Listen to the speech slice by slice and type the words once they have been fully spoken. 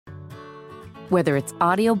Whether it's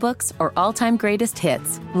audiobooks or all-time greatest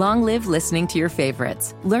hits, long live listening to your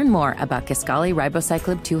favorites. Learn more about Kisqali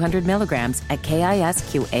Ribociclib 200 milligrams at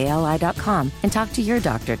KISQALI.com and talk to your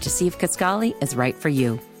doctor to see if Kisqali is right for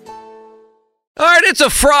you. All right, it's a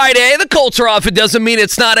Friday. The Colts are off. It doesn't mean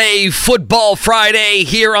it's not a football Friday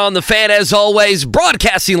here on The Fan, as always.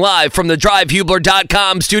 Broadcasting live from the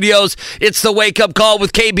DriveHubler.com studios. It's the Wake Up Call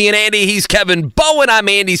with KB and Andy. He's Kevin Bowen. I'm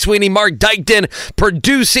Andy Sweeney. Mark Dykton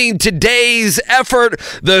producing today's effort.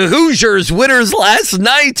 The Hoosiers winners last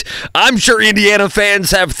night. I'm sure Indiana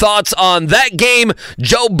fans have thoughts on that game.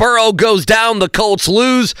 Joe Burrow goes down. The Colts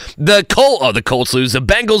lose. The Colts lose. The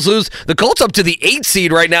Bengals lose. The Colts up to the 8th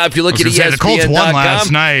seed right now if you look at ESPN. The Colts won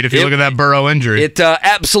last night, if you look at that Burrow injury. It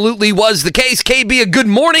absolutely was the case. KB, a good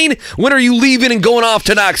morning. When are you leaving and going off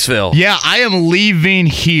to Knoxville? Yeah, I am leaving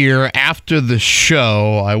here after the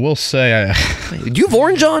show. I will say... Do you have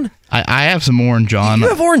orange on? I have some orange on. You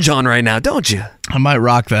have orange on right now, don't you? I might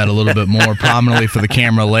rock that a little bit more prominently for the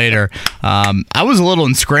camera later. I was a little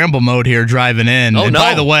in scramble mode here driving in. Oh, and no.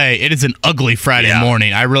 By the way, it is an ugly Friday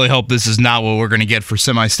morning. I really hope this is not what we're going to get for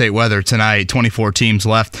semi-state weather tonight. 24 teams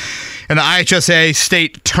left in the IHSA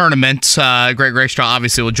state tournament. Greg Rakestraw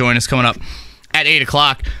obviously will join us coming up at 8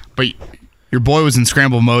 o'clock. But your boy was in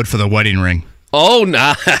scramble mode for the wedding ring. Oh,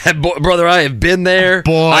 nah. Brother, I have been there.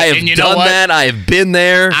 Boy, I have done that. I have been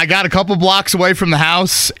there. I got a couple blocks away from the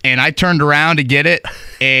house, and I turned around to get it,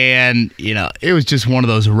 and, it was just one of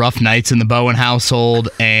those rough nights in the Bowen household,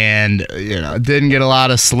 and, didn't get a lot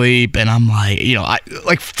of sleep, and I'm like,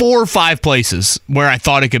 like 4 or 5 places where I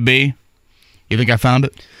thought it could be. You think I found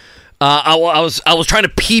it? I was trying to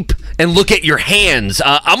peep and look at your hands.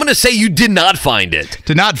 I'm going to say you did not find it.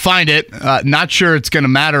 Did not find it. Not sure it's going to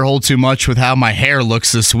matter whole too much with how my hair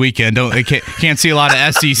looks this weekend. Can't see a lot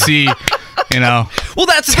of SEC, well,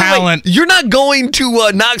 that's talent. You're not going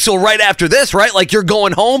to Knoxville right after this, right? Like you're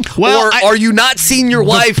going home? Well, or are you not seeing your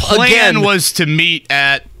wife again? The plan was to meet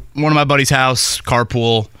at one of my buddy's house,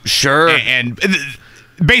 carpool. Sure. And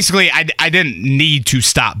basically, I didn't need to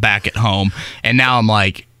stop back at home. And now I'm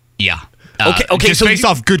like... Yeah. Okay. Just based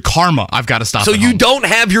off good karma, I've got to stop. So you don't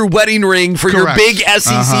have your wedding ring for Correct. your big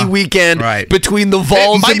SEC weekend between the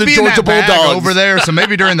Vols and the Georgia Bulldogs over there. So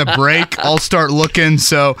maybe during the break, I'll start looking.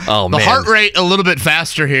 So the heart rate a little bit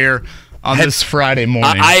faster here on this Friday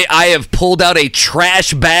morning. I have pulled out a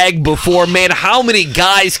trash bag before. Man, how many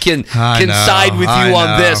guys can side with you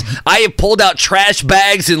on this? I have pulled out trash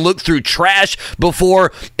bags and looked through trash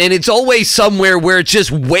before, and it's always somewhere where it's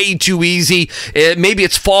just way too easy. Maybe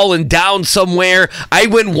it's fallen down somewhere. I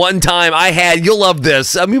went one time. You'll love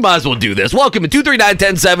this. We might as well do this. Welcome to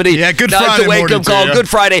 239-1070. Yeah, good Friday. Friday Wake up call. You. Good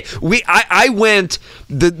Friday. I went.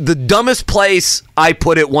 The dumbest place I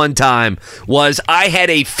put it one time was I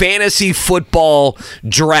had a fantasy football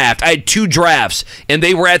draft. I had 2 drafts, and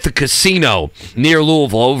they were at the casino near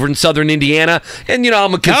Louisville over in southern Indiana. And,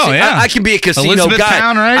 I'm a casino. I can be a casino Elizabeth guy.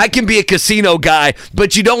 Town, right? I can be a casino guy,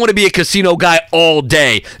 but you don't want to be a casino guy all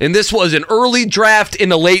day. And this was an early draft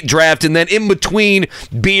and a late draft, and then in between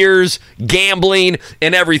beers, gambling,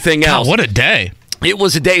 and everything else. God, what a day. It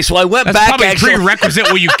was a day, so I went That's back. Probably actually, prerequisite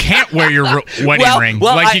where you can't wear your wedding ring.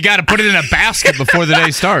 You got to put it in a basket before the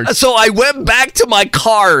day starts. So I went back to my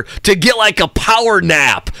car to get like a power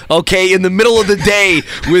nap, in the middle of the day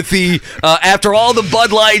with the after all the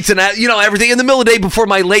Bud Lights and everything in the middle of the day before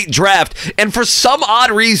my late draft. And for some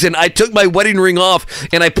odd reason, I took my wedding ring off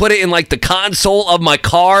and I put it in like the console of my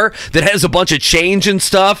car that has a bunch of change and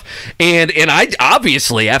stuff. And I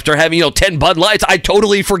obviously, after having 10 Bud Lights, I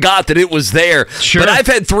totally forgot that it was there. Sure. But I've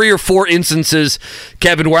had 3 or 4 instances,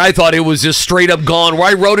 Kevin, where I thought it was just straight up gone, where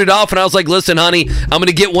I wrote it off and I was like, listen, honey, I'm going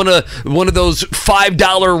to get one of those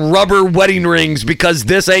 $5 rubber wedding rings because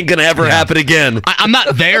this ain't going to ever happen again. I'm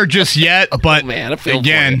not there just yet, but man, I feel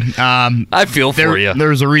again, for you. I feel for you.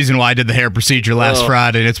 There's a reason why I did the hair procedure last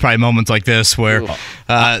Friday, and it's probably moments like this where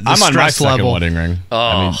I'm on my second wedding ring.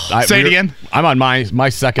 Say it again. I'm on my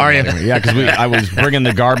second wedding ring. Yeah, because I was bringing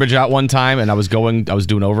the garbage out one time, and I was doing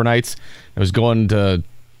overnights. I was going to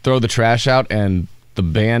throw the trash out, and the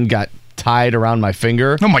band got tied around my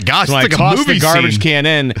finger. Oh my gosh! So when it's I like tossed a movie the garbage scene. can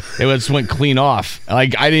in, it just went clean off.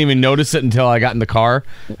 Like I didn't even notice it until I got in the car.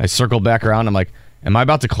 I circled back around. I'm like, am I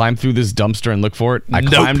about to climb through this dumpster and look for it? I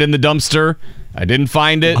climbed in the dumpster. I didn't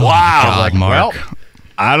find it. Wow! God, Mark. Well,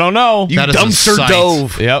 I don't know. You dumpster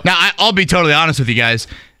dove. Yep. Now I'll be totally honest with you guys.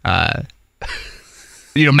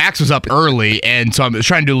 Max was up early, and so I'm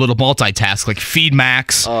trying to do a little multitask, like feed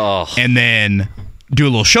Max and then do a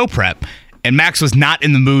little show prep. And Max was not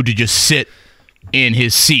in the mood to just sit in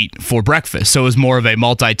his seat for breakfast. So it was more of a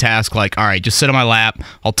multitask, like, all right, just sit on my lap.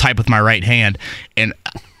 I'll type with my right hand. And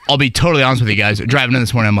I'll be totally honest with you guys. Driving in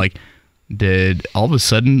this morning, I'm like, did all of a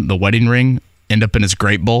sudden the wedding ring end up in his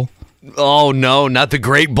grape bowl? Oh, no, not the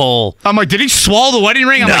grape bowl. I'm like, did he swallow the wedding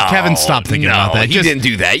ring? I'm like, Kevin, stop thinking about that. He didn't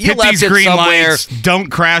do that. You hit left these it green somewhere. lights, don't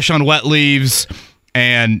crash on wet leaves,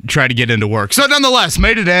 and try to get into work. So nonetheless,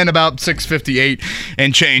 made it in about 6:58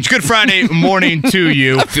 and change. Good Friday morning to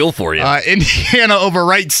you. I feel for you. Indiana over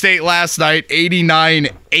Wright State last night,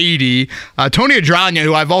 89-80. Tony Adragna,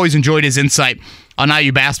 who I've always enjoyed his insight on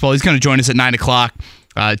IU basketball, he's going to join us at 9 o'clock.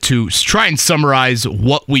 To try and summarize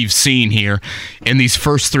what we've seen here in these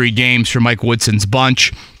first 3 games for Mike Woodson's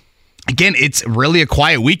bunch. Again, it's really a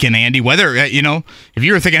quiet weekend, Andy. Whether, if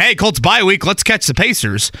you were thinking, hey, Colts bye week, let's catch the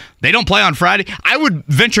Pacers. They don't play on Friday. I would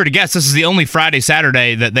venture to guess this is the only Friday,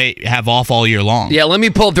 Saturday that they have off all year long. Yeah, let me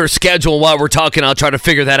pull up their schedule while we're talking. I'll try to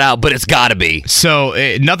figure that out, but it's got to be. So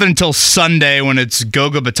nothing until Sunday when it's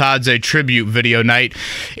Goga Batadze tribute video night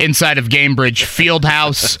inside of Gamebridge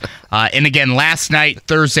Fieldhouse. And again, last night,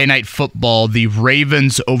 Thursday night football, the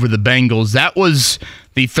Ravens over the Bengals. That was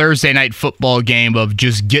the Thursday night football game of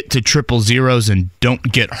just get to 000 and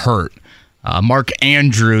don't get hurt. Mark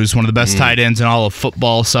Andrews, one of the best tight ends in all of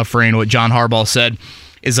football, suffering what John Harbaugh said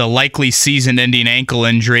is a likely season-ending ankle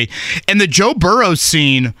injury. And the Joe Burrow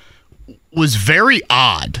scene was very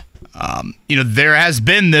odd. There has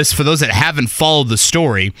been this, for those that haven't followed the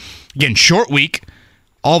story, again, short week,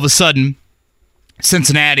 all of a sudden,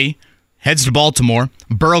 Cincinnati heads to Baltimore.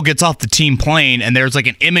 Burrow gets off the team plane, and there's like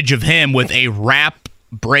an image of him with a wrap,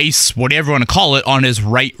 brace, whatever you want to call it, on his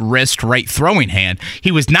right wrist, right throwing hand.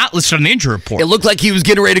 He was not listed on the injury report. It looked like he was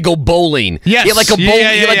getting ready to go bowling. Yes. He had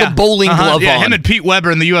like a bowling glove on. Him and Pete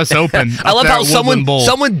Weber in the U.S. Open. I love how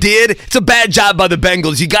someone did. It's a bad job by the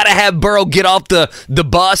Bengals. You got to have Burrow get off the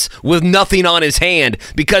bus with nothing on his hand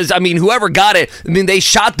because, whoever got it, they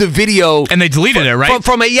shot the video. And they deleted it, right?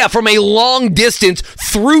 From a long distance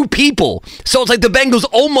through people. So it's like the Bengals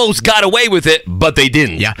almost got away with it, but they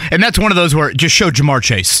didn't. Yeah, and that's one of those where just show Jamar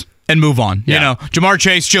Chase and move on. Yeah. Jamar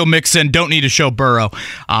Chase, Joe Mixon, don't need to show Burrow.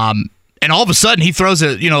 And all of a sudden, he throws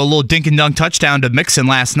a little dink and dunk touchdown to Mixon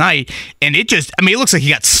last night, and it looks like he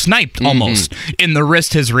got sniped almost in the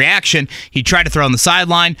wrist. His reaction, he tried to throw on the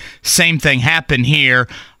sideline. Same thing happened here.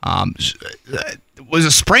 Was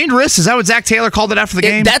a sprained wrist? Is that what Zach Taylor called it after the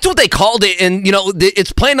game? That's what they called it, and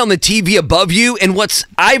it's playing on the TV above you. And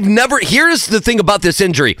here's the thing about this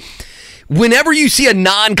injury. Whenever you see a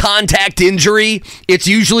non-contact injury, it's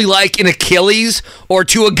usually like an Achilles or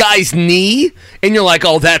to a guy's knee, and you're like,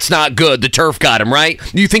 oh, that's not good. The turf got him, right?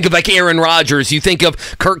 You think of like Aaron Rodgers. You think of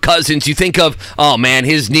Kirk Cousins. You think of, oh, man,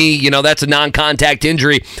 his knee, that's a non-contact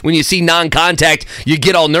injury. When you see non-contact, you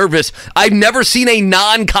get all nervous. I've never seen a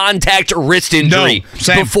non-contact wrist injury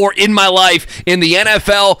before in my life. In the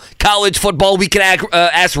NFL, college football, we can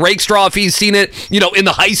ask Rakestraw if he's seen it, in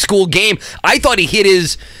the high school game. I thought he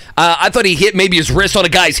hit maybe his wrist on a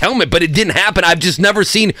guy's helmet, but it didn't happen. I've just never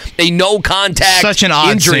seen a no-contact such an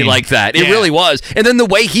odd injury scene. like that. It really was. And then the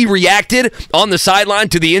way he reacted on the sideline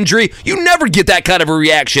to the injury, you never get that kind of a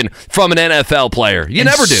reaction from an NFL player. You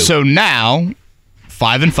never do. So now,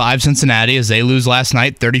 5-5 Cincinnati as they lose last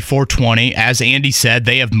night, 34-20. As Andy said,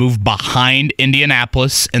 they have moved behind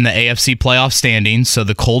Indianapolis in the AFC playoff standings, so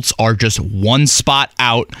the Colts are just one spot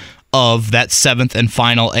out of that 7th and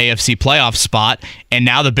final AFC playoff spot. And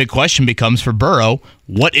now the big question becomes for Burrow,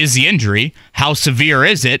 what is the injury? How severe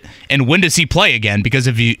is it? And when does he play again? Because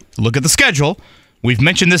if you look at the schedule, we've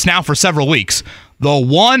mentioned this now for several weeks. The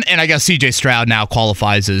one, and I guess CJ Stroud now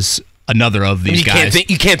qualifies as another of these guys.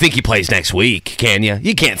 You can't think he plays next week, can you?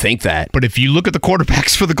 You can't think that. But if you look at the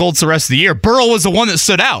quarterbacks for the Colts the rest of the year, Burrow was the one that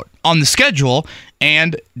stood out on the schedule.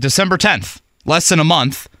 And December 10th, less than a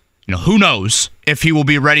month, who knows if he will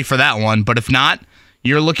be ready for that one. But if not,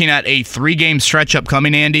 you're looking at a 3-game stretch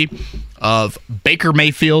upcoming, Andy, of Baker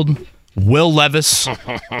Mayfield, Will Levis,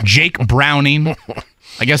 Jake Browning.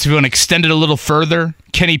 I guess if you want to extend it a little further,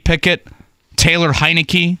 Kenny Pickett, Taylor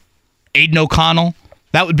Heineke, Aiden O'Connell.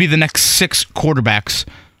 That would be the next 6 quarterbacks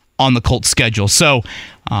on the Colts schedule. So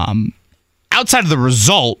outside of the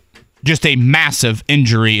result, just a massive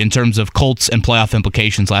injury in terms of Colts and playoff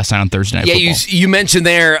implications last night on Thursday Night Football. You mentioned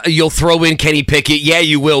there you'll throw in Kenny Pickett. Yeah,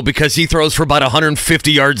 you will, because he throws for about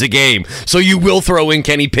 150 yards a game. So you will throw in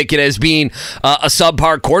Kenny Pickett as being a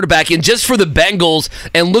subpar quarterback. And just for the Bengals,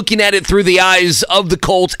 and looking at it through the eyes of the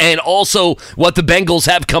Colts and also what the Bengals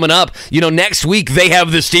have coming up, next week they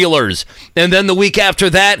have the Steelers. And then the week after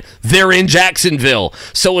that, they're in Jacksonville.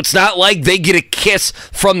 So it's not like they get a kiss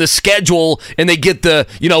from the schedule and they get the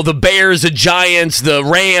Bears, the Giants, the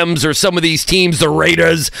Rams, or some of these teams, the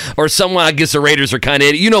Raiders, or someone, I guess the Raiders are kind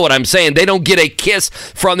of, you know what I'm saying. They don't get a kiss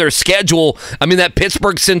from their schedule. I mean, that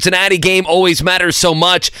Pittsburgh-Cincinnati game always matters so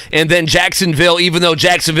much. And then Jacksonville, even though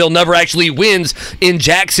Jacksonville never actually wins in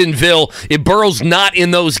Jacksonville, if Burrow's not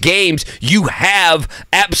in those games, you have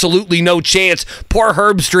absolutely no chance. Poor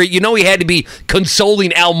Herb Street, you know he had to be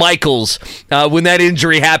consoling Al Michaels when that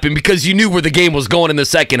injury happened because you knew where the game was going in the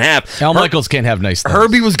second half. Al Michaels can't have nice things.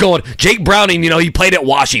 Herbie was going. Jake Browning, he played at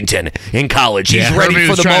Washington in college. He's ready Herbie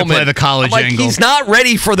for the trying moment. To play the college angle. He's not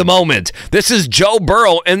ready for the moment. This is Joe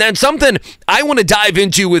Burrow. And then something I want to dive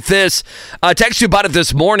into with this, I texted you about it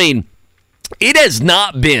this morning. It has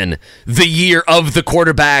not been the year of the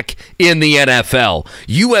quarterback in the NFL.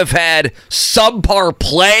 You have had subpar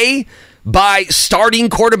play by starting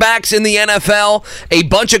quarterbacks in the NFL, a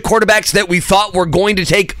bunch of quarterbacks that we thought were going to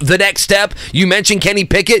take the next step. You mentioned Kenny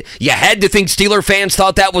Pickett. You had to think Steeler fans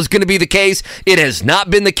thought that was going to be the case. It has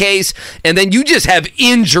not been the case. And then you just have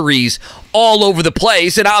injuries all over the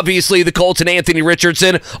place. And obviously the Colts and Anthony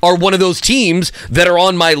Richardson are one of those teams that are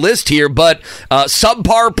on my list here. But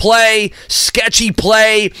subpar play, sketchy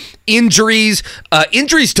play, injuries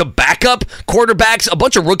to backup quarterbacks, a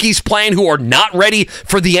bunch of rookies playing who are not ready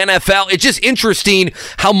for the NFL. It's just interesting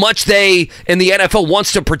how much they in the NFL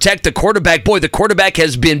wants to protect the quarterback. Boy, the quarterback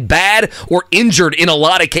has been bad or injured in a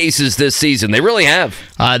lot of cases this season. They really have.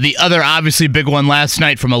 The other obviously big one last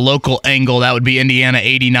night from a local angle, that would be Indiana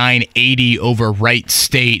 89-80 over Wright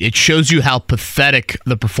State. It shows you how pathetic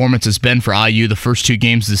the performance has been for IU the first two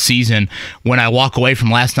games of the season. When I walk away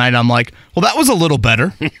from last night, I'm like, well, that was a little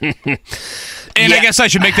better. And I guess I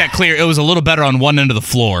should make that clear. It was a little better on one end of the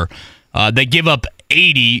floor. They give up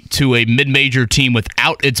 80 to a mid-major team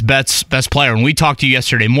without its best player. When we talked to you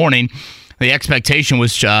yesterday morning, the expectation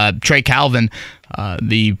was Trey Calvin,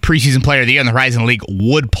 the preseason player of the year in the Horizon League,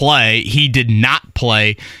 would play. He did not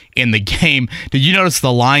play in the game. Did you notice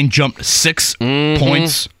the line jumped 6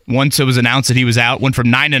 points once it was announced that he was out? Went from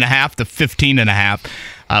 9.5 to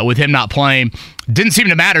 15.5 with him not playing. Didn't seem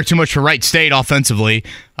to matter too much for Wright State offensively.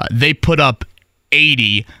 They put up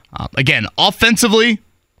 80. Again, offensively,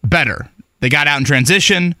 better. They got out in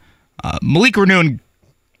transition. Malik Renew and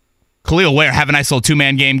Khalil Ware have a nice little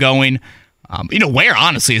two-man game going. Ware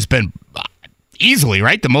honestly has been easily,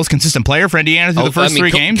 right, the most consistent player for Indiana through the first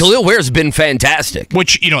three games. Khalil Ware's been fantastic.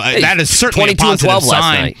 Which, that is certainly a positive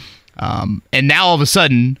sign. And now all of a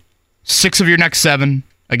sudden, 6 of your next 7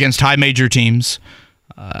 against high major teams.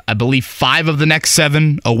 I believe 5 of the next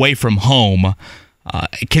 7 away from home.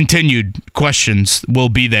 Continued questions will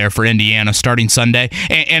be there for Indiana starting Sunday.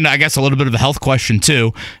 And I guess a little bit of a health question,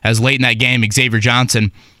 too, as late in that game, Xavier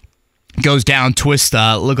Johnson goes down, twist,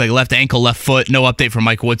 looked like left ankle, left foot. No update from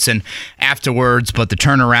Mike Woodson afterwards, but the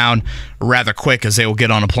turnaround rather quick as they will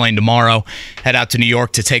get on a plane tomorrow, head out to New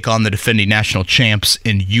York to take on the defending national champs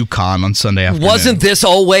in UConn on Sunday afternoon. Wasn't this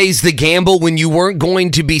always the gamble when you weren't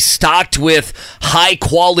going to be stocked with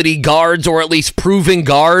high-quality guards or at least proven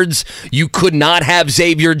guards? You could not have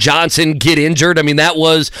Xavier Johnson get injured. I mean, that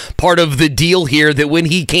was part of the deal here, that when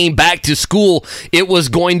he came back to school, it was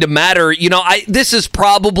going to matter. This is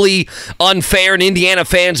probably unfair, and Indiana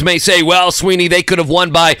fans may say, well, Sweeney, they could have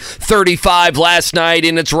won by 35 last night,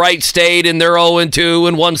 and it's Wright State, and they're 0-2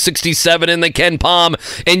 and 167 in the Ken Palm,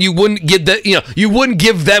 and you wouldn't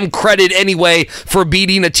give them credit anyway for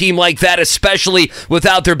beating a team like that, especially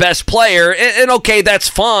without their best player. And okay, that's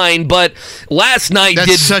fine, but last night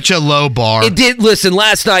that's such a low bar. It did. Listen,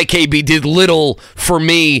 last night KB did little for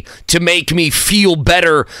me to make me feel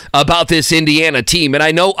better about this Indiana team, and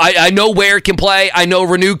I know Ware can play, I know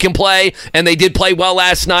Renew can play, and they did play well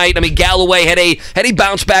last night. I mean, Galloway had a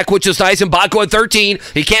bounce back, which is nice, and Bacco had 13.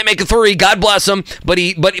 He can't make a 3. God bless him, but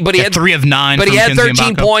he had 3 of 9. But he had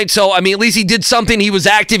 13 points. So I mean, at least he did something. He was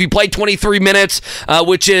active. He played 23 minutes,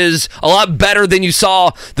 which is a lot better than you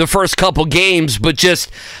saw the first couple games. But just,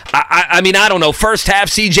 I mean, I don't know. First half,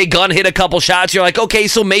 CJ Gunn hit a couple shots. You're like, okay,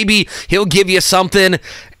 so maybe he'll give you something.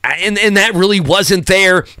 And that really wasn't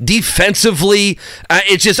there. Defensively,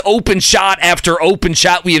 it's just open shot after open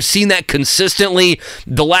shot. We have seen that consistently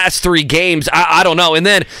the last 3 games. I don't know. And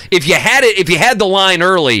then if you had the line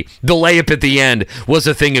early, the layup at the end was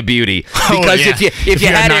a thing of beauty. Because if you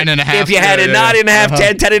had it 9.5,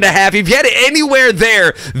 10, 10.5, if you had it anywhere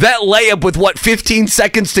there, that layup with 15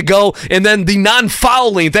 seconds to go, and then the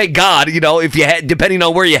non-fouling, thank God, if you had, depending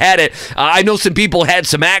on where you had it. I know some people had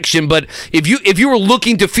some action, but if you were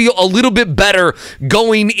looking to feel a little bit better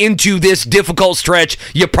going into this difficult stretch.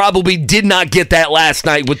 You probably did not get that last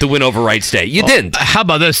night with the win over Wright State. You didn't. How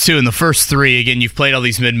about this, too? In the first three, again, you've played all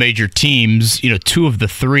these mid-major teams. Two of the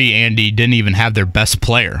three, Andy, didn't even have their best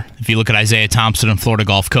player. If you look at Isaiah Thompson and Florida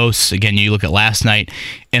Gulf Coast, again, you look at last night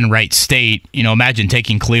in Wright State, imagine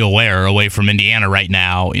taking Cleo Ware away from Indiana right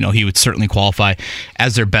now. He would certainly qualify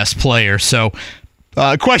as their best player. So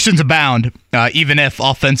questions abound, even if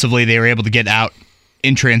offensively they were able to get out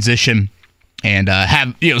in transition and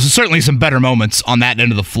have certainly some better moments on that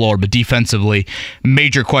end of the floor, but defensively,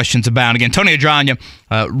 major questions abound. Again, Tony Adragna,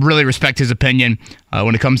 really respect his opinion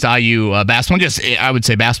when it comes to IU basketball. Just, I would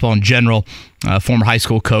say basketball in general. Former high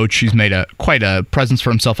school coach. He's made quite a presence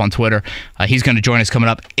for himself on Twitter. He's going to join us coming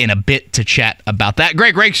up in a bit to chat about that.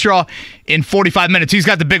 Greg Rakestraw in 45 minutes. He's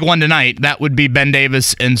got the big one tonight. That would be Ben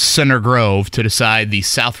Davis and Center Grove to decide the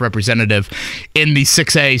South representative in the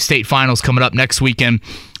 6A state finals coming up next weekend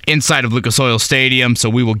inside of Lucas Oil Stadium, so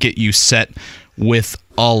we will get you set with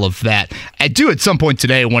all of that. I do at some point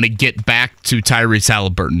today want to get back to Tyrese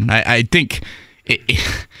Halliburton. I think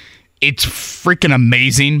it's freaking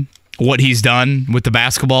amazing what he's done with the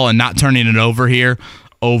basketball and not turning it over here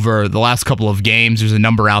over the last couple of games. There's a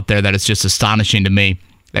number out there that is just astonishing to me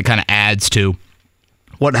that kind of adds to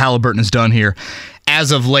what Halliburton has done here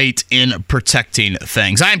as of late in protecting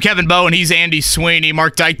things. I am Kevin Bowe, and he's Andy Sweeney.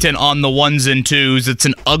 Mark Dykton on the ones and twos. It's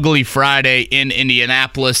an ugly Friday in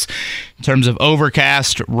Indianapolis in terms of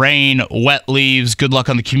overcast, rain, wet leaves. Good luck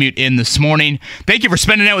on the commute in this morning. Thank you for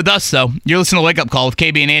spending it with us, though. You're listening to Wake Up Call with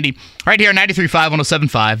KB and Andy right here on 93.5,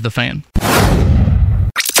 107.5, The Fan.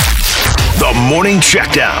 The Morning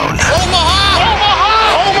Checkdown.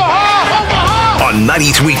 On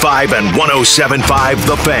 93.5 and 107.5,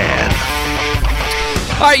 The Fan.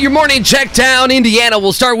 All right, your morning check down. Indiana,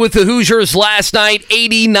 we'll start with the Hoosiers last night,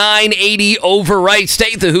 89-80 over Wright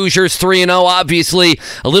State. The Hoosiers 3-0, obviously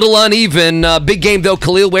a little uneven. Big game, though.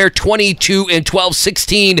 Khalil Ware,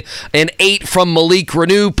 22-12, 16-8 from Malik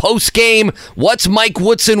Renew. Post-game, what's Mike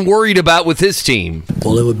Woodson worried about with his team?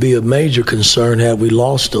 Well, it would be a major concern had we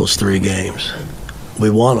lost those 3 games.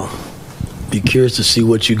 We won them. Be curious to see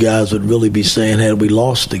what you guys would really be saying had we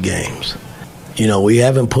lost the games. We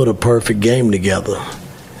haven't put a perfect game together.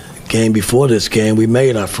 Game before this game, we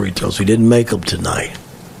made our free throws. We didn't make them tonight.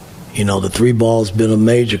 The 3-ball's been a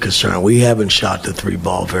major concern. We haven't shot the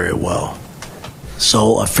 3-ball very well.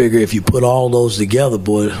 So I figure if you put all those together,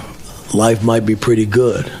 boy, life might be pretty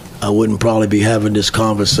good. I wouldn't probably be having this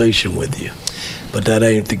conversation with you. But that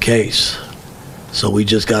ain't the case. So we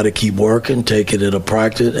just got to keep working, take it in a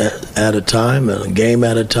practice at a time, and a game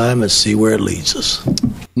at a time, and see where it leads us.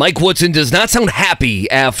 Mike Woodson does not sound happy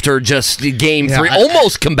after just game 3,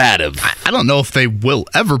 almost combative. I don't know if they will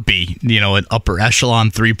ever be, an upper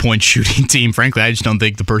echelon 3-point shooting team. Frankly, I just don't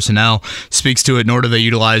think the personnel speaks to it, nor do they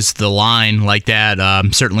utilize the line like that.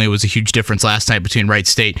 Certainly, it was a huge difference last night between Wright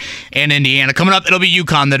State and Indiana. Coming up, it'll be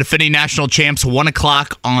UConn, the defending national champs, 1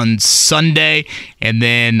 o'clock on Sunday. And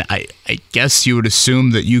then I guess you would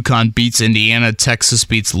assume that UConn beats Indiana, Texas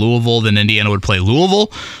beats Louisville, then Indiana would play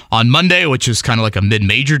Louisville on Monday, which is kind of like a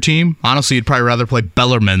mid-major team. Honestly, you'd probably rather play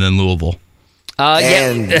Bellarmine than Louisville.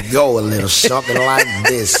 And go a little something like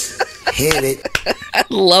this. Hit it. I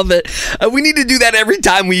love it. We need to do that every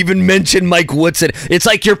time we even mention Mike Woodson. It's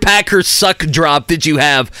like your Packers suck drop that you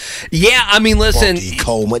have. Yeah, I mean, listen.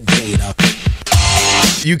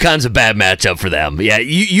 UConn's a bad matchup for them. Yeah,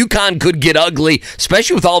 UConn could get ugly,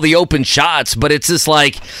 especially with all the open shots, but it's just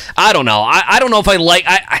like, I don't know. I don't know if I like...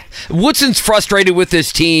 Woodson's frustrated with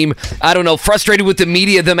this team. I don't know, frustrated with the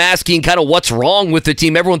media, them asking kind of what's wrong with the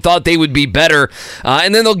team. Everyone thought they would be better,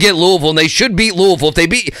 and then they'll get Louisville, and they should beat Louisville. If they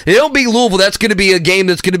don't beat Louisville, that's going to be a game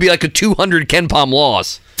that's going to be like a 200 Ken Pom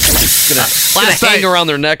loss. It's going to hang around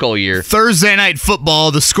their neck all year. Thursday night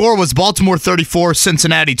football, the score was Baltimore 34,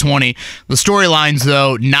 Cincinnati 20. The storylines,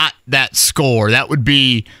 though, not that score. That would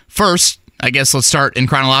be first. I guess let's start in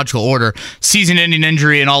chronological order. Season-ending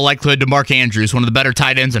injury in all likelihood to Mark Andrews, one of the better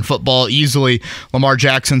tight ends in football, easily Lamar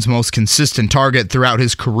Jackson's most consistent target throughout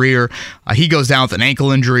his career. He goes down with an ankle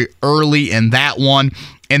injury early in that one.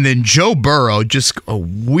 And then Joe Burrow, just a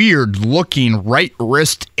weird-looking right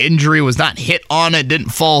wrist injury, was not hit on it, didn't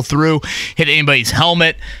fall through, hit anybody's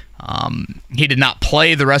helmet. He did not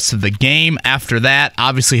play the rest of the game after that.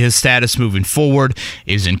 Obviously, his status moving forward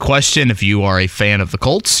is in question. If you are a fan of the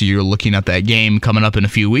Colts, you're looking at that game coming up in a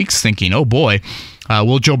few weeks thinking, oh boy,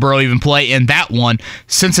 will Joe Burrow even play in that one?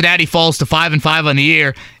 Cincinnati falls to 5-5 on the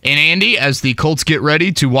year. And Andy, as the Colts get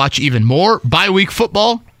ready to watch even more bye-week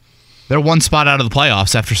football, They're one spot out of the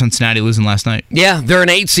playoffs after Cincinnati losing last night. Yeah, they're an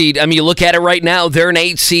 8 seed. I mean, you look at it right now, they're an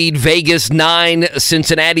 8 seed. Vegas 9.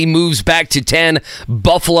 Cincinnati moves back to 10.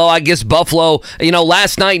 Buffalo,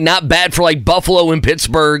 last night, not bad for like Buffalo and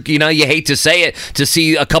Pittsburgh. You hate to say it, to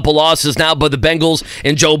see a couple losses now, but the Bengals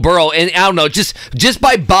and Joe Burrow. And I don't know, just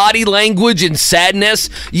by body language and sadness,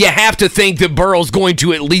 you have to think that Burrow's going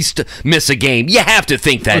to at least miss a game. You have to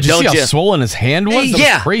think that, don't you? See how swollen his hand was?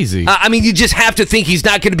 That was crazy. I mean, you just have to think he's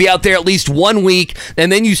not going to be out there at least 1 week,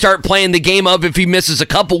 and then you start playing the game of if he misses a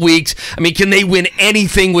couple weeks. I mean, can they win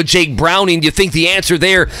anything with Jake Browning? Do you think the answer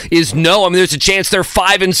there is no? I mean, there's a chance they're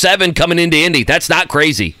 5-7 coming into Indy. That's not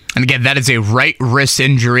crazy. And again, that is a right wrist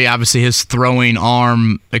injury. Obviously, his throwing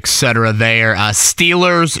arm, etc. there.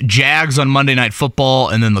 Steelers, Jags on Monday Night Football,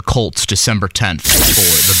 and then the Colts December 10th for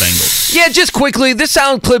the Bengals. Yeah, just quickly, this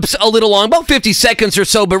sound clip's a little long, about 50 seconds or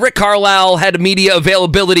so, but Rick Carlisle had media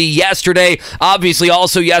availability yesterday. Obviously,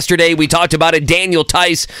 also yesterday, we talked about it. Daniel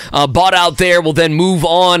Tice bought out there, will then move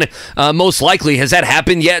on. Most likely, has that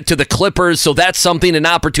happened yet, to the Clippers? So that's something, an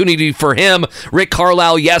opportunity for him. Rick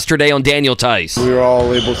Carlisle yesterday on Daniel Tice. We were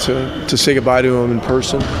all able to say goodbye to him in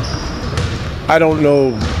person. I don't know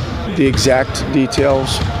the exact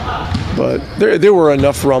details, but there were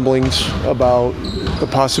enough rumblings about the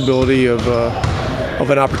possibility of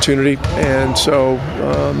an opportunity, and so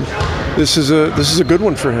this is a good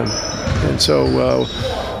one for him. And so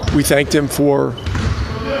we thanked him for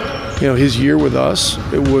his year with us.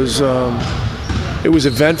 It was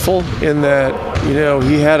eventful in that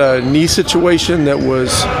he had a knee situation that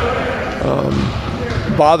was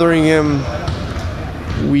bothering him.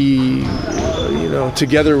 We,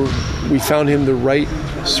 together we found him the right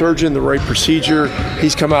surgeon, the right procedure.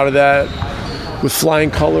 He's come out of that with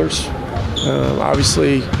flying colors.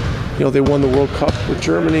 Obviously, they won the World Cup with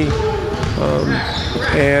Germany,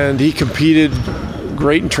 and he competed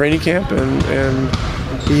great in training camp, and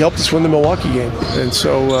he helped us win the Milwaukee game. And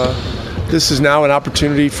so this is now an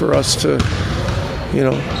opportunity for us to,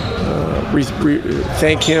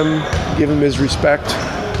 thank him, give him his respect,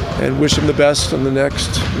 and wish him the best on the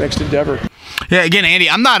next endeavor. Yeah, again, Andy,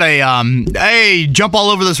 I'm not a jump all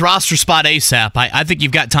over this roster spot ASAP. I think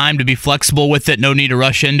you've got time to be flexible with it. No need to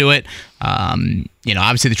rush into it.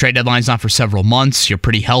 Obviously the trade deadline's not for several months. You're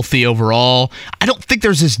pretty healthy overall. I don't think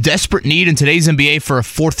there's this desperate need in today's NBA for a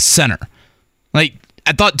fourth center. Like,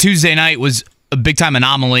 I thought Tuesday night was a big-time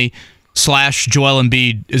anomaly / Joel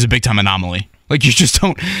Embiid is a big-time anomaly. Like, you just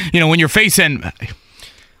don't, when you're facing...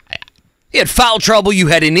 You had foul trouble. You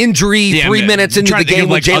had an injury 3 minutes into the game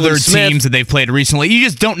with Jalen other Smith. Teams that they've played recently. You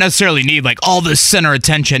just don't necessarily need all this center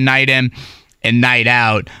attention night in and night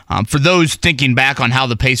out. For those thinking back on how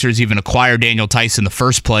the Pacers even acquired Daniel Tice in the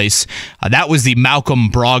first place, that was the Malcolm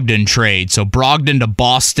Brogdon trade. So Brogdon to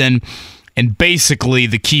Boston, and basically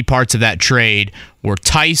the key parts of that trade were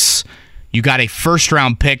Tice. You got a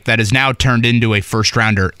first-round pick that is now turned into a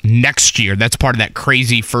first-rounder next year. That's part of that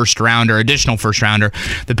crazy additional first-rounder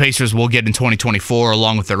the Pacers will get in 2024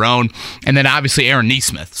 along with their own. And then obviously Aaron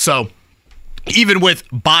Nesmith. So even with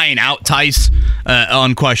buying out Tice,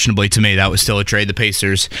 unquestionably to me, that was still a trade the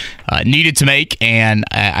Pacers needed to make, and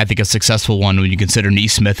I think a successful one when you consider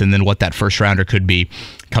Nesmith and then what that first-rounder could be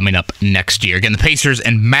coming up next year. Again, the Pacers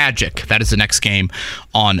and Magic. That is the next game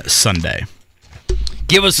on Sunday.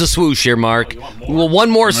 Give us a swoosh here, Mark. Well, one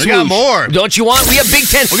more swoosh. We got more. Don't you want? We have Big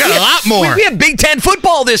Ten. We got a lot more. We have Big Ten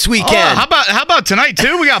football this weekend. How about tonight,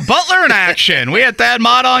 too? We got Butler in action. We had Thad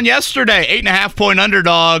Mott on yesterday. 8.5-point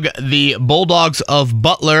underdog. The Bulldogs of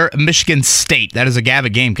Butler, Michigan State. That is a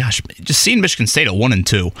Gavitt game. Gosh, just seeing Michigan State at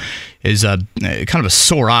 1-2 is kind of a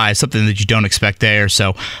sore eye, something that you don't expect there.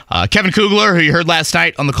 So Kevin Kugler, who you heard last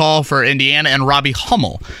night on the call for Indiana, and Robbie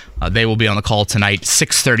Hummel, they will be on the call tonight,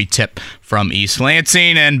 6:30 tip from East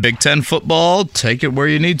Lansing. And Big Ten football, take it where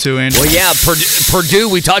you need to, Andy. Well, yeah, Purdue,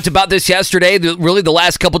 we talked about this yesterday, really the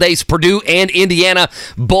last couple days. Purdue and Indiana,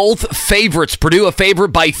 both favorites. Purdue a favorite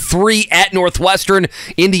by 3 at Northwestern.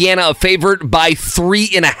 Indiana a favorite by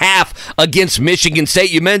 3.5 against Michigan State.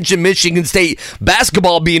 You mentioned Michigan State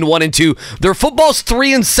basketball being 1-2. Their football's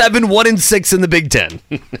 3-7, 1-6 in the Big Ten.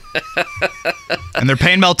 And they're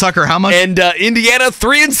paying Mel Tucker how much? And Indiana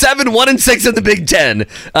 3-7, 1-6 in the Big Ten.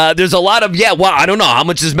 There's a lot of I don't know how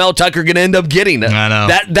much is Mel Tucker going to end up getting. I know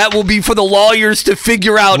that will be for the lawyers to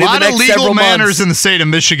figure out in the next several months. A lot of legal manners in the state of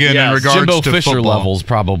Michigan in regards Jimbo to Fisher football levels,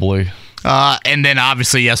 probably. And then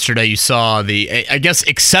obviously yesterday you saw the, I guess,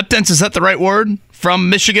 acceptance, is that the right word,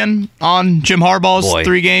 from Michigan on Jim Harbaugh's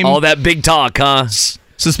 3-game. All that big talk, huh?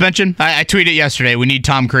 suspension. I tweeted yesterday, we need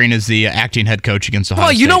Tom Crean as the acting head coach against Ohio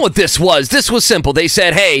Well, you State. know what this was. This was simple. They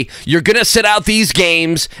said, hey, you're going to sit out these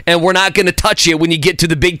games, and we're not going to touch you when you get to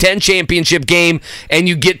the Big Ten championship game and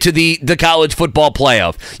you get to the college football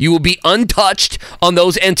playoff. You will be untouched on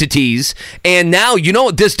those entities. And now, you know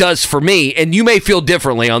what this does for me, and you may feel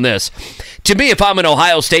differently on this. To me, if I'm an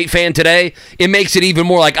Ohio State fan today, it makes it even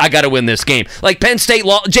more like I got to win this game. Like Penn State,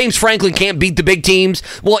 James Franklin can't beat the big teams.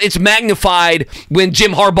 Well, it's magnified when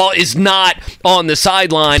Jim Harbaugh is not on the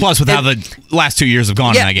sideline. Plus, with how the last 2 years have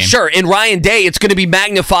gone in that game. Sure. And Ryan Day, it's going to be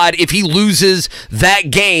magnified if he loses that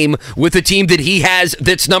game with a team that he has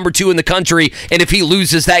that's number 2 in the country, and if he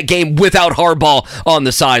loses that game without Harbaugh on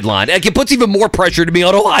the sideline. Like, it puts even more pressure to me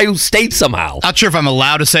on Ohio State somehow. Not sure if I'm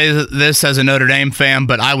allowed to say this as a Notre Dame fan,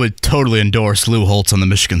 but I would totally endorse Lou Holtz on the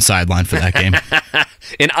Michigan sideline for that game.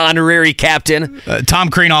 An honorary captain. Tom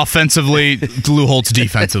Crean offensively, Lou Holtz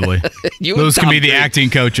defensively. Those can be the acting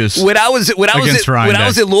coaches. When I was at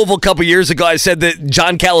Louisville a couple years ago, I said that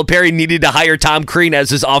John Calipari needed to hire Tom Crean as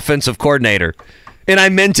his offensive coordinator, and I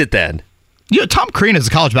meant it then. Yeah, Tom Crean is a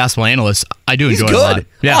college basketball analyst. I do enjoy him a lot. He's good.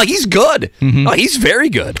 Yeah. Oh, he's good. Mm-hmm. Oh, he's very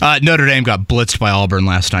good. Notre Dame got blitzed by Auburn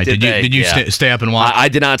last night. Did you stay up and watch? I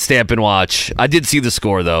did not stay up and watch. I did see the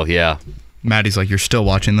score, though, yeah. Maddie's like, you're still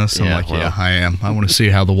watching this? I'm like, yeah, I am. I want to see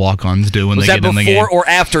how the walk-ons do when they get in the game. Was that before or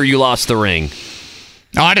after you lost the ring?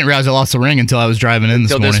 Oh, I didn't realize I lost the ring until I was driving in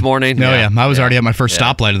this morning. No, yeah. I was already at my first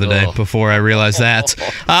stoplight of the day before I realized that.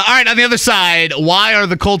 All right, on the other side, why are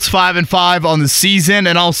the Colts 5-5 on the season?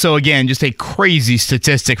 And also, again, just a crazy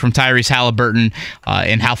statistic from Tyrese Halliburton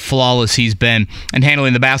and how flawless he's been in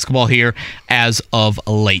handling the basketball here as of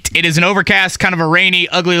late. It is an overcast, kind of a rainy,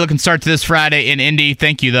 ugly-looking start to this Friday in Indy.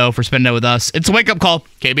 Thank you, though, for spending it with us. It's a wake-up call.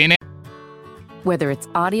 KB&A. Whether it's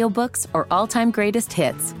audiobooks or all-time greatest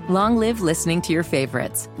hits, long live listening to your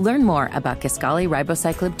favorites. Learn more about Kisqali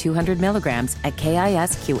Ribociclib 200 milligrams at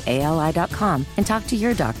KISQALI.com and talk to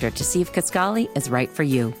your doctor to see if Kisqali is right for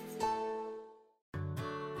you.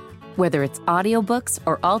 Whether it's audiobooks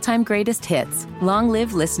or all-time greatest hits, long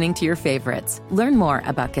live listening to your favorites. Learn more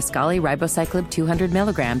about Kisqali Ribociclib 200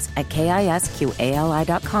 milligrams at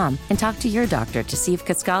KISQALI.com and talk to your doctor to see if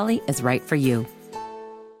Kisqali is right for you.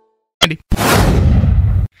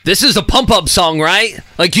 This is a pump-up song, right?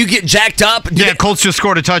 Like, you get jacked up. Yeah, Colts just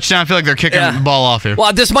scored a touchdown. I feel like they're kicking the ball off here.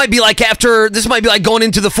 Well, this might be like going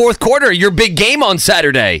into the fourth quarter, your big game on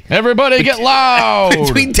Saturday. Everybody get loud.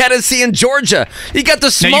 Between Tennessee and Georgia. You got the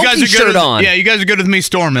smoky shirt on. Yeah, you guys are good with me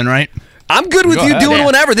storming, right? I'm good with you doing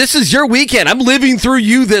whatever. This is your weekend. I'm living through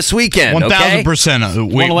you this weekend.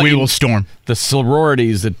 1,000%. We will storm. The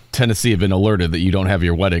sororities at Tennessee have been alerted that you don't have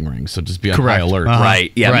your wedding ring, so just be on high alert.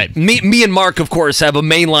 Right, yeah. Right. Me and Mark, of course, have a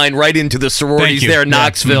main line right into the sororities there in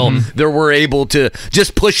Knoxville. Mm-hmm. There we're able to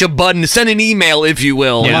just push a button, send an email, if you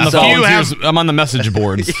will. Yeah. I'm on the message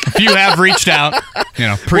boards. If you have reached out,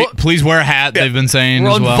 please wear a hat, they've been saying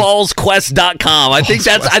we're as well. on VolsQuest.com. I think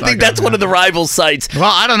that's one of the rival sites.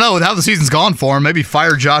 Well, I don't know. With how the season's gone for him, maybe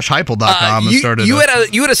firejoshheupel.com has started. You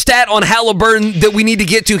had a stat on Halliburton that we need to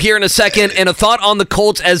get to here in a second, and a thought on the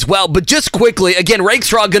Colts as well. But just quickly, again,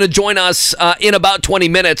 Rakestraw going to join us in about 20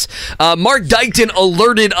 minutes. Mark Dykton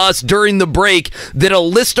alerted us during the break that a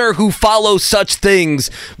listener who follows such things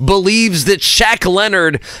believes that Shaq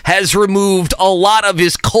Leonard has removed a lot of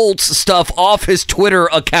his Colts stuff off his Twitter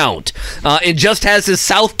account and just has his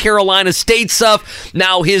South Carolina State stuff.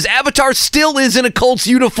 Now, his avatar still is in a Colts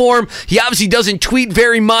uniform. He obviously doesn't tweet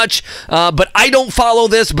very much, but I don't follow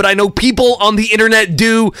this, but I know people on the internet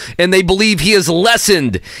do, and they believe he has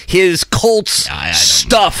lessened his Colts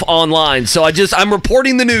stuff online. So I'm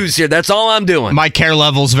reporting the news here. That's all I'm doing. My care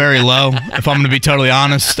level's very low, if I'm going to be totally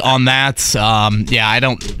honest on that.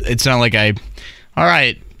 It's not like all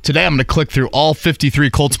right, today I'm going to click through all 53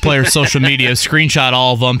 Colts players' social media, screenshot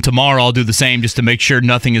all of them. Tomorrow I'll do the same just to make sure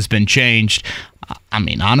nothing has been changed. I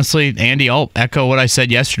mean, honestly, Andy, I'll echo what I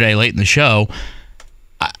said yesterday late in the show.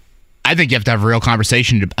 I think you have to have a real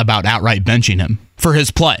conversation about outright benching him for his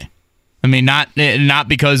play. I mean, not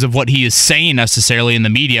because of what he is saying necessarily in the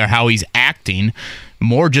media or how he's acting,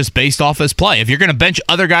 more just based off his play. If you're going to bench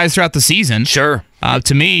other guys throughout the season, sure.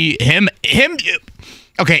 To me, him.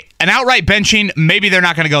 Okay, an outright benching, maybe they're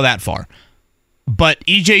not going to go that far. But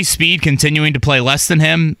EJ Speed continuing to play less than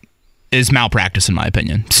him is malpractice, in my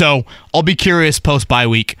opinion. So I'll be curious post-bye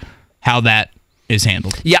week how that is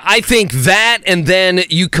handled. Yeah, I think that, and then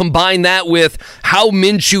you combine that with how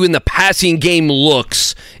Minshew in the passing game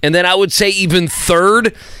looks, and then I would say even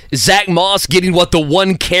third, Zach Moss getting the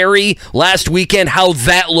one carry last weekend, how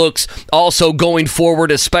that looks also going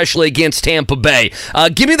forward, especially against Tampa Bay.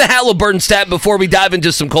 Give me the Halliburton stat before we dive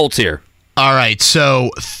into some Colts here. All right, so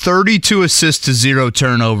 32 assists to 0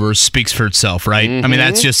 turnovers speaks for itself, right? I mean,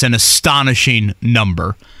 that's just an astonishing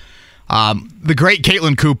number. The great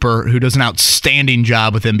Caitlin Cooper, who does an outstanding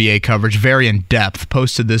job with NBA coverage, very in-depth,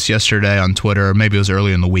 posted this yesterday on Twitter, or maybe it was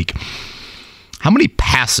early in the week. How many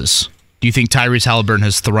passes do you think Tyrese Halliburton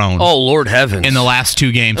has thrown? Oh, Lord heavens. In the last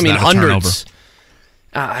 2 games? I mean, hundreds.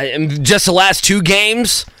 Just the last 2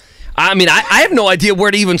 games? I mean, I have no idea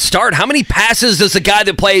where to even start. How many passes does a guy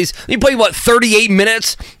that plays, he played, 38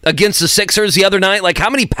 minutes against the Sixers the other night? Like, how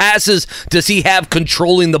many passes does he have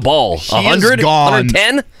controlling the ball? 100?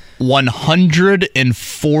 110?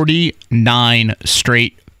 149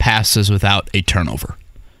 straight passes without a turnover.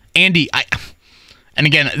 Andy, and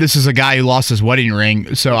again, this is a guy who lost his wedding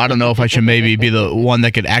ring, so I don't know if I should maybe be the one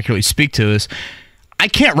that could accurately speak to this. I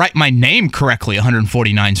can't write my name correctly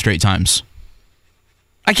 149 straight times.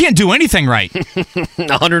 I can't do anything right.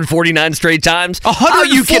 149 straight times?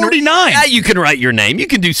 149! You can write your name. You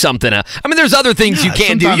can do something. I mean, there's other things you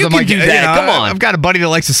can't do. You can do that. Come on. I've got a buddy that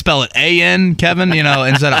likes to spell it A-N, Kevin,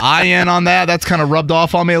 instead of I-N on that. That's kind of rubbed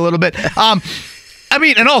off on me a little bit. I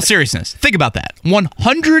mean, in all seriousness, think about that.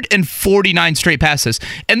 149 straight passes.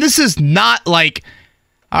 And this is not like,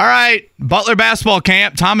 all right, Butler basketball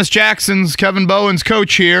camp, Thomas Jackson's, Kevin Bowen's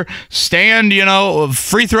coach here, stand,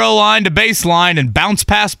 free throw line to baseline and bounce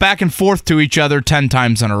pass back and forth to each other 10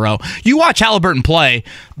 times in a row. You watch Halliburton play,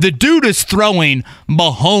 the dude is throwing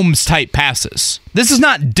Mahomes-type passes. This is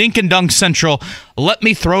not dink and dunk central. Let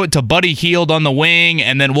me throw it to Buddy Hield on the wing,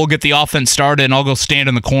 and then we'll get the offense started, and I'll go stand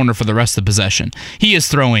in the corner for the rest of the possession. He is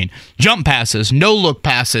throwing jump passes, no-look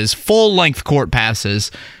passes, full-length court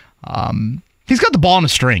passes. He's got the ball in a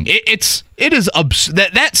string. It is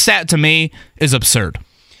that stat to me is absurd.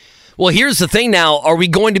 Well, here's the thing now. Are we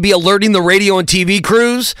going to be alerting the radio and TV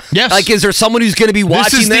crews? Yes. Like, is there someone who's going to be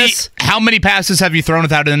watching this? How many passes have you thrown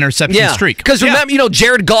without an interception streak? Because remember,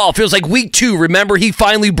 Jared Goff, it was like week 2. Remember, he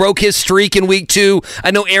finally broke his streak in week 2.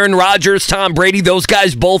 I know Aaron Rodgers, Tom Brady, those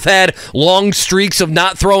guys both had long streaks of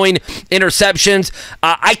not throwing interceptions.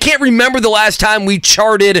 I can't remember the last time we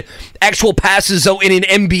charted actual passes, though, in an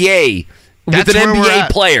NBA. With an NBA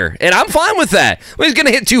player. And I'm fine with that. Well, he's going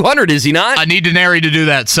to hit 200, is he not? I need Denary to do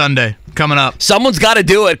that Sunday coming up. Someone's got to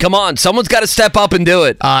do it. Come on. Someone's got to step up and do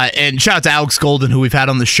it. And shout out to Alex Golden, who we've had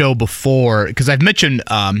on the show before, because I've mentioned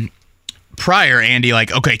prior, Andy,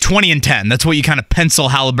 20 and 10. That's what you kind of pencil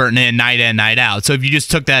Halliburton in night out. So if you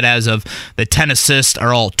just took that as of the 10 assists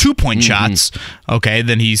are all 2-point shots, okay,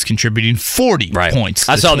 then he's contributing 40 points.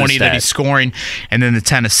 I saw 20 that he's scoring, and then the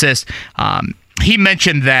 10 assists. He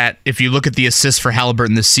mentioned that if you look at the assists for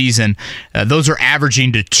Halliburton this season, those are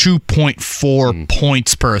averaging to 2.4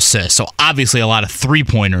 points per assist. So obviously a lot of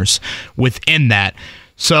three-pointers within that.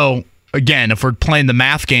 So again, if we're playing the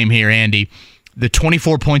math game here, Andy, the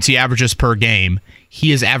 24 points he averages per game,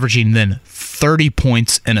 he is averaging then 30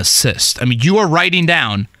 points an assist. I mean, you are writing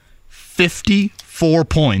down 54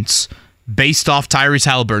 points based off Tyrese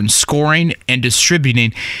Halliburton scoring and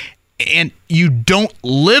distributing, and you don't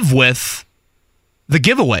live with the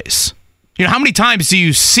giveaways. How many times do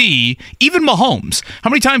you see, even Mahomes, how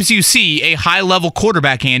many times do you see a high-level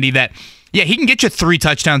quarterback, Andy, that, he can get you 3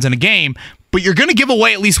 touchdowns in a game, but you're going to give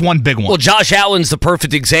away at least one big one. Well, Josh Allen's the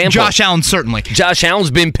perfect example. Josh Allen, certainly. Josh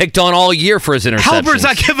Allen's been picked on all year for his interceptions. Halliburton's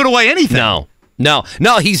not giving away anything. No,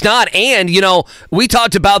 he's not. And, we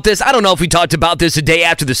talked about this. I don't know if we talked about this a day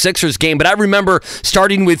after the Sixers game, but I remember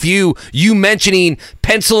starting with you mentioning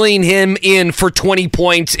penciling him in for 20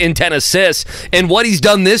 points and 10 assists. And what he's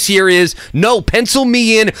done this year is, pencil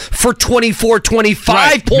me in for 24,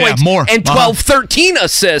 25 points and 12, 13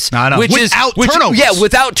 assists. Without turnovers.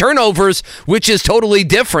 Without turnovers, which is totally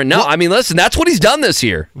different. No, I mean, listen, that's what he's done this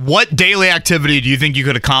year. What daily activity do you think you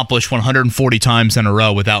could accomplish 140 times in a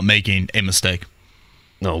row without making a mistake?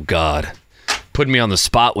 Oh, God. Putting me on the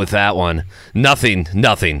spot with that one. Nothing.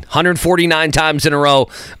 149 times in a row.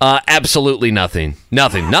 Absolutely nothing.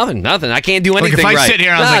 Nothing. I can't do anything right. If I sit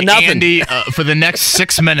here and I was like, Andy, for the next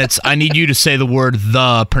 6 minutes, I need you to say the word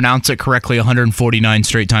 "the," pronounce it correctly 149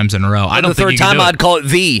 straight times in a row. I don't think you can do it. The third time I'd call it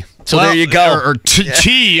 "the." So there you go. Or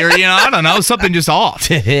T, or, I don't know, something just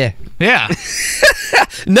off. Yeah.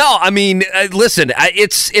 No, I mean, listen,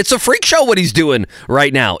 it's a freak show what he's doing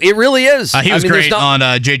right now. It really is. He was great on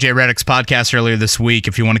JJ Redick's podcast earlier this week.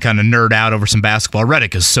 If you want to kind of nerd out over some basketball,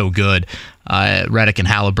 Redick is so good. Redick and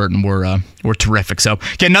Halliburton were terrific. So,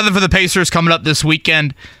 again, nothing for the Pacers coming up this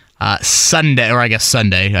weekend. Sunday,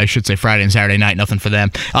 I should say Friday and Saturday night, nothing for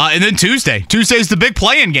them. And then Tuesday. Tuesday's the big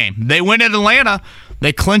play-in game. They win at Atlanta.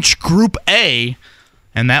 They clinch Group A.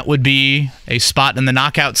 and that would be a spot in the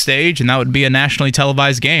knockout stage, and that would be a nationally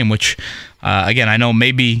televised game, which, again, I know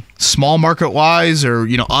maybe small market-wise or,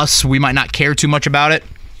 us, we might not care too much about it.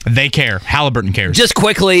 They care. Halliburton cares. Just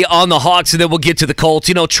quickly on the Hawks, and then we'll get to the Colts.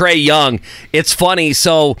 Trae Young, it's funny.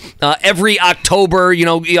 So every October,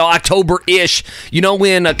 October-ish,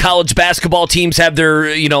 when college basketball teams have their,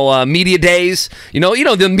 media days,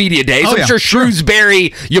 the media days. Oh, I'm sure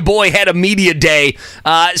Shrewsbury, your boy, had a media day.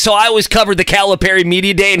 So I always covered the Calipari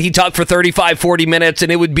media day, and he talked for 35, 40 minutes,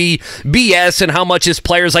 and it would be BS and how much his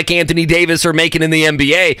players like Anthony Davis are making in the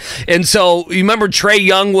NBA. And so you remember Trae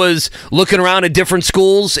Young was looking around at different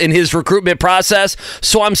schools in his recruitment process.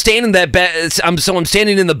 So I'm standing I'm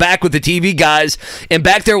standing in the back with the TV guys, and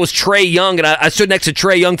back there was Trae Young, and I stood next to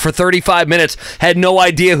Trae Young for 35 minutes, had no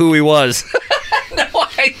idea who he was. No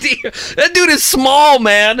idea. That dude is small,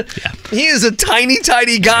 man. Yeah. He is a tiny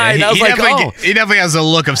guy. And I was he definitely has a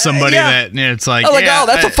look of somebody that it's like,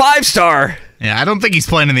 that's a 5-star. Yeah, I don't think he's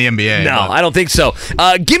playing in the NBA. No, I don't think so.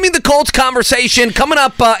 Give me the Colts conversation coming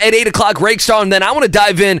up at 8 o'clock, Rakestraw, and then I want to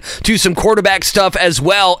dive in to some quarterback stuff as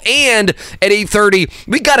well. And at 8:30,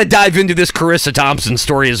 we got to dive into this Carissa Thompson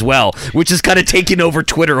story as well, which is kind of taking over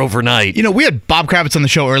Twitter overnight. We had Bob Kravitz on the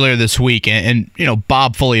show earlier this week, and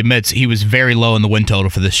Bob fully admits he was very low in the win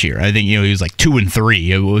total for this year. I think, he was like 2-3.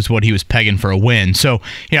 It was what he was pegging for a win. So,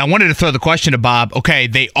 I wanted to throw the question to Bob, okay,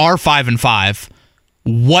 they are 5-5.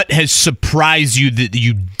 What has surprised you that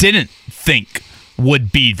you didn't think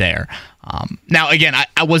would be there? Now, again,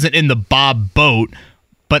 I wasn't in the Bob boat,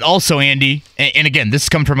 but also, Andy, and again, this is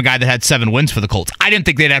coming from a guy that had 7 wins for the Colts. I didn't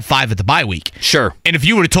think they'd have 5 at the bye week. Sure. And if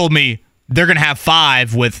you would have told me they're going to have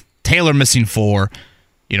 5 with Taylor missing 4,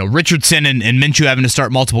 Richardson and Minshew having to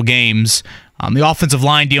start multiple games, the offensive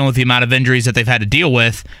line dealing with the amount of injuries that they've had to deal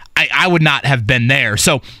with, I would not have been there.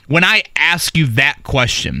 So when I ask you that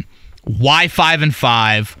question, why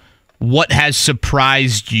 5-5? What has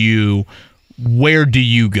surprised you? Where do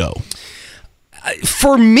you go?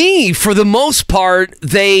 For me, for the most part,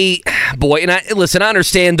 I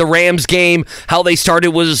understand the Rams game, how they started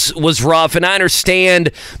was rough, and I understand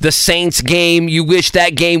the Saints game. You wish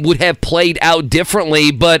that game would have played out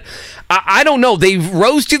differently, but I don't know. They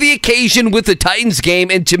rose to the occasion with the Titans game,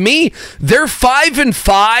 and to me, they're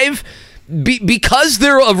 5-5. Because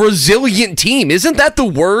they're a resilient team. Isn't that the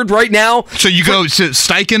word right now? So you go to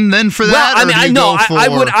Steichen then for that?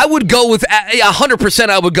 Well, I would go with 100%.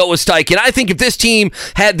 I would go with Steichen. I think if this team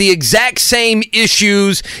had the exact same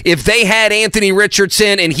issues, if they had Anthony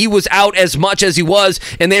Richardson and he was out as much as he was,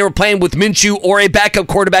 and they were playing with Minshew or a backup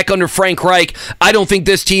quarterback under Frank Reich, I don't think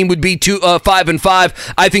this team would be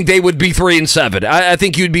 5-5. I think they would be 3-7. I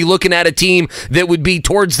think you'd be looking at a team that would be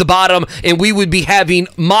towards the bottom, and we would be having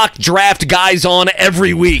mock draft guys on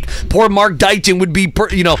every week. Poor Mark Dykton would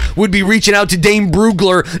be reaching out to Dane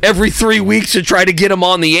Brugler every 3 weeks to try to get him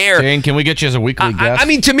on the air. Dane, can we get you as a weekly guest? I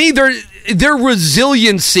mean, to me, their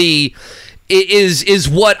resiliency is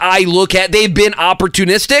what I look at. They've been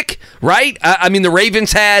opportunistic, right? I mean, the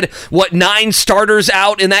Ravens had, 9 starters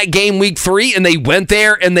out in that game week 3, and they went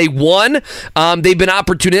there and they won. They've been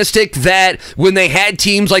opportunistic that when they had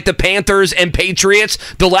teams like the Panthers and Patriots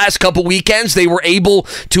the last couple weekends, they were able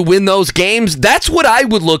to win those games. That's what I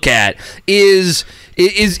would look at is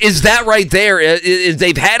that right there.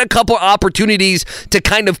 They've had a couple opportunities to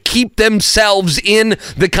kind of keep themselves in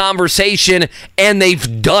the conversation, and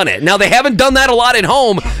they've done it. Now, they haven't done that a lot at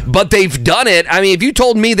home, but they've done it. I mean, if you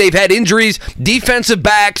told me they've had injuries, defensive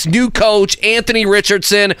backs, new coach, Anthony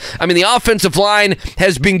Richardson, I mean, the offensive line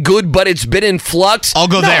has been good, but it's been in flux. I'll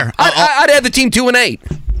go there. I'd have the team 2-8.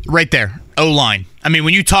 Right there. O-line. I mean,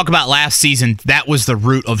 when you talk about last season, that was the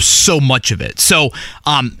root of so much of it. So,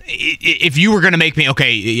 if you were going to make me,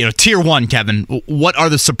 tier 1, Kevin, what are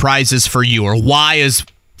the surprises for you, or why is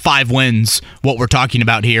 5 wins what we're talking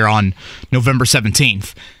about here on November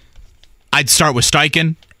 17th? I'd start with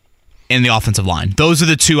Steichen and the offensive line. Those are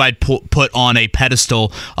the two I'd put on a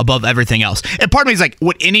pedestal above everything else. And part of me is like,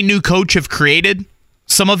 would any new coach have created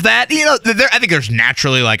some of that? I think there's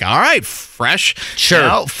naturally like, all right, fresh.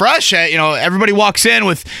 Sure. Fresh. Everybody walks in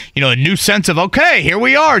with, a new sense of, okay, here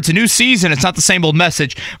we are. It's a new season. It's not the same old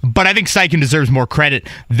message. But I think Steichen deserves more credit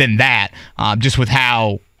than that, just with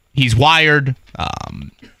how he's wired.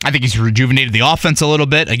 I think he's rejuvenated the offense a little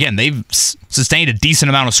bit. Again, they've sustained a decent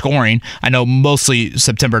amount of scoring. I know mostly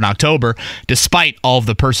September and October, despite all of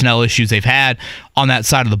the personnel issues they've had on that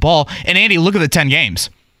side of the ball. And Andy, look at the 10 games.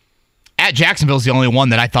 At Jacksonville's the only one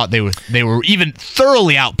that I thought they were even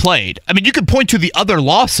thoroughly outplayed. I mean, you could point to the other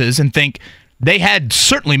losses and think They had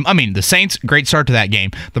certainly, the Saints, great start to that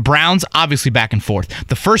game. The Browns, obviously back and forth.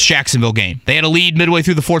 The first Jacksonville game, they had a lead midway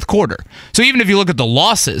through the fourth quarter. So even if you look at the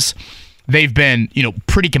losses, they've been,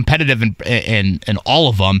 pretty competitive in all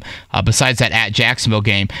of them, besides that at Jacksonville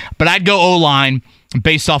game. But I'd go O-line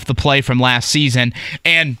based off the play from last season,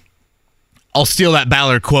 and I'll steal that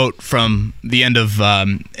Ballard quote from the end of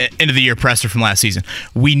the year presser from last season.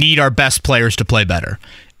 We need our best players to play better.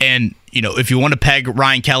 And, if you want to peg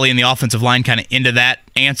Ryan Kelly and the offensive line kind of into that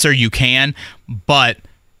answer, you can. But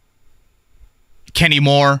Kenny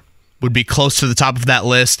Moore would be close to the top of that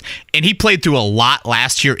list. And he played through a lot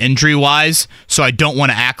last year injury-wise, so I don't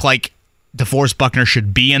want to act like DeForest Buckner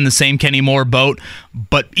should be in the same Kenny Moore boat.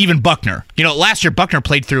 But even Buckner, last year Buckner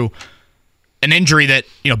played through an injury that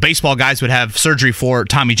baseball guys would have surgery for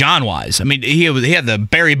Tommy John wise. He had the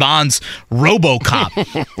Barry Bonds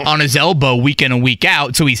RoboCop on his elbow week in and week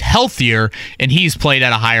out, so he's healthier and he's played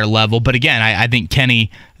at a higher level. But again, I think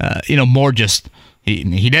Kenny, more just.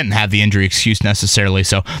 He didn't have the injury excuse necessarily,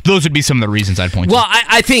 so those would be some of the reasons I'd point to. Well,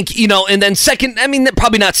 I think, and then second,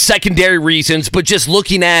 probably not secondary reasons, but just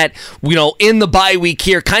looking at, in the bye week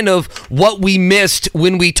here, kind of what we missed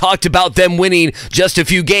when we talked about them winning just a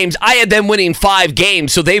few games. I had them winning 5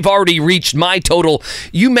 games, so they've already reached my total.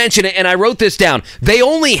 You mentioned it, and I wrote this down. They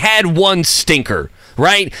only had one stinker.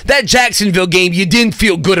 Right? That Jacksonville game, you didn't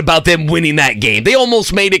feel good about them winning that game. They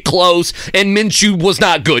almost made it close, and Minshew was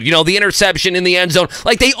not good. The interception in the end zone.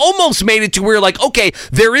 They almost made it to where, okay,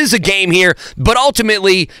 there is a game here, but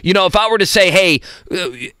ultimately, if I were to say, hey,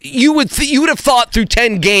 you would have thought through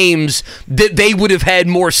 10 games that they would have had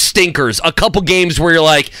more stinkers. A couple games where you're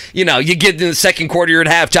like, you get in the second quarter, you're at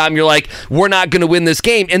halftime, you're like, we're not going to win this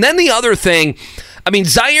game. And then the other thing,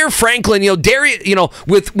 Zaire Franklin, Darius,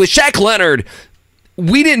 with Shaq Leonard,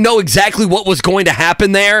 we didn't know exactly what was going to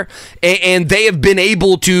happen there, and they have been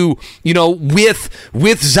able to,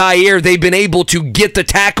 with Zaire, they've been able to get the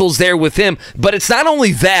tackles there with him. But it's not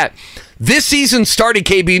only that. This season started,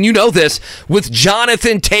 KB, and you know this, with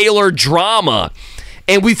Jonathan Taylor drama,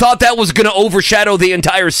 and we thought that was going to overshadow the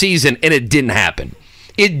entire season, and it didn't happen.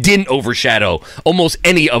 It didn't overshadow almost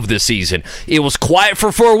any of the season. It was quiet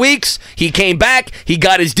for 4 weeks. He came back. He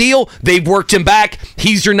got his deal. They've worked him back.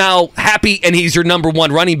 He's your now happy, and he's your number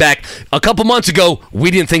one running back. A couple months ago,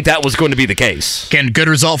 we didn't think that was going to be the case. Again, good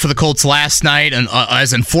result for the Colts last night, and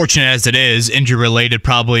as unfortunate as it is, injury-related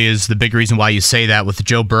probably is the big reason why you say that. With the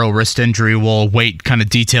Joe Burrow wrist injury, we'll wait kind of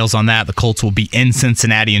details on that. The Colts will be in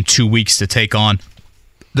Cincinnati in 2 weeks to take on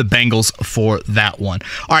the Bengals for that one.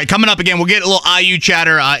 All right, coming up again, we'll get a little IU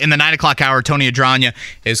chatter in the 9 o'clock hour. Tony Adragna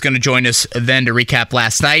is going to join us then to recap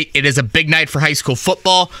last night. It is a big night for high school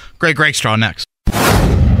football. Greg Rakestraw next.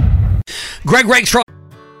 Greg Rakestraw.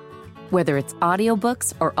 Whether it's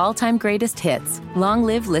audiobooks or all-time greatest hits, long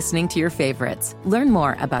live listening to your favorites. Learn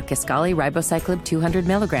more about Kisqali Ribociclib 200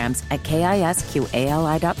 milligrams at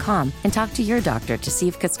KISQALI.com and talk to your doctor to see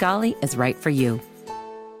if Kisqali is right for you.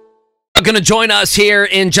 Going to join us here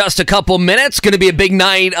in just a couple minutes. Going to be a big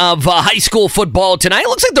night of high school football tonight. It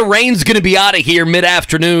looks like the rain's going to be out of here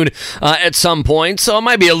mid-afternoon at some point, so it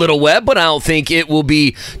might be a little wet, but I don't think it will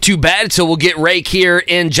be too bad, so we'll get Rake here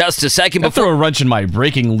in just a second. I'll throw a wrench in my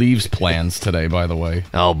breaking leaves plans today, by the way.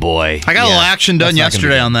 Oh, boy. I got a little action done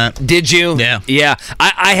yesterday on that. Did you? Yeah. Yeah.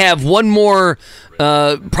 I have one more...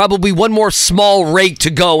 probably one more small rake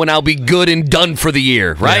to go, and I'll be good and done for the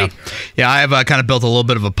year, right? Yeah, I have kind of built a little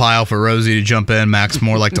bit of a pile for Rosie to jump in. Max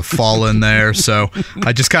more like to fall in there, so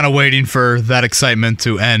I just kind of waiting for that excitement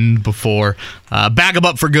to end before bag them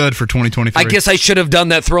up for good for 2023. I guess I should have done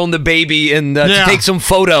that, thrown the baby and to take some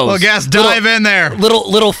photos. Well, guys, dive in there.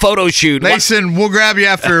 Little photo shoot. Mason, we'll grab you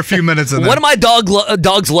after a few minutes. One of my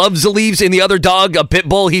dogs loves the leaves, and the other dog, a pit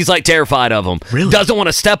bull, he's like terrified of them. Really? Doesn't want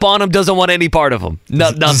to step on them, doesn't want any part of them.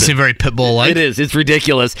 Nothing. Doesn't seem very pit bull-like. It is. It's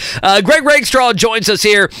ridiculous. Greg Rakestraw joins us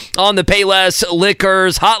here on the Payless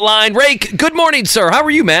Liquors Hotline. Rake, good morning, sir. How are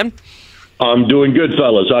you, man? I'm doing good,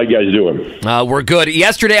 fellas. How you guys doing? We're good.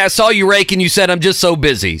 Yesterday I saw you, Rake, and you said, I'm just so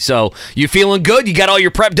busy. So you feeling good? You got all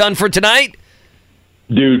your prep done for tonight?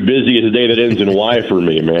 Dude, busy is a day that ends in Y for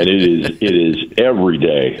me, man. It is every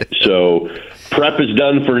day. So prep is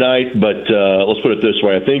done for night, but let's put it this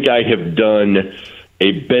way. I think I have done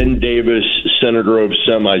a Ben Davis Center Grove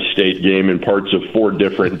semi-state game in parts of 4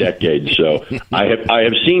 different decades. So I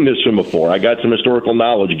have seen this one before. I got some historical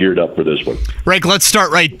knowledge geared up for this one. Rake, let's start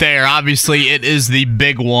right there. Obviously, it is the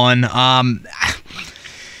big one. My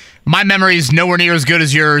memory is nowhere near as good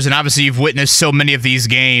as yours, and obviously you've witnessed so many of these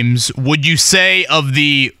games. Would you say of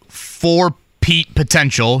the 4-peat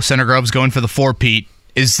potential, Center Grove's going for the 4-peat,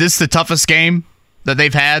 is this the toughest game that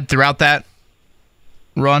they've had throughout that?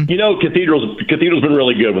 run? Cathedral's been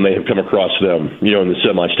really good when they have come across them, in the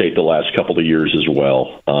semi-state the last couple of years as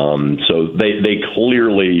well. So they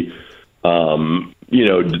clearly,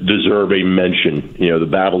 deserve a mention. The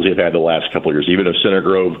battles they've had the last couple of years, even if Center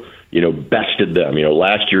Grove, bested them.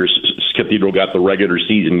 Last year Cathedral got the regular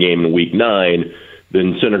season game in week 9.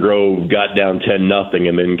 Then Center Grove got down 10-0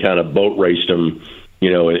 and then kind of boat raced them,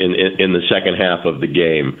 in the second half of the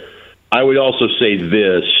game. I would also say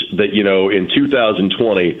this, that, in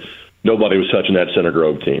 2020, nobody was touching that Center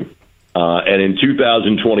Grove team. And in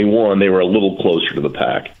 2021, they were a little closer to the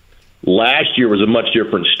pack. Last year was a much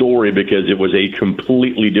different story because it was a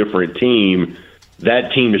completely different team.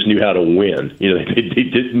 That team just knew how to win. They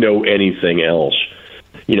didn't know anything else.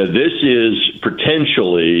 This is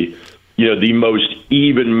potentially, the most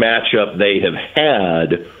even matchup they have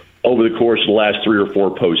had over the course of the last 3 or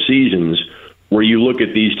 4 postseasons, where you look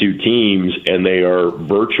at these two teams and they are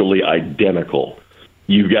virtually identical.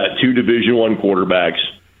 You've got 2 Division I quarterbacks.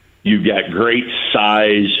 You've got great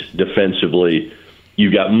size defensively.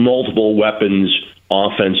 You've got multiple weapons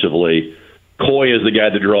offensively. Coy is the guy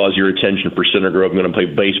that draws your attention for Center Grove. Going to play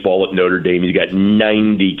baseball at Notre Dame. He's got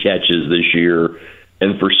 90 catches this year.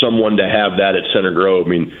 And for someone to have that at Center Grove,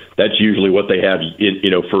 that's usually what they have,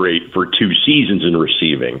 for 2 seasons in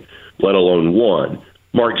receiving, let alone 1.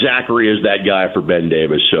 Mark Zachary is that guy for Ben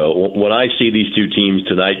Davis. So when I see these two teams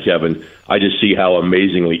tonight, Kevin, I just see how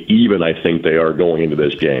amazingly even I think they are going into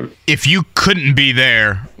this game. If you couldn't be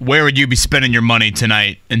there, where would you be spending your money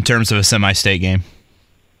tonight in terms of a semi-state game?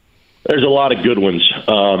 There's a lot of good ones.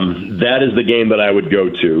 That is the game that I would go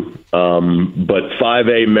to. But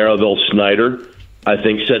 5A Merrillville-Snyder, I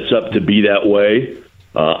think, sets up to be that way.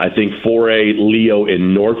 I think 4A Leo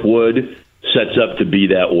in Northwood sets up to be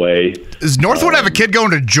that way. Does Northwood have a kid going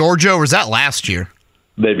to Georgia, or was that last year?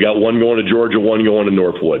 They've got one going to Georgia, one going to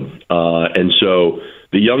Northwood. And so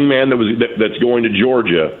the young man that's going to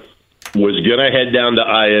Georgia was going to head down to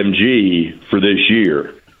IMG for this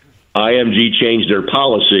year. IMG changed their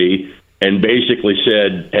policy and basically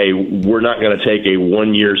said, hey, we're not going to take a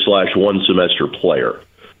 1-year/1 semester player.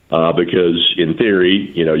 Because in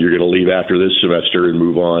theory, you're going to leave after this semester and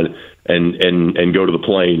move on and go to the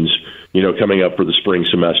Plains, coming up for the spring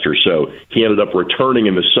semester. So he ended up returning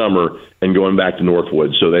in the summer and going back to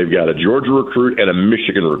Northwood. So they've got a Georgia recruit and a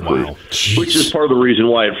Michigan recruit, which is part of the reason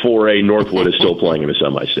why at 4A Northwood is still playing in the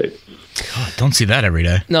semi-state. God, don't see that every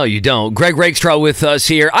day. No, you don't. Greg Rakestraw with us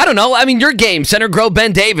here. I don't know. Your game, Center Grove,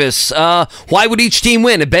 Ben Davis. Why would each team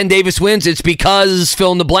win? If Ben Davis wins, it's because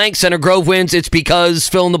fill in the blank. Center Grove wins, it's because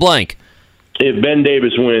fill in the blank. If Ben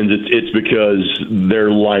Davis wins, it's because their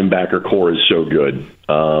linebacker core is so good.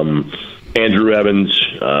 Andrew Evans,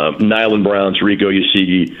 Nylan Brown, Rico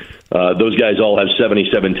Yasigi, those guys all have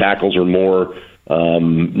 77 tackles or more.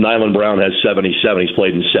 Nylan Brown has 77. He's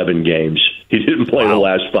played in 7 games. He didn't play the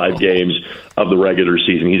last 5 games of the regular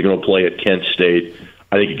season. He's going to play at Kent State.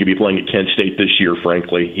 I think he could be playing at Kent State this year,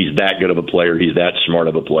 frankly. He's that good of a player. He's that smart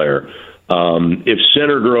of a player. If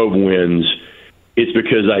Center Grove wins, it's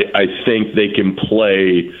because I think they can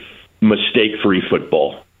play mistake-free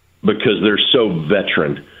football because they're so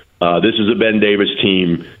veteran. This is a Ben Davis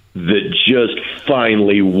team that just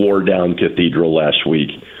finally wore down Cathedral last week.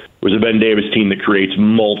 It was a Ben Davis team that creates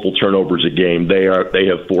multiple turnovers a game. They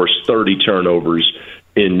have forced 30 turnovers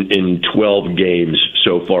in 12 games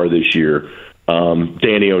so far this year.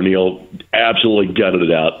 Danny O'Neill absolutely gutted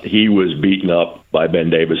it out. He was beaten up by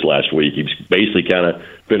Ben Davis last week. He basically kind of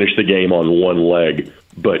finished the game on one leg,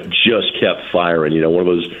 but just kept firing. One of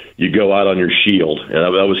those, you go out on your shield.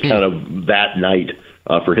 And that was kind of that night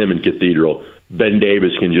for him in Cathedral. Ben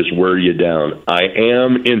Davis can just wear you down. I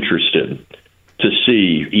am interested to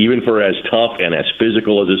see, even for as tough and as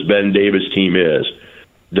physical as this Ben Davis team is,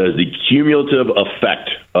 does the cumulative effect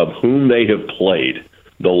of whom they have played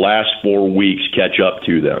the last 4 weeks catch up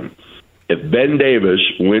to them? If Ben Davis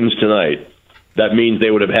wins tonight, that means they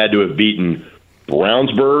would have had to have beaten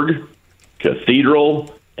Brownsburg,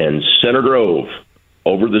 Cathedral, and Center Grove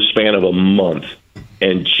over the span of a month.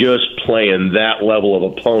 And just playing that level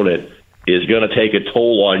of opponent is going to take a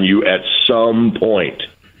toll on you at some point.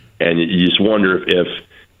 And you just wonder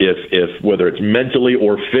if whether it's mentally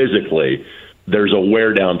or physically, there's a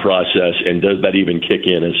wear-down process, and does that even kick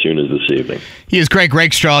in as soon as this evening? He is Greg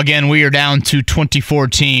Rakestraw again. We are down to 24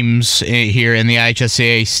 teams here in the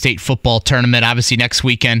IHSAA State Football Tournament. Obviously, next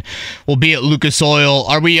weekend we'll be at Lucas Oil.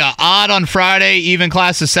 Are we odd on Friday, even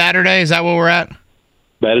classes Saturday? Is that where we're at?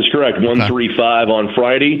 That is correct. 135 on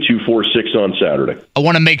Friday, 246 on Saturday. I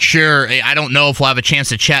want to make sure, I don't know if we'll have a chance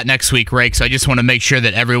to chat next week, Rake, so I just want to make sure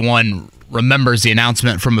that everyone remembers the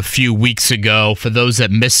announcement from a few weeks ago. For those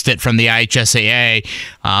that missed it from the IHSAA,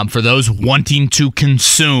 for those wanting to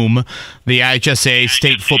consume the IHSAA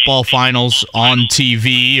state football finals on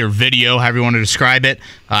TV or video, however you want to describe it,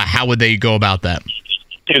 how would they go about that?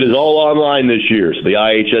 It is all online this year. So the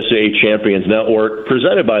IHSAA Champions Network,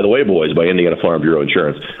 presented, by the way, boys, by Indiana Farm Bureau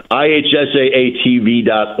Insurance.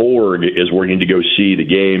 IHSAATV.org is where you need to go see the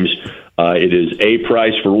games. It is a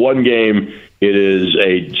price for one game. It is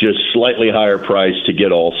a just slightly higher price to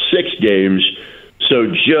get all 6 games. So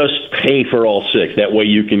just pay for all 6. That way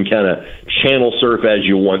you can kind of channel surf as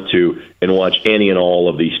you want to and watch any and all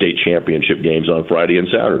of the state championship games on Friday and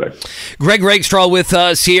Saturday. Greg Rakestraw with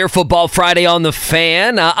us here, Football Friday on the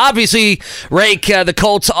Fan. Obviously, Rake, the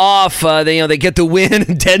Colts off. They get the win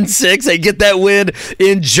 10-6. They get that win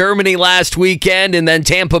in Germany last weekend, and then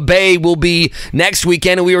Tampa Bay will be next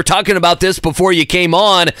weekend. And we were talking about this before you came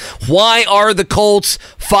on. Why are the Colts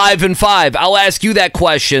 5-5? I'll ask you that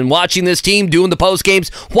question. Watching this team, doing the post games,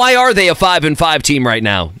 why are they a 5-5 team right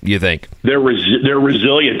now, you think? They're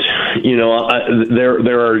resilient. They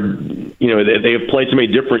have played so many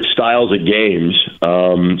different styles of games.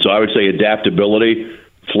 So I would say adaptability,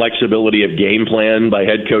 flexibility of game plan by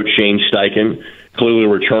head coach Shane Steichen. Clearly, the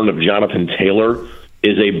return of Jonathan Taylor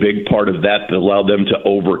is a big part of that allowed them to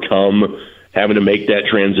overcome having to make that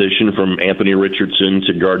transition from Anthony Richardson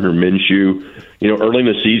to Gardner Minshew. Early in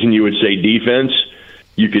the season, you would say defense.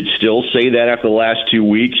 You could still say that after the last 2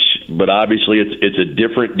 weeks, but obviously it's a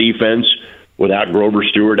different defense without Grover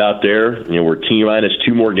Stewart out there. We're T-minus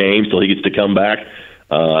 2 more games till he gets to come back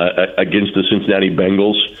against the Cincinnati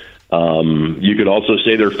Bengals. You could also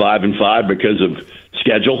say they're 5-5 because of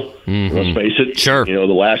schedule. Mm-hmm. Let's face it. Sure. The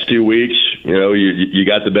last 2 weeks, you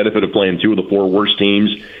got the benefit of playing 2 of the 4 worst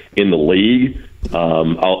teams in the league.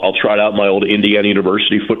 I'll trot out my old Indiana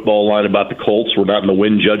University football line about the Colts. We're not in the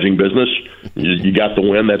win judging business. You got the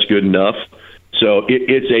win. That's good enough. So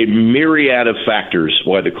it's a myriad of factors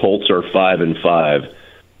why the Colts are 5-5.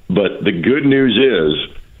 But the good news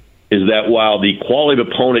is that while the quality of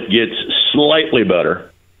opponent gets slightly better,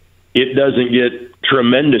 it doesn't get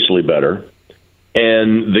tremendously better.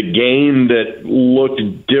 And the game that looked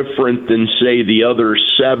different than, say, the other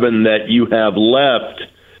 7 that you have left,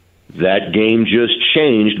 that game just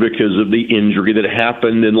changed because of the injury that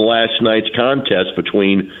happened in last night's contest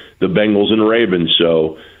between the Bengals and Ravens.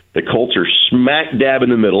 So the Colts are smack dab in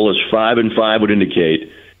the middle, as 5-5 would indicate,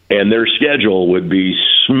 and their schedule would be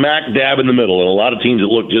smack dab in the middle. And a lot of teams that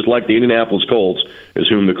look just like the Indianapolis Colts is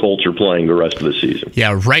whom the Colts are playing the rest of the season.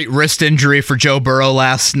 Yeah, right wrist injury for Joe Burrow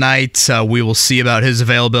last night. We will see about his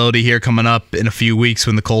availability here coming up in a few weeks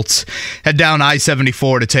when the Colts head down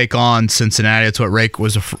I-74 to take on Cincinnati. That's what Rake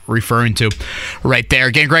was referring to right there.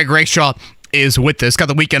 Again, Greg Rakestraw is with us. Got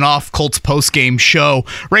the weekend off, Colts post-game show.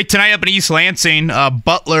 Right, tonight up in East Lansing,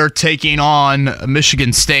 Butler taking on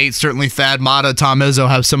Michigan State. Certainly Thad Matta, Tom Izzo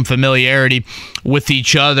have some familiarity with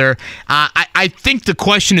each other. I think the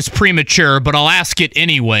question is premature, but I'll ask it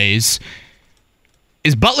anyways.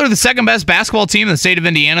 Is Butler the second best basketball team in the state of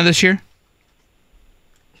Indiana this year?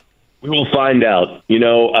 We will find out.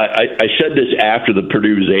 I said this after the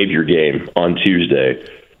Purdue-Xavier game on Tuesday.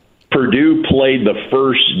 Purdue played the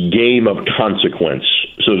first game of consequence,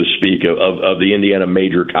 so to speak, of the Indiana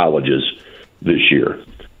major colleges this year,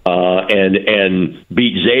 and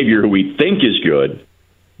beat Xavier, who we think is good,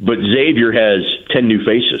 but Xavier has 10 new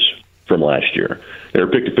faces from last year. They were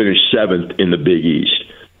picked to finish 7th in the Big East.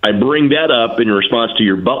 I bring that up in response to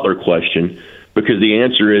your Butler question because the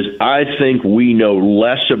answer is I think we know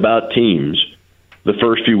less about teams the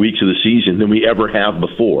first few weeks of the season than we ever have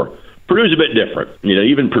before. Purdue's a bit different.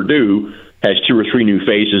 Even Purdue has 2 or 3 new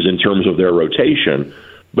faces in terms of their rotation,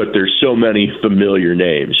 but there's so many familiar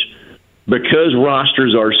names. Because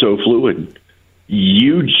rosters are so fluid,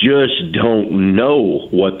 you just don't know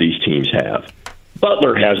what these teams have.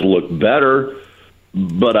 Butler has looked better,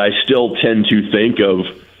 but I still tend to think of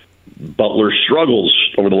Butler's struggles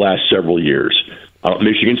over the last several years.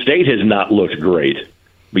 Michigan State has not looked great.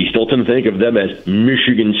 We still tend to think of them as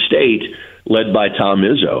Michigan State, led by Tom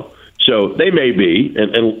Izzo. So they may be,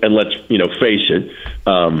 and let's face it.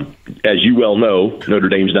 As you well know, Notre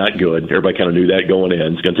Dame's not good. Everybody kind of knew that going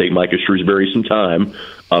in. It's going to take Micah Shrewsbury some time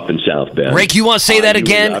up in South Bend. Rake, you want to say that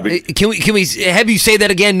again? Can we have you say that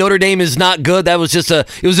again? Notre Dame is not good. That was just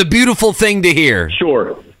it was a beautiful thing to hear.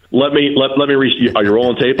 Sure. Let me read. Are you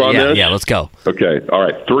rolling tape on this? Yeah, let's go. Okay. All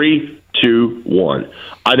right. 3, 2, 1.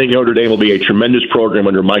 I think Notre Dame will be a tremendous program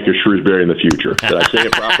under Micah Shrewsbury in the future. Did I say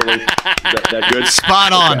it properly? That good?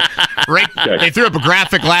 Spot on. Okay. Right, Okay. They threw up a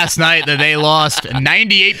graphic last night that they lost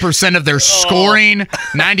 98% of their scoring,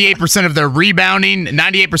 98% of their rebounding,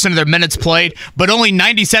 98% of their minutes played, but only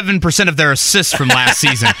 97% of their assists from last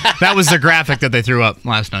season. That was the graphic that they threw up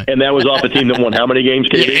last night. And that was off a team that won how many games,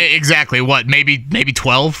 KB? Yeah, exactly. What? Maybe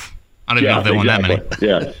 12? I don't even know if they won that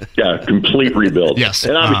many. Yeah, complete rebuild. Yes.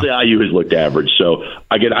 And obviously IU has looked average. So,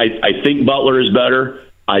 again, I think Butler is better.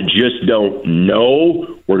 I just don't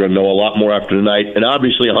know. We're going to know a lot more after tonight. And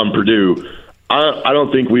obviously on Purdue, I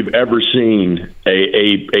don't think we've ever seen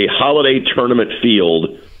a holiday tournament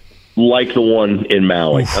field like the one in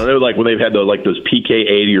Maui. I know, like when they've had those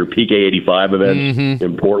PK80 or PK85 events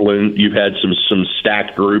in Portland, you've had some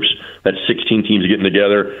stacked groups. That's 16 teams getting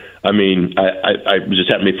together. I mean, I just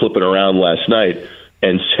happened to be flipping around last night,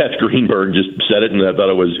 and Seth Greenberg just said it, and I thought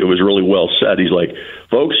it was really well said. He's like,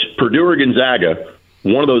 folks, Purdue or Gonzaga,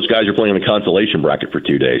 one of those guys are playing in the consolation bracket for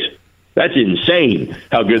 2 days. That's insane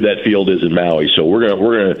how good that field is in Maui. So we're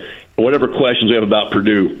gonna whatever questions we have about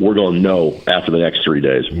Purdue, we're going to know after the next 3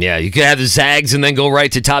 days. Yeah, you could have the Zags and then go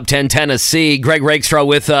right to top 10 Tennessee. Greg Rakestraw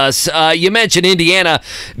with us. You mentioned Indiana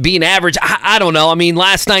being average. I don't know. I mean,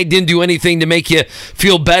 last night didn't do anything to make you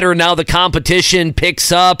feel better. Now the competition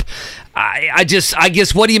picks up. I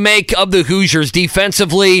guess, what do you make of the Hoosiers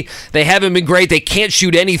defensively? They haven't been great. They can't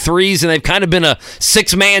shoot any threes, and they've kind of been a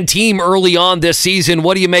six-man team early on this season.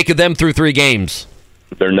 What do you make of them through 3 games?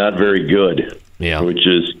 They're not very good, which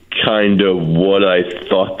is kind of what I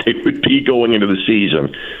thought they would be going into the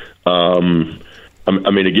season. I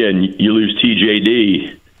mean, again, you lose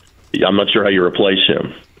TJD. I'm not sure how you replace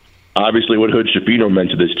him. Obviously, what Hood Schifino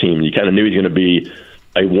meant to this team, you kind of knew he was going to be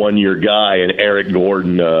a one-year guy, and Eric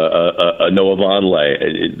Gordon, Noah Vonleh.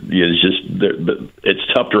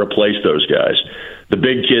 It's tough to replace those guys. The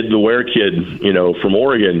big kid, the Ware kid, from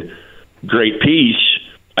Oregon, great piece.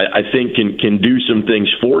 I think can do some things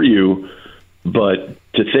for you, but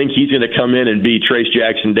to think he's going to come in and be Trace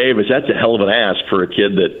Jackson Davis, that's a hell of an ask for a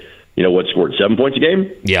kid that scored 7 points a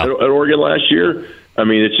game at Oregon last year. I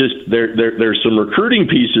mean, it's just there's some recruiting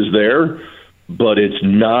pieces there, but it's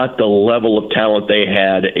not the level of talent they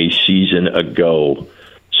had a season ago.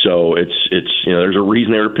 So it's there's a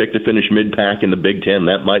reason they were picked to finish mid-pack in the Big Ten.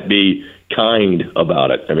 That might be kind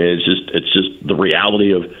about it. I mean, it's just the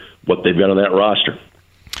reality of what they've got on that roster.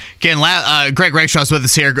 Again, Greg Rakeshaw's with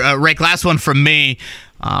us here. Rake, last one from me.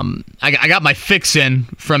 I got my fix in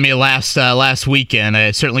from you last weekend.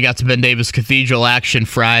 I certainly got to Ben Davis Cathedral action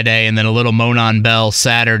Friday, and then a little Monon Bell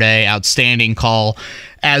Saturday. Outstanding call,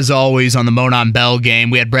 as always, on the Monon Bell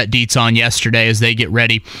game. We had Brett Dietz on yesterday as they get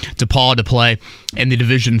ready to play in the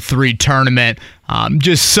Division III tournament.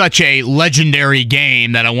 Just such a legendary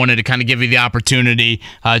game that I wanted to kind of give you the opportunity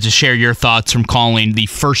to share your thoughts from calling the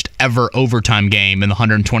first ever overtime game in the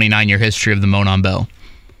 129-year history of the Monon Bell.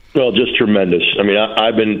 Well, just tremendous. I mean,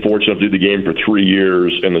 I've been fortunate to do the game for 3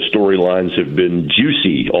 years, and the storylines have been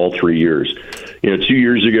juicy all 3 years. 2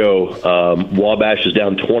 years ago, Wabash is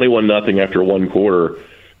down 21-0 after one quarter,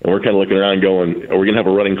 and we're kind of looking around going, are we going to have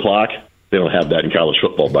a running clock? They don't have that in college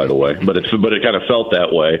football, by the way, but it kind of felt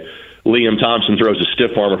that way. Liam Thompson throws a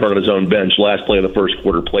stiff arm in front of his own bench. Last play of the first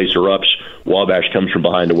quarter, place erupts. Wabash comes from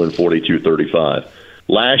behind to win 42-35.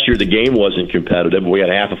 Last year, the game wasn't competitive, but we had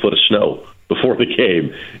half a foot of snow before the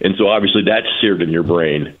game. And so obviously that's seared in your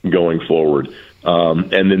brain going forward.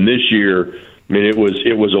 And then this year, I mean, it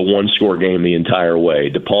was a one-score game the entire way.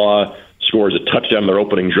 DePaul scores a touchdown in their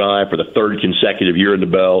opening drive for the third consecutive year in the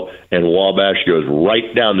Bell, and Wabash goes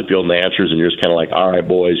right down the field and answers, and you're just kind of like, all right,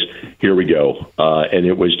 boys, here we go. And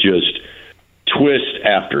it was just twist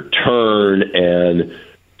after turn, and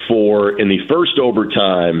in the first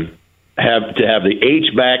overtime, have the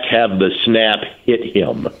H-back have the snap hit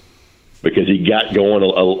him, because he got going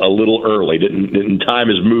a little early, didn't time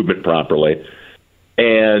his movement properly.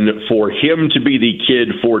 And for him to be the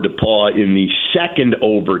kid for DePaul in the second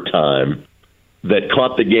overtime that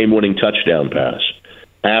caught the game-winning touchdown pass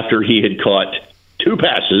after he had caught 2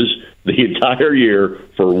 passes the entire year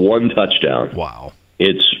for 1 touchdown. Wow.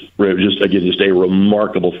 It's just a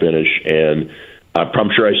remarkable finish. And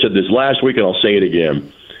I'm sure I said this last week, and I'll say it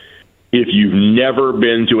again. If you've never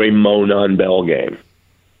been to a Monon Bell game,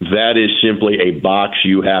 that is simply a box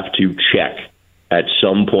you have to check at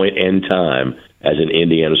some point in time as an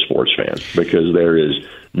Indiana sports fan, because there is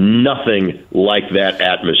nothing like that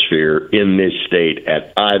atmosphere in this state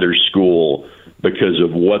at either school because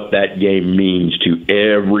of what that game means to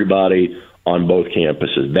everybody on both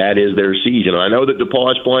campuses. That is their season. I know that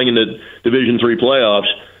DePaul is playing in the Division III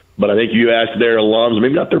playoffs, But I think you ask their alums,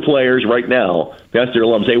 maybe not their players right now, you ask their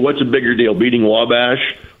alums, hey, what's a bigger deal, beating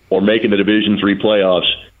Wabash or making the Division III playoffs?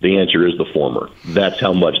 The answer is the former. That's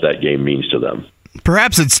how much that game means to them.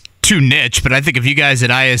 Perhaps it's too niche, but I think if you guys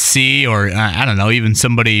at ISC or, I don't know, even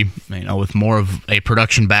somebody with more of a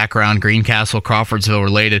production background, Greencastle, Crawfordsville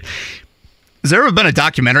related, has there ever been a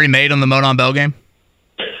documentary made on the Monon Bell game?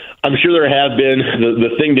 I'm sure there have been.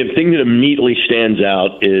 The thing that immediately stands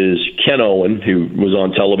out is Ken Owen, who was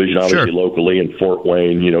on television, obviously locally in Fort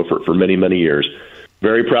Wayne, for many, many years.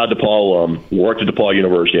 Very proud DePaul alum, worked at DePaul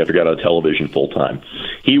University after got on television full time.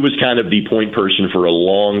 He was kind of the point person for a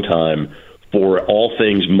long time for all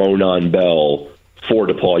things Monon Bell for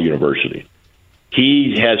DePaul University.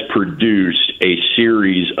 He has produced a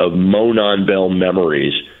series of Monon Bell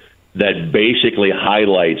memories that basically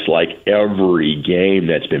highlights like every game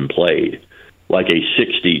that's been played, like a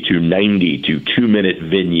 60 to 90 to 2-minute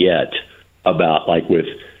vignette about like with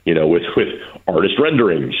artist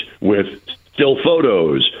renderings, with still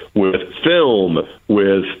photos, with film,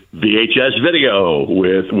 with VHS video,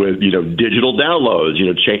 with digital downloads,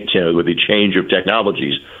 with the change of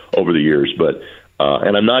technologies over the years. But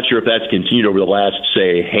and I'm not sure if that's continued over the last,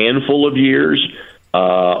 say, handful of years.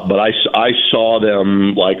 But I saw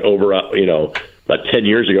them like over, about 10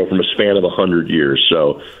 years ago from a span of 100 years.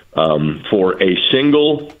 So for a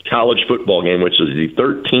single college football game, which is the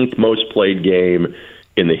 13th most played game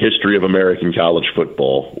in the history of American college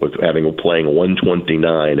football, with playing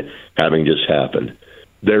 129 having just happened,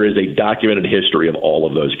 there is a documented history of all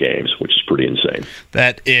of those games, which is pretty insane.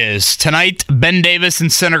 That is tonight. Ben Davis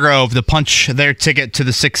and Center Grove to punch their ticket to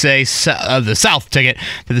the 6A, the South ticket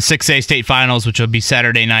to the 6A state finals, which will be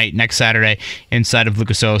Saturday night, next Saturday, inside of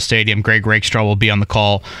Lucas Oil Stadium. Greg Rakestraw will be on the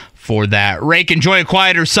call for that. Rake, enjoy a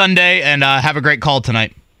quieter Sunday and have a great call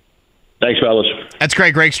tonight. Thanks, fellas. That's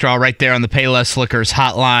Greg Rakestraw right there on the Payless Liquors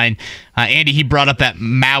hotline. Andy, he brought up that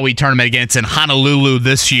Maui tournament again. It's in Honolulu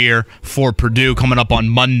this year for Purdue, coming up on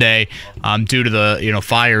Monday due to the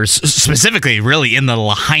fires, specifically really in the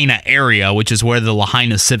Lahaina area, which is where the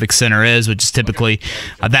Lahaina Civic Center is, which is typically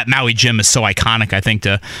that Maui gym is so iconic, I think,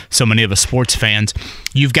 to so many of us sports fans.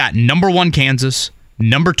 You've got number 1 Kansas,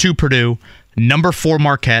 number 2 Purdue, number 4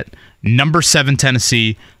 Marquette, number 7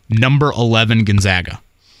 Tennessee, number 11 Gonzaga.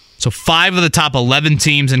 So 5 of the top 11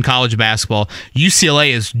 teams in college basketball.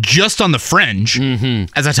 UCLA is just on the fringe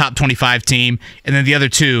as a top 25 team. And then the other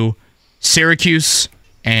 2, Syracuse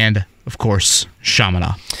and, of course,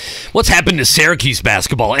 Chaminade. What's happened to Syracuse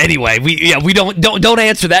basketball anyway? We don't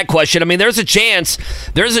answer that question. I mean, there's a chance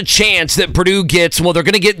that Purdue gets, well, they're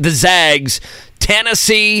going to get the Zags,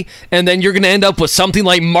 Tennessee, and then you're going to end up with something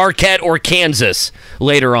like Marquette or Kansas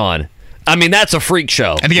later on. I mean, that's a freak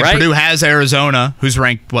show. And again, right? Purdue has Arizona, who's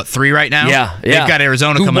ranked, 3 right now? Yeah. They've got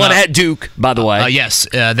Arizona coming up. Who won at Duke, by the way. Yes,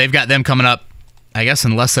 they've got them coming up, I guess,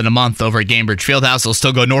 in less than a month over at Gainbridge Fieldhouse. They'll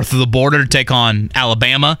still go north of the border to take on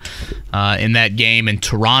Alabama in that game in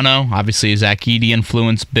Toronto. Obviously, Zach Edey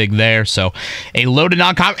influence big there. So a loaded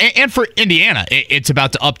non-conference. And for Indiana, it's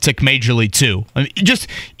about to uptick majorly too. I mean, just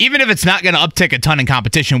even if it's not going to uptick a ton in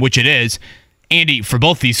competition, which it is, Andy, for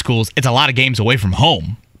both these schools, it's a lot of games away from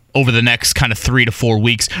home over the next kind of 3 to 4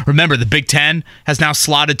 weeks. Remember, the Big Ten has now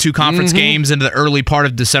slotted 2 conference games into the early part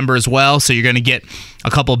of December as well, so you're going to get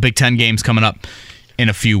a couple of Big Ten games coming up in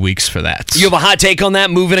a few weeks for that. You have a hot take on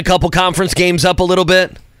that, moving a couple conference games up a little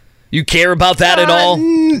bit? You care about that at all?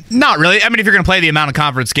 Not really. I mean, if you're going to play the amount of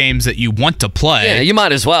conference games that you want to play, yeah, you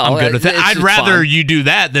might as well. I'm good with it. I'd rather you do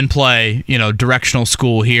that than play, directional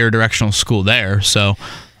school here, directional school there. So,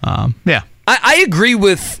 yeah. I agree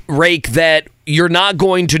with Rake that you're not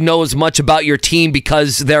going to know as much about your team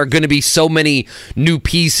because there are going to be so many new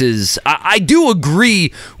pieces. I do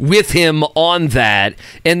agree with him on that,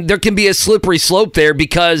 and there can be a slippery slope there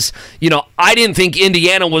because, I didn't think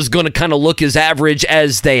Indiana was going to kind of look as average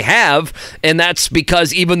as they have, and that's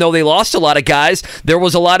because even though they lost a lot of guys, there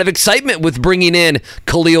was a lot of excitement with bringing in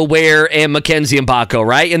Khalil Ware and Mackenzie Mbako,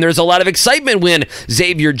 right? And there's a lot of excitement when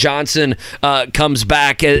Xavier Johnson comes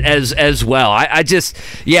back as well.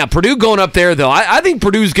 Purdue going up there, though. I think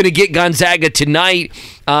Purdue's going to get Gonzaga tonight,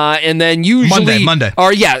 and then usually Monday.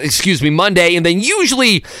 Monday, and then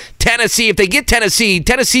usually Tennessee. If they get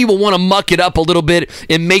Tennessee will want to muck it up a little bit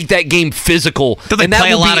and make that game physical. Do they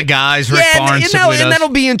play a lot of guys? Rick Barnes, and that'll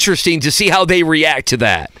be interesting to see how they react to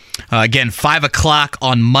that. Again, 5 o'clock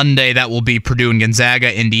on Monday. That will be Purdue and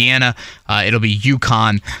Gonzaga, Indiana. It'll be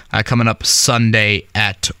UConn coming up Sunday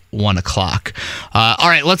at 1 o'clock. All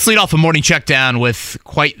right, let's lead off a morning check down with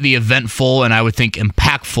quite the eventful and I would think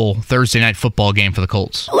impactful Thursday night football game for the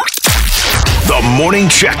Colts. The morning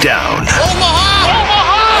check down. Omaha!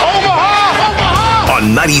 On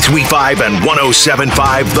on 93.5 and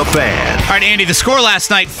 107.5 The Fan. All right, Andy, the score last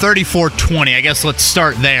night, 34-20. I guess let's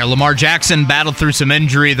start there. Lamar Jackson battled through some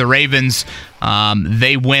injury. The Ravens,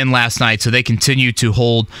 they win last night, so they continue to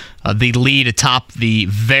hold the lead atop the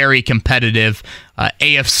very competitive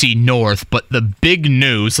AFC North. But the big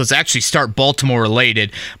news, let's actually start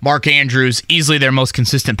Baltimore-related. Mark Andrews, easily their most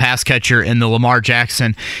consistent pass catcher in the Lamar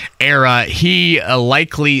Jackson era. He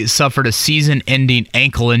likely suffered a season-ending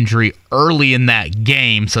ankle injury early in that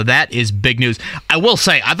game, so that is big news. I will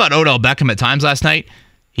say, I thought Odell Beckham at times last night,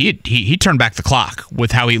 he turned back the clock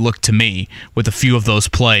with how he looked to me with a few of those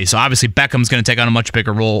plays. So obviously Beckham's going to take on a much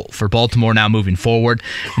bigger role for Baltimore now moving forward.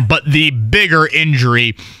 But the bigger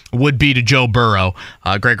injury would be to Joe Burrow.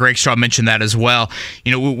 Greg Rakestraw mentioned that as well.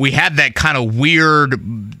 You know, we had that kind of weird,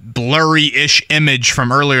 blurry-ish image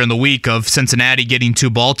from earlier in the week of Cincinnati getting to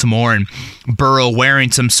Baltimore and Burrow wearing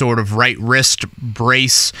some sort of right wrist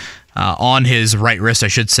brace on his right wrist, I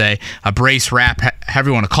should say, a brace wrap, however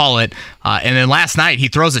you want to call it. And then last night, he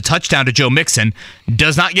throws a touchdown to Joe Mixon,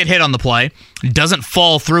 does not get hit on the play, doesn't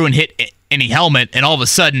fall through and hit any helmet, and all of a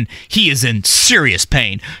sudden, he is in serious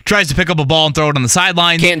pain. Tries to pick up a ball and throw it on the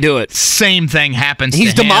sideline. Can't do it. Same thing happens to him.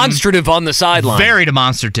 He's demonstrative on the sideline. Very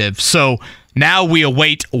demonstrative. So now we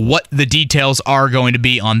await what the details are going to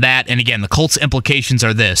be on that. And again, the Colts' implications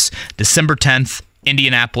are this. December 10th,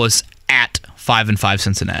 Indianapolis at 5-5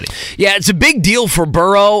 Cincinnati. Yeah, it's a big deal for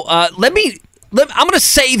Burrow. I'm going to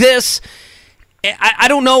say this. I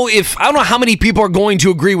don't know how many people are going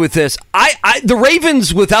to agree with this. The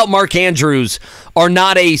Ravens without Mark Andrews are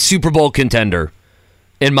not a Super Bowl contender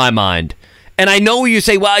in my mind. And I know you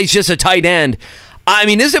say, well, he's just a tight end. I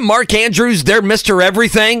mean, isn't Mark Andrews their Mr.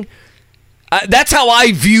 Everything? That's how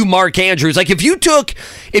I view Mark Andrews. Like if you took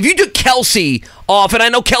Kelsey off, and I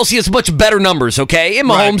know Kelsey has much better numbers, okay? And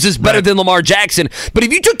Mahomes is better than Lamar Jackson. But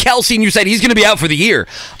if you took Kelsey and you said he's going to be out for the year,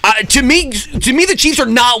 to me, the Chiefs are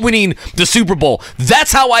not winning the Super Bowl.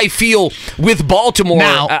 That's how I feel with Baltimore.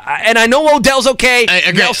 Now, and I know Odell's okay.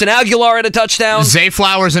 Nelson Aguilar had a touchdown. Zay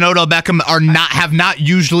Flowers and Odell Beckham have not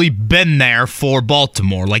usually been there for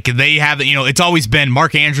Baltimore. Like they have, it's always been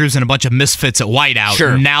Mark Andrews and a bunch of misfits at wideout.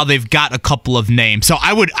 Sure. Now they've got a couple of names. So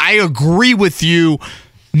I agree with you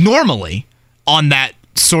normally on that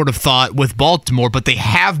sort of thought with Baltimore, but they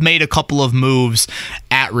have made a couple of moves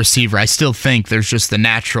at receiver. I still think there's just the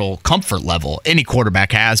natural comfort level any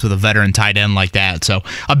quarterback has with a veteran tight end like that. So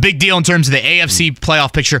a big deal in terms of the AFC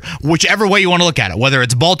playoff picture, whichever way you want to look at it, whether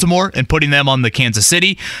it's Baltimore and putting them on the Kansas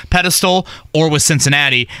City pedestal or with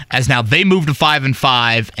Cincinnati, as now they move to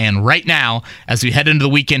 5-5. And right now, as we head into the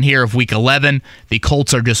weekend here of Week 11, the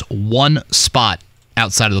Colts are just one spot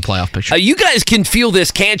outside of the playoff picture. You guys can feel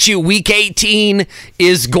this, can't you? Week 18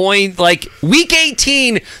 is going, Week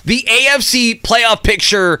 18, the AFC playoff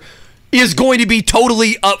picture is going to be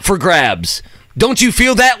totally up for grabs. Don't you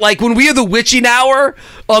feel that? Like when we have the witching hour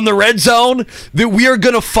on the red zone, that we are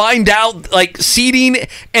going to find out seeding,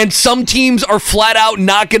 and some teams are flat out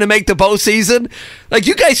not going to make the postseason. Like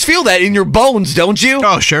you guys feel that in your bones, don't you?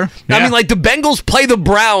 Oh, sure. Yeah. I mean, the Bengals play the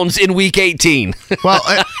Browns in Week 18. Well,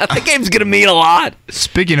 that game's going to mean a lot.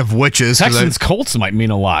 Speaking of witches, Texans Colts might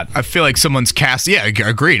mean a lot. I feel like someone's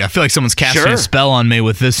agreed. I feel like someone's casting a spell on me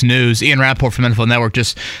with this news. Ian Rappaport from NFL Network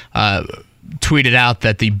just tweeted out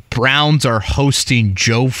that the Browns are hosting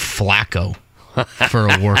Joe Flacco for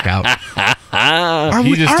a workout.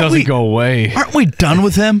 He just doesn't go away. Aren't we done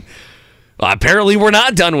with him? Well, apparently we're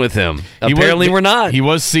not done with him. We're not. He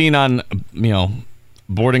was seen on,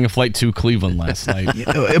 boarding a flight to Cleveland last night.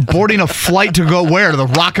 Boarding a flight to go where? To the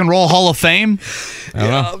Rock and Roll Hall of Fame? I don't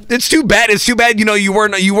know. It's too bad. You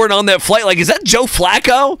weren't on that flight. Is that Joe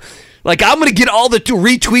Flacco? I'm going to get all the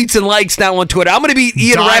retweets and likes now on Twitter. I'm going to be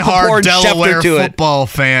Ian Rappaport and Delaware Schefter to it. Football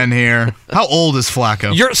fan here. How old is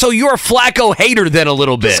Flacco? You're a Flacco hater then a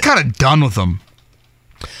little bit. Just kind of done with him.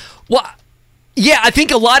 Well, yeah, I think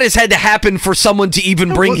a lot has had to happen for someone to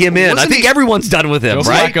even bring him in. I think everyone's done with him, Joe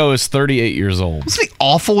right? Flacco is 38 years old. Wasn't he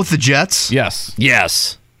awful with the Jets? Yes.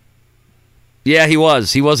 Yes. Yeah, he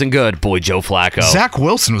was. He wasn't good. Boy, Joe Flacco. Zach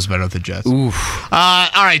Wilson was better with the Jets. Oof. All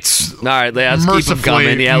right, let's keep him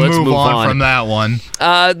coming. Yeah, let's move on from that one.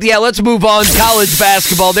 Let's move on. College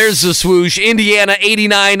basketball. There's the swoosh. Indiana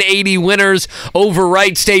 89-80 winners over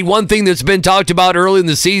Wright State. One thing that's been talked about early in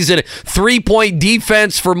the season, 3-point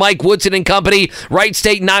defense for Mike Woodson and company. Wright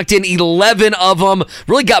State knocked in 11 of them.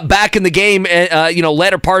 Really got back in the game,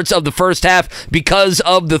 latter parts of the first half because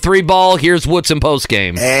of the 3-ball. Here's Woodson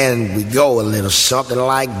postgame. And we go little something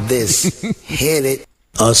like this. Hit it.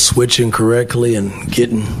 Us switching correctly and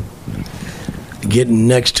getting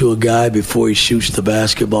next to a guy before he shoots the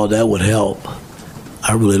basketball, that would help.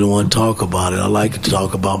 I really don't want to talk about it. I like to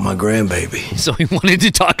talk about my grandbaby. So he wanted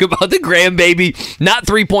to talk about the grandbaby, not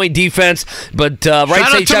 3-point defense, but right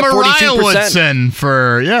Shout out to shot Mariah 42%. Woodson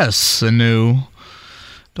for, a new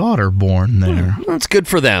daughter born there. That's good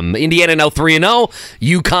for them. Indiana now 3-0.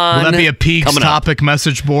 UConn. Will that be a Peaks topic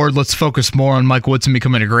message board? Let's focus more on Mike Woodson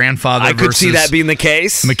becoming a grandfather. I could see that being the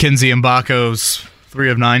case. Mackenzie Mbako's 3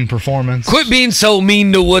 of 9 performance. Quit being so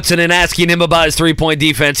mean to Woodson and asking him about his 3-point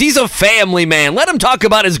defense. He's a family man. Let him talk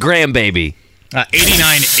about his grandbaby.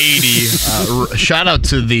 89-80. Shout out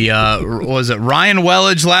to the Ryan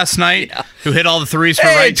Wellage last night, who hit all the threes for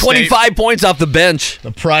Wright 25 State. points off the bench.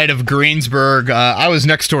 The pride of Greensburg. I was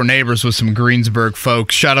next door neighbors with some Greensburg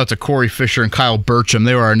folks. Shout out to Corey Fisher and Kyle Burcham.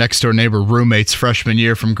 They were our next door neighbor roommates freshman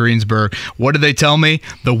year from Greensburg. What did they tell me?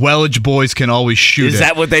 The Wellage boys can always shoot Is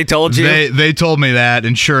that what they told you? They told me that,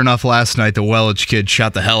 and sure enough, last night the Wellage kid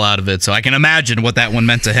shot the hell out of it. So I can imagine what that one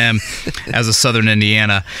meant to him as a Southern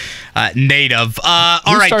Indiana native.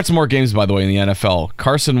 Who starts more games, by the way, in the NFL?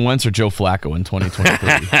 Carson Wentz or Joe Flacco in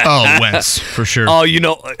 2023? Wentz, for sure. Oh,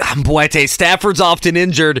 boy, I tell you, Stafford's often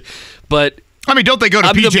injured, but... I mean, don't they go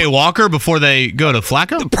to P.J. Walker before they go to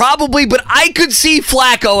Flacco? Probably, but I could see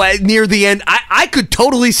Flacco near the end. I could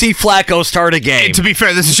totally see Flacco start a game. And to be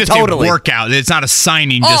fair, this is just a workout. It's not a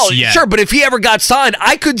signing just yet. Sure, but if he ever got signed,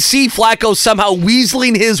 I could see Flacco somehow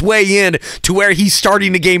weaseling his way in to where he's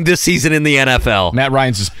starting the game this season in the NFL. Matt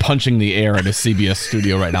Ryan's just punching the air at his CBS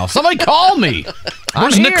studio right now. Somebody call me.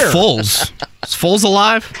 Where's Nick Foles? Is Foles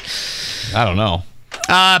alive? I don't know.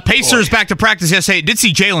 Pacers back to practice yesterday. Did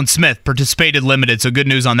see Jalen Smith participated limited, so good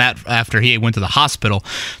news on that after he went to the hospital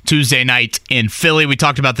Tuesday night in Philly. We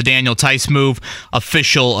talked about the Daniel Tice move,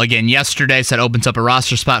 official again yesterday, so that opens up a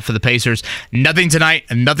roster spot for the Pacers. Nothing tonight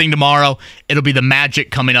and nothing tomorrow. It'll be the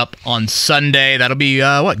Magic coming up on Sunday. That'll be,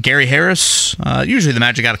 Gary Harris? Usually the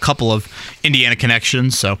Magic got a couple of Indiana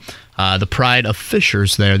connections, so... the pride of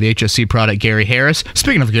Fishers there, the HSC product, Gary Harris.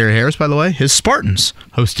 Speaking of Gary Harris, by the way, his Spartans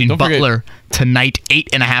hosting Butler tonight,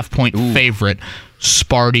 8.5-point favorite.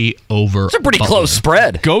 Sparty over It's a pretty Butler. close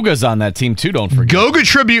spread. Goga's on that team, too, don't forget. Goga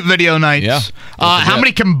tribute video nights. Yeah. How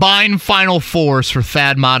many combined Final Fours for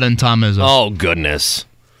Thad Matta and Tom Izzo? Oh, goodness.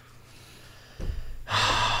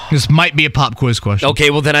 This might be a pop quiz question. Okay,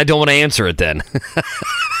 well, then I don't want to answer it then.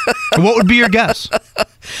 What would be your guess?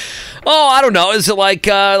 Oh, I don't know. Is it like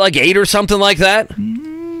 8 or something like that?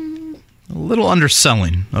 A little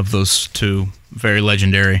underselling of those two very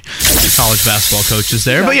legendary college basketball coaches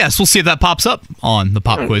there. But yes, we'll see if that pops up on the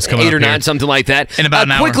pop quiz coming up 8 or 9, here something like that. in about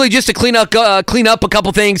an hour. Quickly, just to clean up a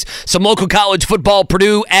couple things. Some local college football.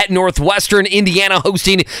 Purdue at Northwestern. Indiana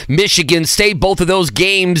hosting Michigan State. Both of those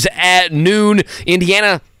games at noon.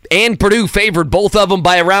 Indiana and Purdue favored both of them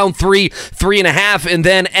by around 3.5. And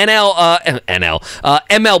then MLB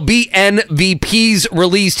MVPs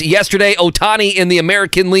released yesterday. Ohtani in the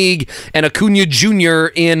American League and Acuna Jr.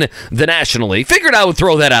 in the National League. Figured I would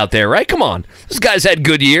throw that out there, right? Come on. This guy's had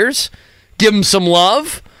good years. Give him some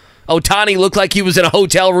love. Ohtani looked like he was in a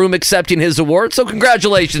hotel room accepting his award, so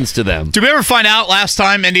congratulations to them. Did we ever find out last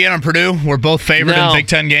time Indiana and Purdue were both favored in Big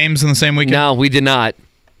Ten games in the same weekend? No, we did not.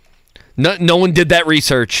 No one did that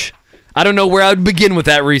research. I don't know where I would begin with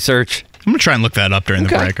that research. I'm going to try and look that up during the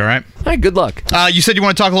break, all right? All right, good luck. You said you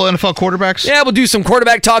want to talk a little NFL quarterbacks? Yeah, we'll do some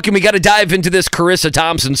quarterback talk, and we got to dive into this Carissa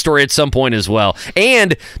Thompson story at some point as well.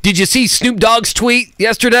 And did you see Snoop Dogg's tweet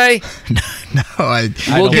yesterday? No, I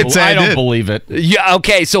don't believe it. Yeah,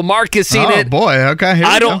 okay, so Mark has seen it. Oh, boy, okay. Here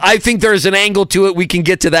we go. I think there's an angle to it. We can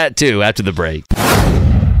get to that, too, after the break.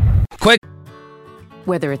 Quick.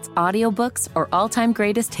 Whether it's audiobooks or all-time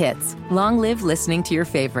greatest hits, long live listening to your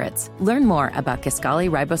favorites. Learn more about Kisqali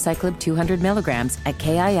Ribociclib 200 milligrams at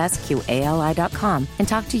KISQALI.com and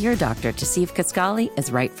talk to your doctor to see if Kisqali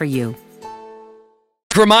is right for you.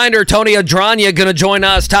 Reminder, Tony Adragna going to join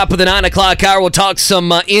us top of the 9 o'clock hour. We'll talk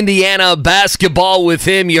some Indiana basketball with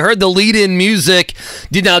him. You heard the lead-in music.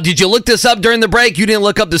 Did you look this up during the break? You didn't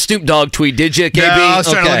look up the Snoop Dogg tweet, did you, KB? No, I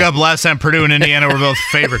was trying to look up last time Purdue and Indiana were both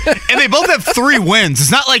favored. And they both have 3 wins.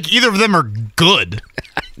 It's not like either of them are good.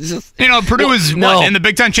 Purdue was in the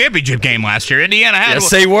Big Ten championship game last year. Indiana had yes,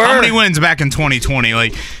 they were. How many wins back in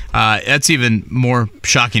 2020? That's even more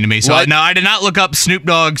shocking to me. So no, I did not look up Snoop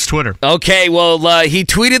Dogg's Twitter. Okay, well, he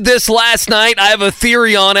tweeted this last night. I have a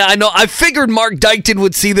theory on it. I figured Mark Dykton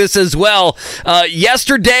would see this as well.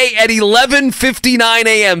 Yesterday at 11:59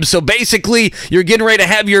 a.m. So basically, you're getting ready to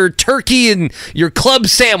have your turkey and your club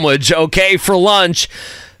sandwich, okay, for lunch.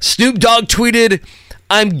 Snoop Dogg tweeted,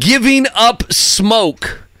 "I'm giving up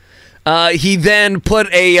smoke. He then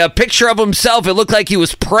put a picture of himself. It looked like he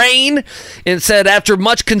was praying and said, after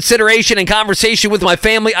much consideration and conversation with my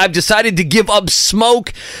family, I've decided to give up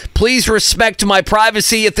smoke. Please respect my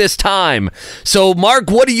privacy at this time. So, Mark,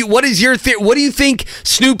 what is your theory? What do you think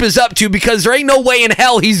Snoop is up to? Because there ain't no way in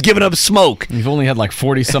hell he's giving up smoke. You've only had like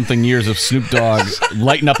 40-something years of Snoop Dogg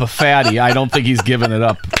lighting up a fatty. I don't think he's giving it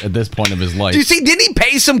up at this point of his life. Do you see, didn't he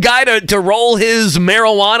pay some guy to roll his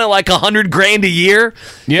marijuana like $100,000 a year?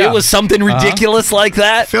 Yeah. It was something ridiculous like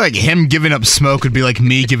that. I feel like him giving up smoke would be like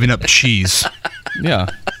me giving up cheese. Yeah.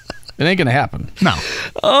 It ain't gonna happen. No.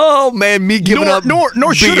 Oh man, me giving up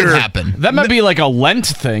nor should it happen. That might be like a Lent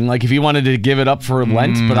thing, like if he wanted to give it up for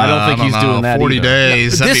Lent, but I don't think he's doing that 40 either.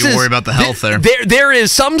 days. I'd be worried about the health there. There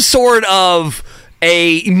is some sort of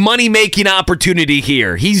a money-making opportunity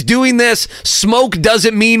here. He's doing this. Smoke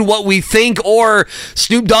doesn't mean what we think, or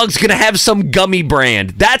Snoop Dogg's going to have some gummy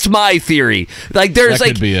brand. That's my theory. Like, there's that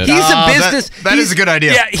like, could be it. He's a business. That is a good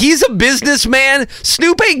idea. Yeah, he's a businessman.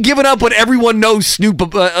 Snoop ain't giving up what everyone knows Snoop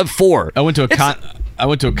for. I went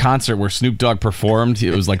to a concert where Snoop Dogg performed.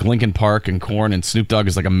 It was like Linkin Park and Korn, and Snoop Dogg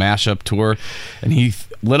is like a mashup tour, and he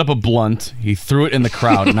lit up a blunt. He threw it in the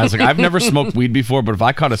crowd, and I was like, I've never smoked weed before, but if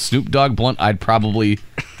I caught a Snoop Dogg blunt, I'd probably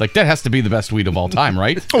like that has to be the best weed of all time,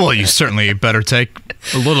 right? Well, you certainly better take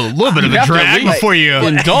a little bit of a have to drag before you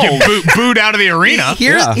indulge. get booed out of the arena.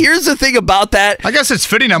 Here's the thing about that. I guess it's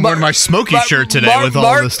fitting I'm wearing my Smokey shirt today with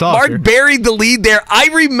all this stuff. Mark buried the lead there. I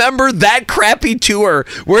remember that crappy tour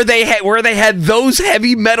where they had those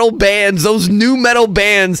heavy metal bands, those new metal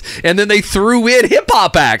bands, and then they threw in hip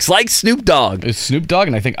hop acts like Snoop Dogg. It was Snoop Dogg,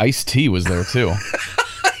 and I think Ice-T was there too.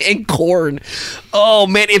 And Korn. Oh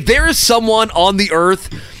man, if there is someone on the earth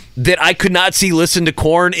that I could not see listen to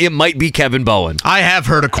Korn, it might be Kevin Bowen. I have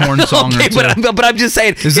heard a Korn song or two. But I'm just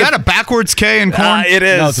saying. Is that a backwards K in Korn? It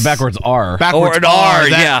is. No, it's a backwards R. Backwards or an R,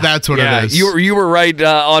 yeah. That's what it is. You were right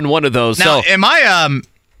on one of those. Now, so am I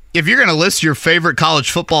if you're going to list your favorite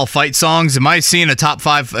college football fight songs, am I seeing a top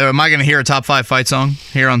 5? Am I going to hear a top 5 fight song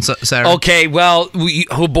here on Saturday? Okay, well,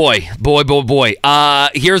 boy.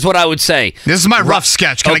 Here's what I would say. This is my rough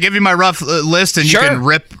sketch. Can I give you my rough list and Sure. you can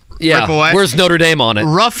rip away? Where's Notre Dame on it?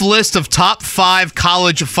 Rough list of top 5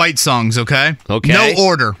 college fight songs, okay? Okay. No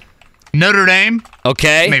order. Notre Dame.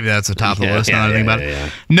 Okay. Maybe that's the top of the list. Yeah, now that I think about yeah.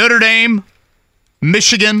 it. Notre Dame,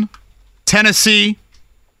 Michigan, Tennessee,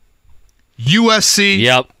 USC.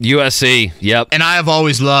 Yep, USC. Yep. And I have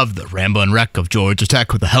always loved the rambling wreck of Georgia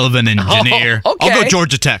Tech with a hell of an engineer. Oh, okay. I'll go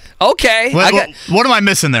Georgia Tech. Okay. What am I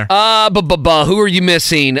missing there? Who are you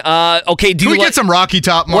missing? Okay, Can we get some Rocky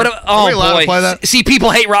Top, Mark? Are we allowed to play that? See, people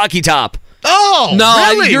hate Rocky Top. Oh,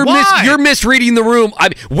 no, really? You're misreading the room.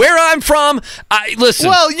 Where I'm from, listen.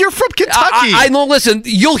 Well, you're from Kentucky. I know. Listen,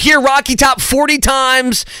 you'll hear Rocky Top 40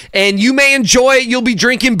 times, and you may enjoy it. You'll be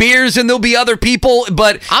drinking beers, and there'll be other people.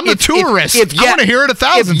 But I'm a tourist. I want to hear it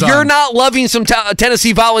 1,000 times. If you're not loving some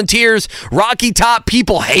Tennessee Volunteers, Rocky Top,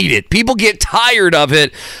 people hate it. People get tired of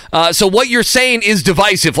it. So what you're saying is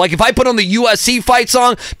divisive. Like if I put on the USC fight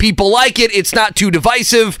song, people like it. It's not too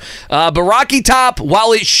divisive. But Rocky Top,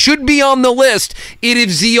 while it should be on the list, it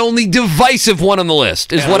is the only divisive one on the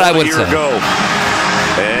list, is what I would say. Go.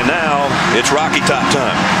 And now it's Rocky Top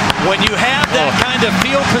time. When you have that kind of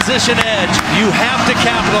field position edge, you have to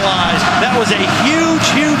capitalize. That was a huge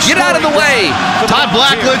Get out of the way. Todd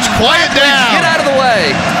Blackledge, quiet down. Get out of the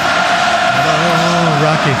way. Oh,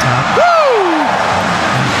 Rocky Top. Woo!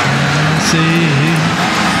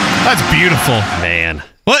 That's beautiful. Man.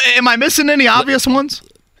 Well, am I missing any obvious ones?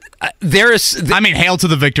 Hail to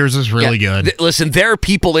the Victors is really good. Listen, there are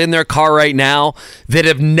people in their car right now that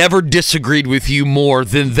have never disagreed with you more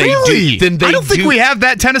than they do. I don't think we have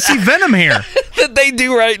that Tennessee venom here. That they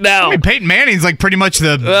do right now. I mean, Peyton Manning's like pretty much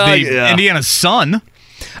the Indiana sun.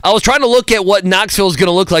 I was trying to look at what Knoxville is going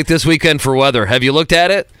to look like this weekend for weather. Have you looked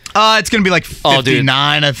at it? It's going to be like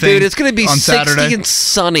 59, I think. Dude, it's going to be on 60 Saturday. and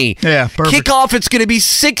sunny. Yeah, perfect. Kickoff, it's going to be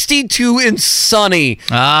 62 and sunny.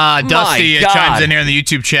 Dusty chimes in here in the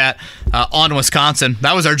YouTube chat on Wisconsin.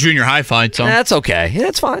 That was our junior high fight. So that's okay.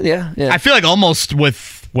 That's fine. Yeah. I feel like almost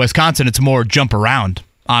with Wisconsin, it's more jump around,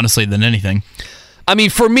 honestly, than anything. I mean,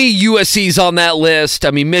 for me, USC's on that list.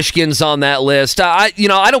 I mean, Michigan's on that list. I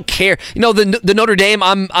don't care. The Notre Dame,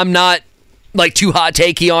 I'm not like too hot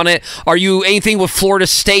takey on it. Are you anything with Florida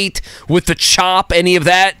State with the chop? Any of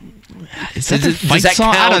that? Is that the fight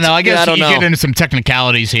song? I don't know. I guess you get into some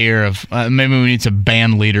technicalities here of maybe we need some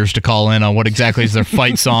band leaders to call in on what exactly is their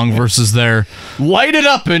fight song versus their Light It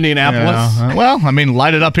Up, Indianapolis. Well, I mean,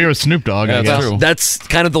 Light It Up here with Snoop Dogg. Yeah, that's true. That's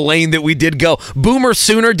kind of the lane that we did go. Boomer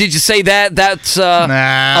Sooner, did you say that? That's a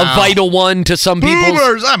vital one to some people.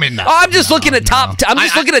 Boomers, I mean, I'm just looking at top 10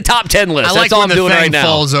 lists. That's all I'm doing right now.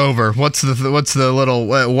 Falls over. What's the little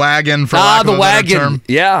wagon for lack of a better term?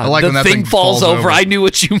 Yeah, I like the when that thing falls over. I knew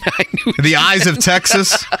what you meant. The Eyes of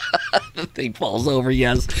Texas. The thing falls over.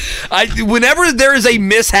 Yes. Whenever there is a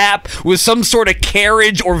mishap with some sort of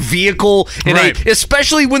carriage or vehicle,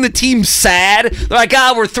 especially when the team's sad, they're like,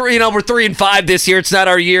 we're 3-5 this year. It's not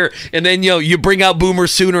our year. And then you bring out Boomer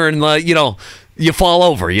Sooner and you fall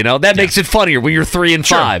over, That makes it funnier when you're 3-5.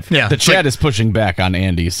 Sure. Yeah. The chat is pushing back on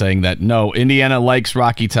Andy, saying that no, Indiana likes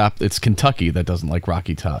Rocky Top. It's Kentucky that doesn't like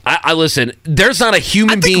Rocky Top. I listen. There's not a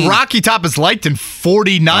human being. I think Rocky Top is liked in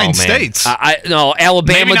 49 states. No,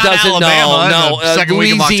 Alabama doesn't. No,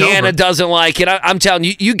 Louisiana doesn't like it. I'm telling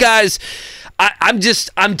you, you guys.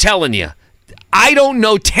 I'm telling you, I don't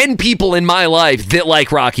know 10 people in my life that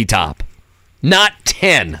like Rocky Top. Not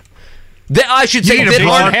 10. I should say that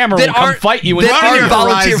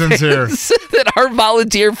aren't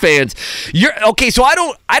volunteer fans. Okay, so I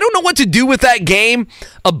don't know what to do with that game.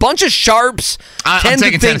 A bunch of sharps. I'm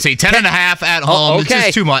taking Tennessee 10.5 at home. Okay. It's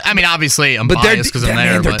just too much. I mean, obviously I'm biased because I'm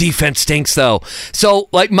there. Their defense stinks though. So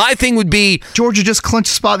my thing would be Georgia just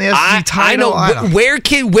clinched a spot in the SEC title. I know.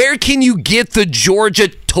 Where can you get the Georgia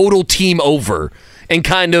total team over? And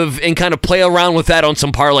kind of play around with that on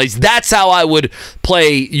some parlays. That's how I would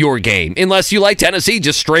play your game. Unless you like Tennessee,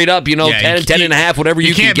 just straight up, 10.5, whatever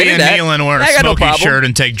you can get it at. You can't be a Nealon wearing a smoky shirt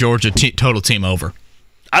and take Georgia total team over.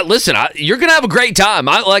 Listen, you're going to have a great time.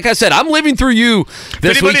 Like I said, I'm living through you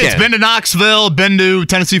this weekend. It's been to Knoxville, been to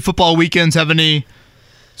Tennessee football weekends, have any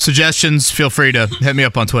suggestions, feel free to hit me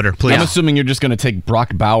up on Twitter, please. I'm assuming you're just going to take Brock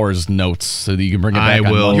Bowers' notes so that you can bring it back.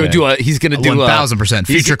 I will. He's going to do 1,000%.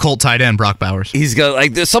 Future Colt tight end, Brock Bowers. He's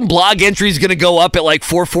going to some blog entry is going to go up at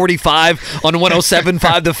 4:45 on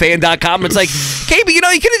 1075thefan.com. It's like, KB, you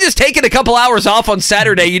could have just taken a couple hours off on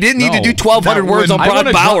Saturday. You didn't need to do 1,200 words on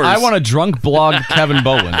Brock Bowers. I want a drunk blog Kevin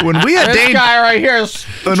Bowen. When we had this guy right here is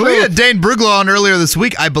we had Dane Brugler on earlier this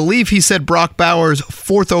week, I believe he said Brock Bowers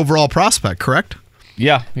 4th overall prospect, correct?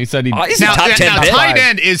 Yeah, he said he's now, top 10 now tight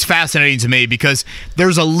end is fascinating to me because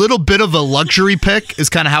there's a little bit of a luxury pick is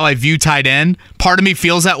kind of how I view tight end. Part of me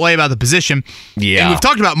feels that way about the position. Yeah. And we've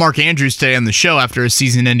talked about Mark Andrews today on the show after a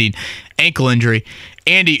season-ending ankle injury.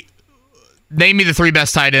 Andy, name me the 3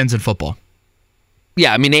 best tight ends in football.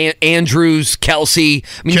 Yeah, I mean, Andrews, Kelsey.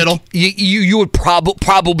 Kittle? You would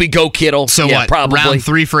probably go Kittle. So yeah, what? Probably. Round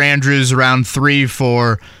 3 for Andrews, round 3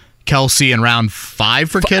 for Kelsey, and round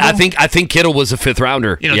 5 for Kittle? I think Kittle was a 5th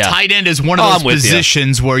rounder. Tight end is one of those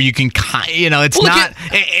positions where you can, it's not.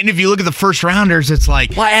 And if you look at the first rounders, it's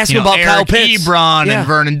like, well, ask him about Eric Kyle Pitts. Ebron and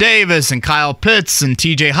Vernon Davis and Kyle Pitts and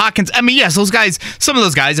TJ Hawkins. I mean, yes, some of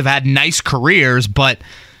those guys have had nice careers, but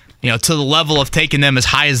to the level of taking them as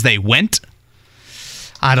high as they went,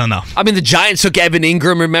 I don't know. I mean, the Giants took Evan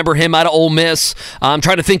Ingram. Remember him out of Ole Miss? I'm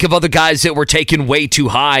trying to think of other guys that were taken way too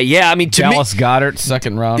high. Yeah, I mean, Dallas Goedert,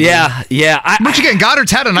 2nd round. Yeah. But again,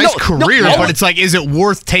 Goddard's had a nice career, but it's like, is it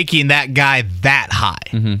worth taking that guy that high?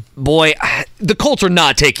 Mm-hmm. Boy, the Colts are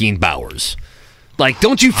not taking Bowers.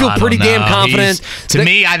 Don't you feel pretty damn confident? To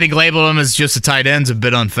me, I think labeling him as just a tight end's a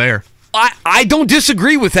bit unfair. I don't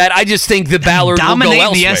disagree with that. I just think the Ballard will go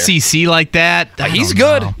elsewhere. The SEC like that. He's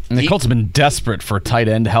good. And the Colts have been desperate for tight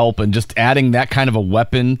end help, and just adding that kind of a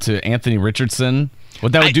weapon to Anthony Richardson,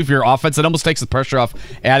 what that would do for your offense, it almost takes the pressure off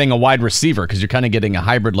adding a wide receiver because you're kind of getting a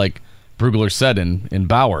hybrid like Brugler said in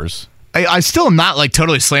Bowers. I still am not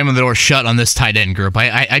totally slamming the door shut on this tight end group.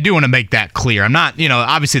 I do want to make that clear. I'm not,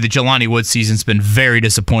 obviously the Jelani Woods season's been very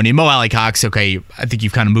disappointing. Mo Alley Cox, okay, I think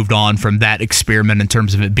you've kind of moved on from that experiment in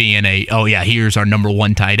terms of it being here's our number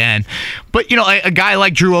 1 tight end. But, a guy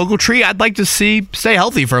like Drew Ogletree, I'd like to see stay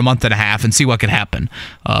healthy for a month and a half and see what can happen.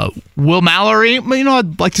 Will Mallory,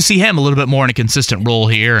 I'd like to see him a little bit more in a consistent role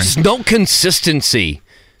here. There's no consistency.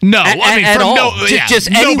 No, at all. Just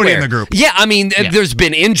nobody anywhere. in the group. Yeah, I mean, there's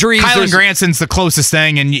been injuries. Kylan Granson's the closest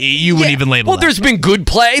thing, and you wouldn't even label that. There's been good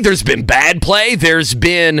play. There's been bad play. There's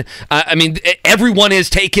been, everyone has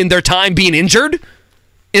taken their time being injured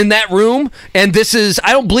in that room, and this is,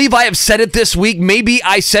 I don't believe I have said it this week. Maybe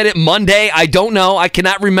I said it Monday. I don't know. I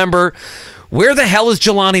cannot remember. Where the hell is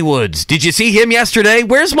Jelani Woods? Did you see him yesterday?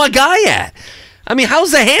 Where's my guy at? I mean,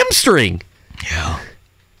 how's the hamstring? Yeah.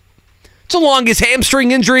 So long as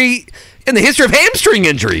hamstring injury in the history of hamstring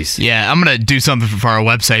injuries. Yeah, I'm going to do something for our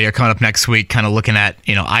website here coming up next week, kind of looking at,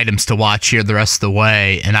 items to watch here the rest of the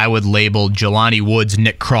way, and I would label Jelani Woods,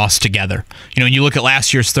 Nick Cross together. When you look at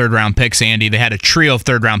last year's third-round picks, Andy, they had a trio of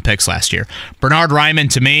third-round picks last year. Bernhard Raimann,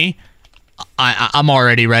 to me, I'm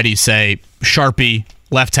already ready to say Sharpie,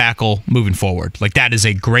 left tackle, moving forward. Like, that is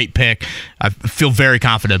a great pick. I feel very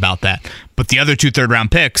confident about that. But the other two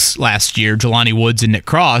third-round picks last year, Jelani Woods and Nick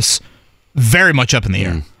Cross, very much up in the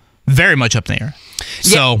air. Very much up in the air.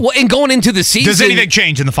 So, and going into the season, does anything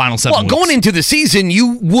change in the final 7 weeks? Going into the season,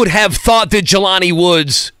 you would have thought that Jelani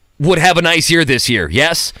Woods would have a nice year this year,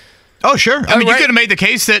 yes? Oh, sure. I mean, you could have made the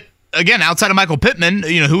case that, again, outside of Michael Pittman,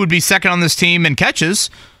 who would be second on this team in catches,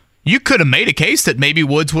 you could have made a case that maybe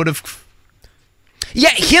Woods would have...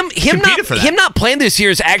 Yeah, him not playing this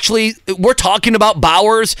year is actually, we're talking about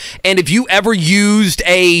Bowers, and if you ever used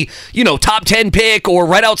a top 10 pick or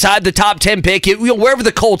right outside the top 10 pick, wherever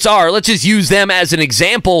the Colts are, let's just use them as an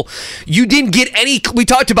example. You didn't get any. We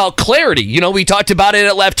talked about clarity. We talked about it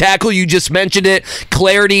at left tackle. You just mentioned it.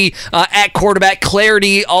 Clarity at quarterback.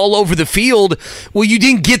 Clarity all over the field. Well, you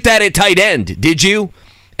didn't get that at tight end, did you?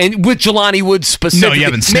 And with Jelani Woods specifically. No, you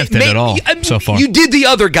haven't sniffed it at all so far. You did the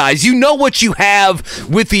other guys. You know what you have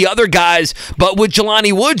with the other guys. But with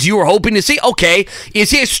Jelani Woods, you were hoping to see, okay, is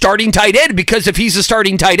he a starting tight end? Because if he's a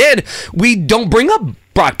starting tight end, we don't bring up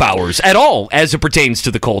Brock Bowers at all as it pertains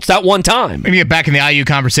to the Colts. Not one time. We're going to get back in the IU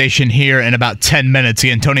conversation here in about 10 minutes.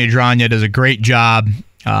 Again, Tony Adragna does a great job.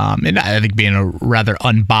 And I think being a rather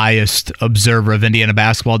unbiased observer of Indiana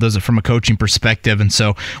basketball, does it from a coaching perspective. And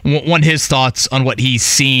so one of his thoughts on what he's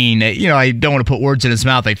seen, I don't want to put words in his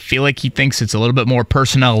mouth. I feel like he thinks it's a little bit more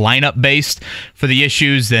personnel lineup based for the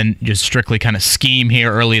issues than just strictly kind of scheme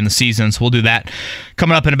here early in the season. So we'll do that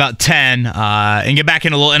coming up in about 10 and get back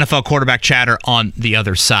into a little NFL quarterback chatter on the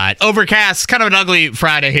other side. Overcast, kind of an ugly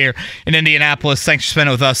Friday here in Indianapolis. Thanks for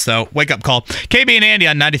spending with us, though. Wake up call. KB and Andy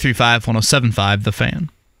on 93.5, 107.5, The Fan.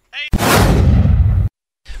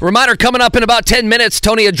 Reminder, coming up in about 10 minutes,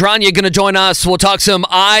 Tony Adragna going to join us. We'll talk some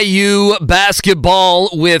IU basketball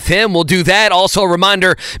with him. We'll do that. Also, a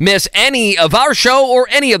reminder, miss any of our show or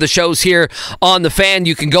any of the shows here on The Fan,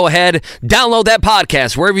 you can go ahead, download that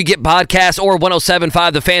podcast, wherever you get podcasts, or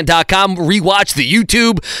 1075thefan.com. Rewatch the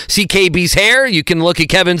YouTube, see KB's hair. You can look at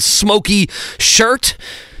Kevin's smoky shirt.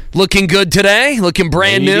 Looking good today, looking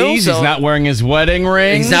brand new. He's not wearing his wedding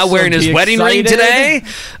ring. He's not wearing his wedding ring today.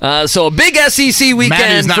 So a big SEC weekend for Kevin. Matt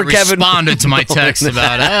has not responded to my text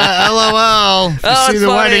about LOL. You see the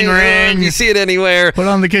wedding ring. You see it anywhere. Put it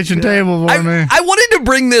on the kitchen table for me. I wanted to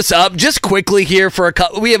bring this up just quickly here for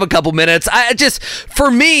we have a couple minutes.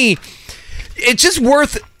 For me, it's just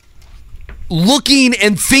worth looking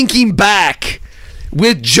and thinking back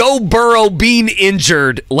with Joe Burrow being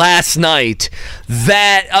injured last night,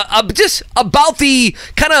 that just about the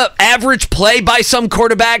kind of average play by some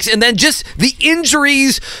quarterbacks, and then just the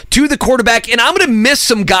injuries to the quarterback. And I'm going to miss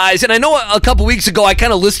some guys. And I know a couple weeks ago I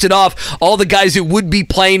kind of listed off all the guys that would be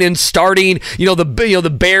playing and starting.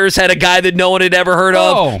 The Bears had a guy that no one had ever heard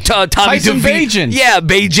of. Tommy Bagent. Yeah,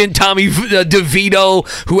 Bagent, Tommy DeVito,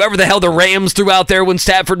 whoever the hell the Rams threw out there when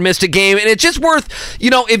Stafford missed a game. And it's just worth,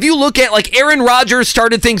 if you look at like Aaron Rodgers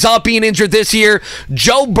started things off being injured this year,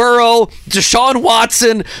 Joe Burrow, Deshaun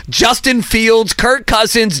Watson, Justin Fields, Kirk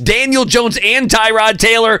Cousins, Daniel Jones, and Tyrod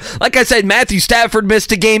Taylor. Like I said, Matthew Stafford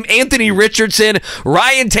missed a game. Anthony Richardson,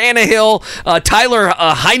 Ryan Tannehill, Tyler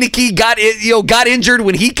Heineke got injured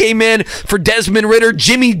when he came in for Desmond Ridder.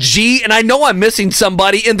 Jimmy G, and I know I'm missing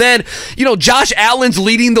somebody. And then, Josh Allen's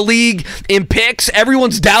leading the league in picks.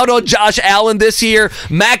 Everyone's down on Josh Allen this year.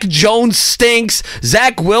 Mac Jones stinks.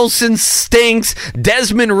 Zach Wilson stinks.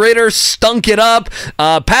 Desmond Ridder stunk it up.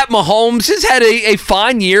 Pat Mahomes has had a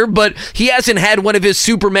fine year, but he hasn't had one of his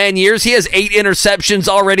Superman years. He has 8 interceptions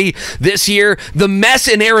already this year. The mess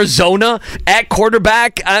in Arizona at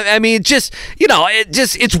quarterback. I mean,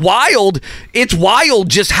 it's wild. It's wild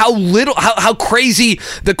just how crazy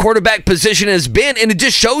the quarterback position has been, and it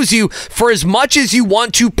just shows you, for as much as you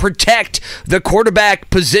want to protect the quarterback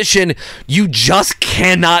position, you just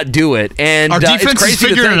cannot do it. And our defense is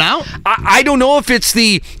figuring it out. I don't know if it's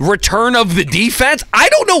the return of the defense. I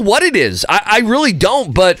don't know what it is. I really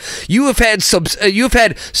don't. But you have had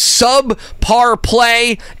subpar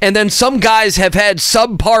play, and then some guys have had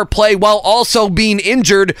subpar play while also being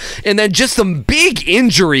injured, and then just some big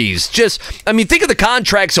injuries. Think of the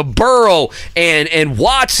contracts of Burrow and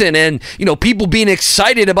Watson, and people being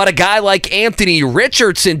excited about a guy like Anthony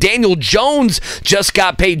Richardson. Daniel Jones just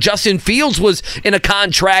got paid. Justin Fields was in a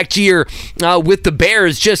contract year with the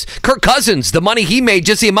Bears. Just Kirk Cousins, the money he made,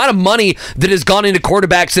 just the amount of money that has gone into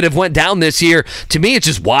quarterbacks that have went down this year, to me, it's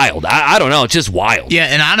just wild. I don't know. It's just wild. Yeah,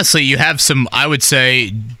 and honestly, you have some, I would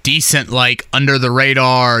say, decent, like,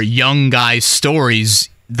 under-the-radar young guys stories,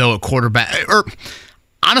 though, at quarterback. Or,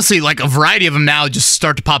 honestly, like, a variety of them now just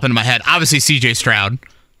start to pop into my head. Obviously, C.J. Stroud.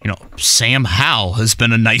 Sam Howell has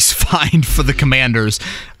been a nice find for the Commanders.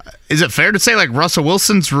 Is it fair to say, like, Russell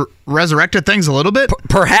Wilson's resurrected things a little bit?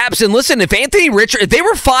 Perhaps. And listen, if if they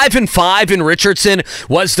were 5-5 and Richardson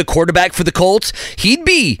was the quarterback for the Colts, he'd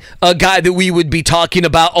be a guy that we would be talking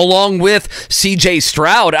about along with C.J.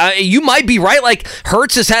 Stroud. You might be right. Like,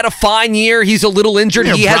 Hurts has had a fine year. He's a little injured.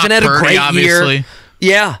 He hasn't had a great year.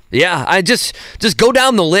 Yeah. I just go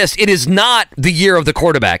down the list. It is not the year of the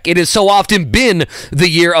quarterback. It has so often been the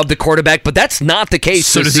year of the quarterback, but that's not the case.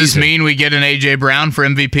 So does this mean we get an A.J. Brown for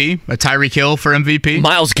MVP, a Tyreek Hill for MVP,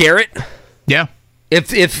 Myles Garrett? Yeah. If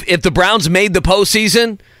the Browns made the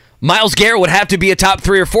postseason, Myles Garrett would have to be a top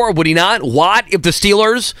 3 or 4, would he not? Watt, if the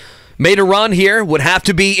Steelers made a run here, would have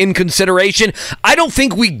to be in consideration. I don't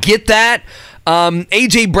think we get that.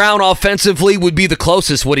 A.J. Brown offensively would be the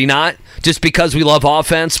closest, would he not? Just because we love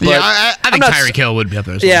offense. But yeah, I think Tyreek Hill would be up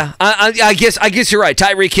there. Yeah, I guess you're right.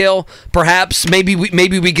 Tyreek Hill, perhaps. Maybe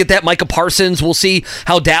we get that. Micah Parsons. We'll see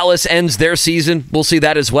how Dallas ends their season. We'll see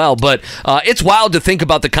that as well. But it's wild to think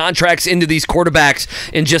about the contracts into these quarterbacks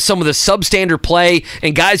and just some of the substandard play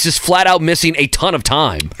and guys just flat out missing a ton of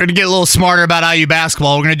time. We're going to get a little smarter about IU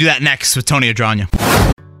basketball. We're going to do that next with Tony Adragna.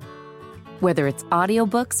 Whether it's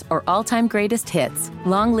audiobooks or all-time greatest hits,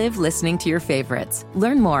 long live listening to your favorites.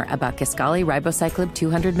 Learn more about Kisqali Ribociclib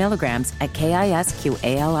 200 milligrams at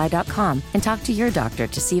KISQALI.com and talk to your doctor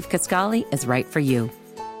to see if Kisqali is right for you.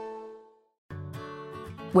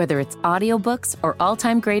 Whether it's audiobooks or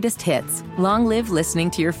all-time greatest hits, long live listening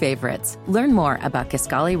to your favorites. Learn more about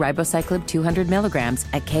Kisqali Ribociclib 200 milligrams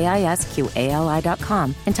at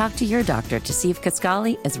KISQALI.com and talk to your doctor to see if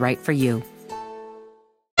Kisqali is right for you.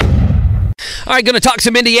 All right, going to talk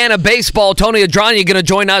some Indiana baseball. Tony Adragna going to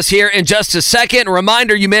join us here in just a second.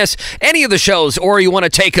 Reminder, you miss any of the shows or you want to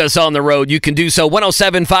take us on the road, you can do so.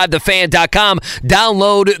 1075thefan.com.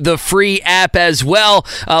 Download the free app as well.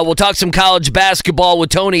 We'll talk some college basketball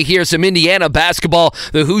with Tony here, some Indiana basketball.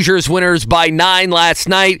 The Hoosiers winners by 9 last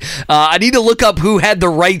night. I need to look up who had the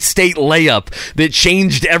Wright State layup that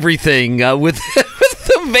changed everything with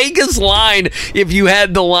the Vegas line if you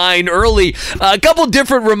had the line early. A couple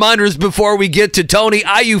different reminders before we get to Tony.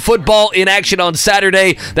 IU football in action on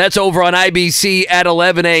Saturday. That's over on IBC at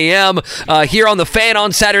 11 a.m. Here on the Fan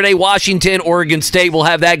on Saturday, Washington, Oregon State. We'll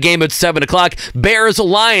have that game at 7 o'clock. Bears,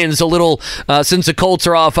 Lions, a little, since the Colts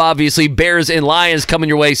are off, obviously. Bears and Lions coming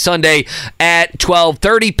your way Sunday at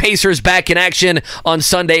 12:30. Pacers back in action on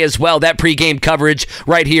Sunday as well. That pregame coverage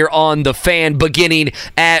right here on the Fan beginning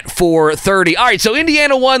at 4:30. All right, so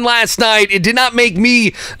Indiana won last night. It did not make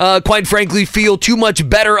me, quite frankly, feel too much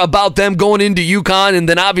better about them going into UConn, and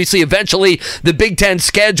then obviously eventually the Big Ten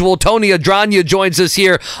schedule. Tony Adragna joins us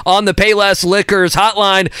here on the Payless Liquors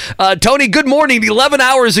hotline. Tony, good morning. 11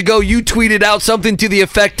 hours ago, you tweeted out something to the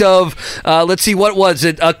effect of, let's see, what was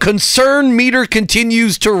it? A concern meter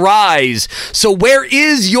continues to rise. So where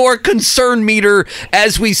is your concern meter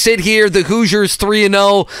as we sit here? The Hoosiers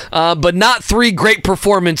 3-0, but not 3 great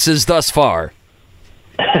performances thus far.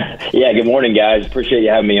 Yeah, good morning, guys. Appreciate you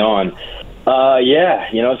having me on. So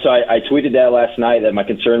I tweeted that last night that my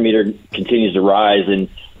concern meter continues to rise, and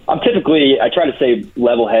I try to stay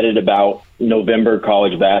level-headed about November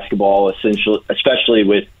college basketball, especially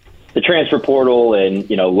with the transfer portal and,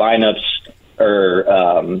 lineups or,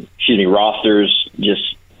 rosters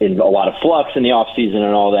just in a lot of flux in the offseason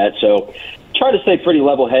and all that. So try to stay pretty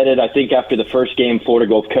level-headed. I think after the first game, Florida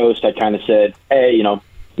Gulf Coast, I kind of said, hey,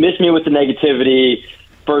 miss me with the negativity.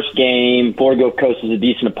 First game, Florida Gulf Coast is a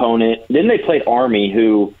decent opponent. Then they played Army,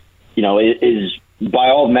 who, is by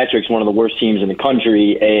all metrics one of the worst teams in the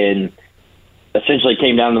country, and essentially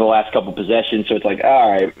came down to the last couple possessions. So it's like,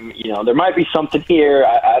 all right, there might be something here.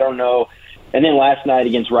 I don't know. And then last night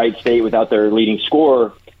against Wright State without their leading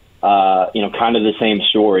scorer, kind of the same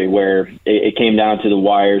story where it came down to the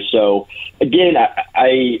wire. So again,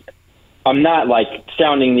 I'm not like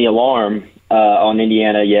sounding the alarm on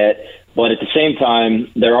Indiana yet. But at the same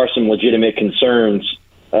time, there are some legitimate concerns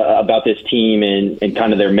about this team and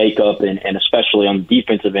kind of their makeup, and especially on the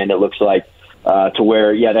defensive end, it looks like to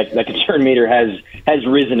where, that concern meter has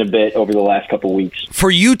risen a bit over the last couple of weeks.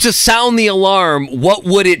 For you to sound the alarm, what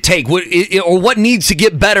would it take? Or what needs to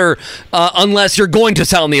get better unless you're going to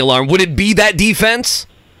sound the alarm? Would it be that defense?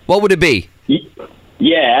 What would it be?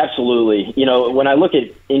 Yeah, absolutely. When I look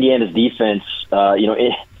at Indiana's defense,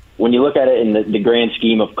 when you look at it in the grand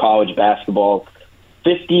scheme of college basketball,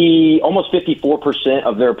 almost 54%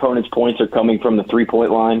 of their opponents' points are coming from the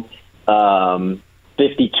 3-point line.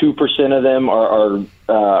 52% of them or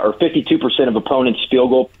 52% of opponents'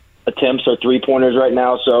 field goal attempts are 3-pointers right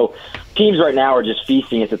now. So teams right now are just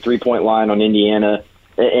feasting at the 3-point line on Indiana,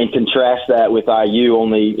 and contrast that with IU.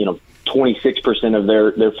 Only 26% of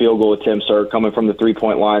their field goal attempts are coming from the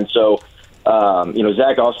 3-point line. So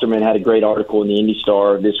Zach Osterman had a great article in the Indy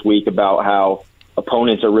Star this week about how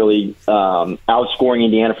opponents are really outscoring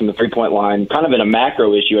Indiana from the 3-point line, kind of in a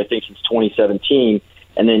macro issue, I think, since 2017.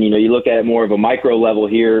 And then, you look at it more of a micro level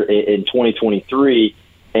here in 2023,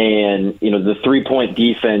 and, the 3-point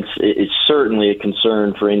defense is certainly a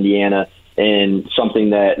concern for Indiana, and something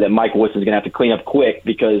that Mike Woodson's going to have to clean up quick,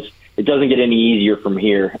 because it doesn't get any easier from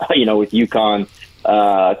here, with UConn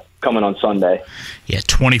coming on Sunday. Yeah,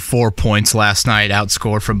 24 points last night,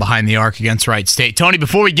 outscored from behind the arc against Wright State. Tony,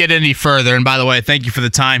 before we get any further, and by the way, thank you for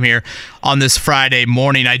the time here on this Friday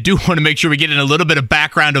morning, I do want to make sure we get in a little bit of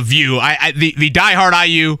background of you. The diehard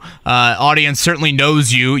IU audience certainly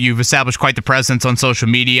knows you. You've established quite the presence on social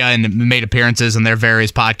media and made appearances in their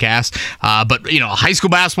various podcasts. But, high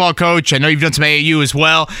school basketball coach, I know you've done some AAU as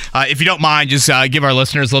well. If you don't mind, just give our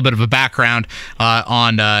listeners a little bit of a background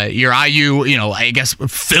on your IU, I guess,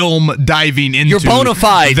 film diving into. Your bona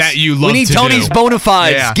fides that you love. We need to Tony's do. bona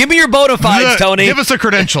fides. Yeah. Give me your bona fides, Tony. Give us the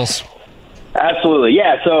credentials. Absolutely,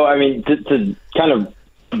 yeah. So, to kind of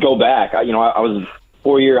go back, I was a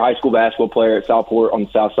 4-year high school basketball player at Southport on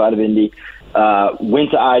the south side of Indy.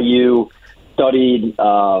 Went to IU, studied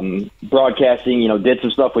broadcasting. Did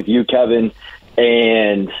some stuff with you, Kevin,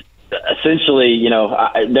 and essentially,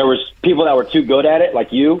 there was people that were too good at it,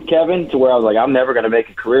 like you, Kevin, to where I was like, I'm never going to make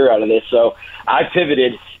a career out of this. So I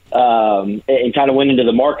pivoted and kind of went into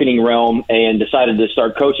the marketing realm and decided to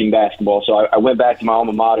start coaching basketball. So I went back to my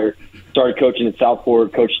alma mater, started coaching at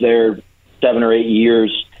Southport, coached there 7 or 8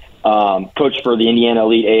 years, coached for the Indiana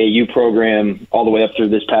Elite AAU program all the way up through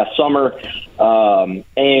this past summer. And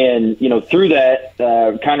through that,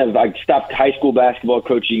 I stopped high school basketball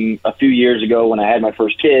coaching a few years ago when I had my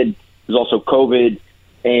first kid. It was also COVID.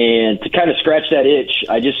 And to kind of scratch that itch,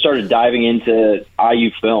 I just started diving into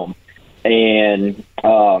IU film. And,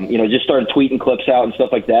 just started tweeting clips out and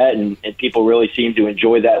stuff like that. And people really seemed to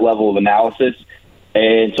enjoy that level of analysis.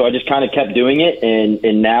 And so I just kind of kept doing it.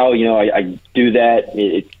 And now, I do that.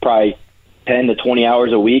 It's probably 10 to 20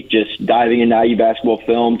 hours a week, just diving into IU basketball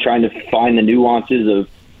film, trying to find the nuances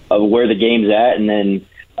of where the game's at. And then,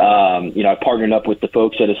 I partnered up with the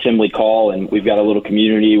folks at Assembly Call, and we've got a little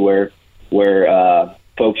community where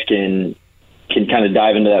folks can kind of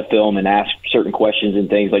dive into that film and ask certain questions and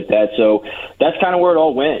things like that. So that's kind of where it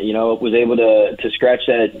all went. Was able to scratch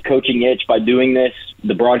that coaching itch by doing this,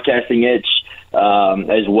 the broadcasting itch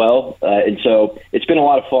as well. And so it's been a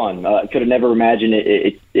lot of fun. I could have never imagined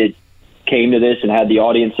it came to this and had the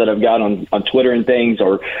audience that I've got on Twitter and things,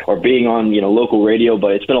 or being on local radio,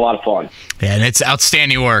 but it's been a lot of fun. Yeah, and it's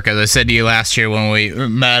outstanding work. As I said to you last year when we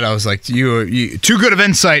met, I was like, you too good of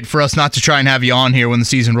insight for us not to try and have you on here when the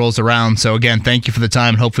season rolls around. So again, thank you for the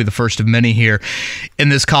time, and hopefully the first of many here in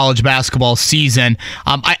this college basketball season.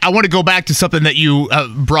 I want to go back to something that you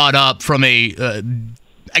brought up from a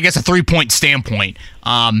 3-point standpoint.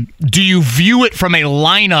 Do you view it from a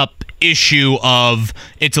lineup issue of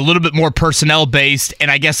it's a little bit more personnel based, and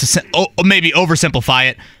I guess maybe oversimplify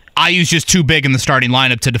it, IU's just too big in the starting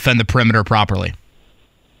lineup to defend the perimeter properly?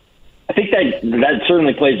 I think that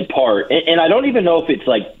certainly plays a part, and I don't even know if it's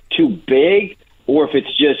like too big or if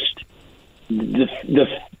it's just the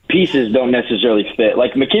pieces don't necessarily fit.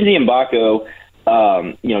 Like Mackenzie Mbako,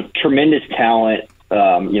 tremendous talent,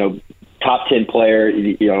 top 10 player.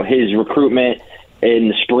 His recruitment in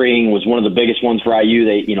the spring was one of the biggest ones for IU.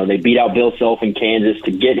 They beat out Bill Self in Kansas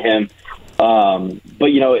to get him.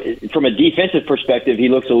 But from a defensive perspective, he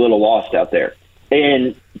looks a little lost out there.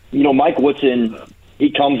 And, Mike Woodson,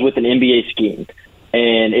 he comes with an NBA scheme,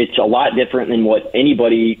 and it's a lot different than what any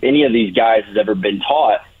of these guys has ever been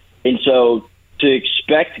taught. And so to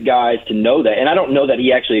expect guys to know that, and I don't know that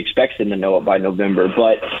he actually expects them to know it by November,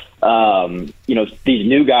 but, these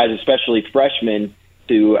new guys, especially freshmen,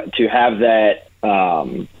 to have that,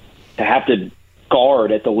 to have to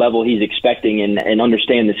guard at the level he's expecting and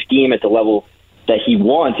understand the scheme at the level that he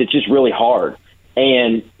wants, it's just really hard.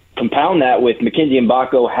 And compound that with Mackenzie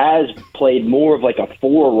Mbako has played more of like a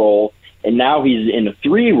 4 role, and now he's in a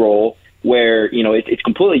 3 role where, it's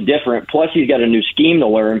completely different. Plus he's got a new scheme to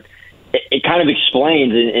learn. It kind of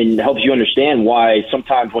explains and helps you understand why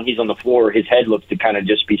sometimes when he's on the floor, his head looks to kind of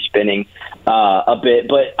just be spinning a bit.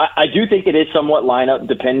 But I do think it is somewhat lineup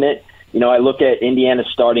dependent. I look at Indiana's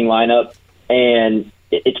starting lineup, and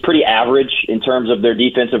it's pretty average in terms of their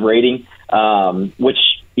defensive rating, which,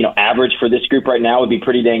 average for this group right now would be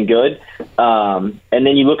pretty dang good. And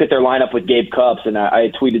then you look at their lineup with Gabe Cupps, and I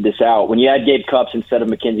tweeted this out. When you add Gabe Cupps instead of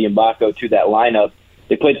Mackenzie Mbako to that lineup,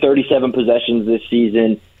 they played 37 possessions this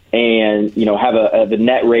season and, have a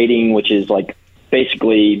net rating, which is like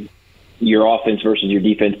basically your offense versus your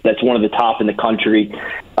defense. That's one of the top in the country.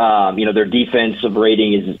 Their defensive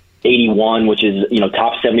rating is 81, which is,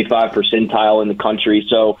 top 75 percentile in the country.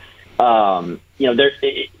 So,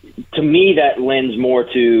 to me, that lends more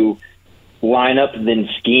to lineup than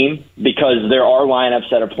scheme, because there are lineups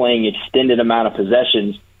that are playing extended amount of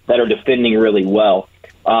possessions that are defending really well.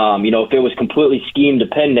 If it was completely scheme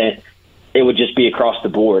dependent, it would just be across the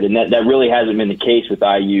board. And that really hasn't been the case with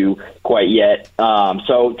IU quite yet.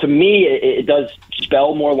 So to me, it does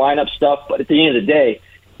spell more lineup stuff, but at the end of the day,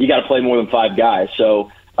 you got to play more than 5 guys.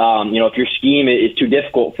 So, if your scheme is too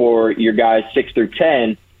difficult for your guys 6 through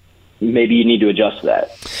 10, maybe you need to adjust that.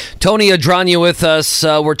 Tony Adragna with us.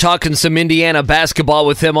 We're talking some Indiana basketball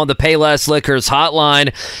with him on the Payless Liquors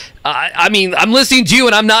hotline. I'm listening to you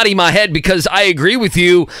and I'm nodding my head because I agree with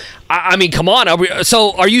you. Come on.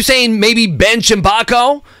 So are you saying maybe bench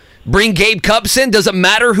Mbako? Bring Gabe Cupps in? Does it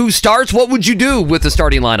matter who starts? What would you do with the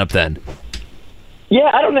starting lineup then? Yeah,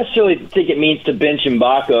 I don't necessarily think it means to bench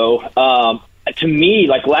Mbako. To me,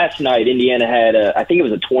 like last night, Indiana had I think it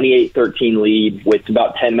was a 28-13 lead with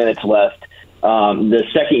about 10 minutes left. The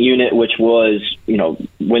second unit, which was,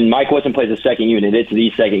 when Mike Woodson plays the second unit, it's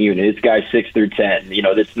the second unit. It's guys 6 through 10.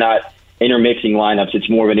 It's not intermixing lineups. It's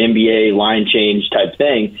more of an NBA line change type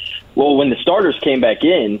thing. Well, when the starters came back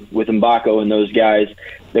in with Mbako and those guys,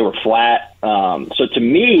 they were flat. So to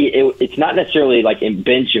me, it's not necessarily like in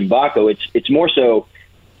bench Mbako. It's more so,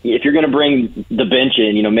 if you're going to bring the bench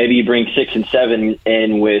in, maybe you bring 6 and 7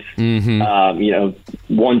 in with,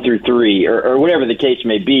 1 through 3 or whatever the case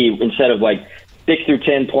may be, instead of like 6 through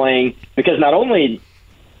 10 playing, because not only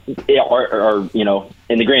are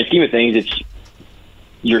in the grand scheme of things, it's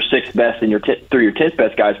your 6th best and your 10th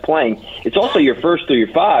best guys playing. It's also your 1st through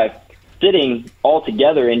your 5 sitting all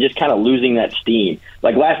together and just kind of losing that steam.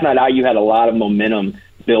 Like last night, IU had a lot of momentum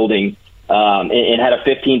building and had a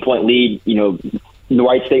 15-point lead.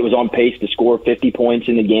 Wright State was on pace to score 50 points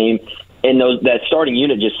in the game, and that starting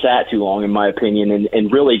unit just sat too long, in my opinion,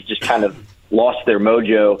 and really just kind of lost their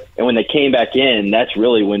mojo. And when they came back in, that's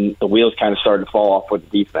really when the wheels kind of started to fall off with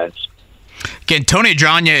the defense. Again, Tony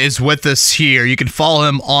Adragna is with us here. You can follow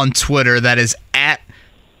him on Twitter. That is at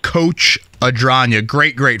Coach Adragna.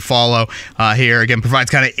 Great follow here. Again, provides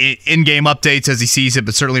kind of in-game updates as he sees it,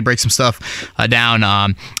 but certainly breaks some stuff down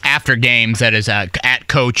after games. That is at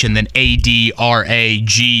Coach and then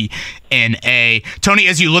Adragna. Tony,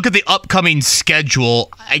 as you look at the upcoming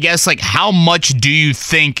schedule, I guess, like, how much do you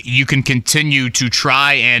think you can continue to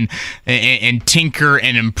try and tinker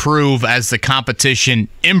and improve as the competition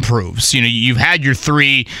improves? You've had your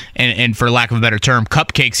 3, and for lack of a better term,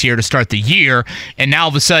 cupcakes here to start the year, and now all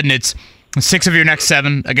of a sudden it's 6 of your next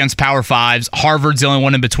 7 against Power 5s. Harvard's the only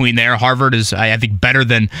one in between there. Harvard is, I think, better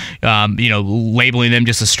than labeling them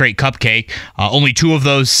just a straight cupcake. Only 2 of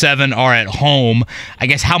those 7 are at home. I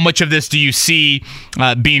guess, how much of this do you see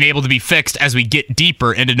being able to be fixed as we get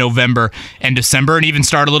deeper into November and December, and even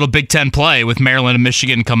start a little Big Ten play with Maryland and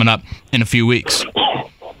Michigan coming up in a few weeks?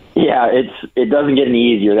 Yeah, it doesn't get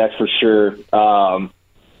any easier, that's for sure.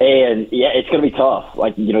 And yeah, it's going to be tough.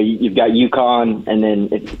 Like, you've got UConn, and then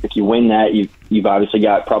if you win that, you've obviously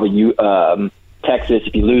got probably Texas.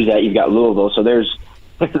 If you lose that, you've got Louisville. So there's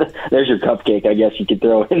your cupcake, I guess you could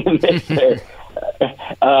throw in the mix there.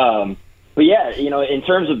 But yeah, in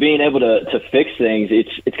terms of being able to fix things,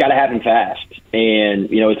 it's got to happen fast,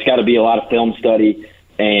 and it's got to be a lot of film study.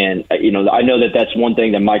 And I know that's one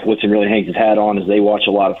thing that Mike Woodson really hangs his hat on, is they watch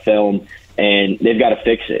a lot of film, and they've got to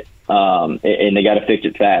fix it. And they got to fix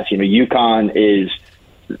it fast. UConn is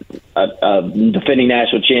a defending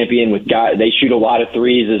national champion with guys. They shoot a lot of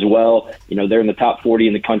threes as well. They're in the top 40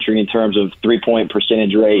 in the country in terms of 3-point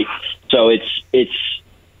percentage rate. So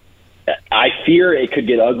I fear it could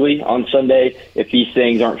get ugly on Sunday if these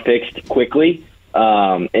things aren't fixed quickly.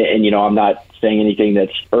 And I'm not saying anything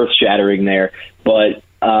that's earth shattering there, but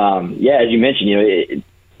as you mentioned,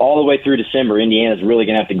 all the way through December, Indiana's really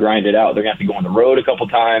going to have to grind it out. They're going to have to go on the road a couple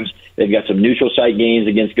times. They've got some neutral site games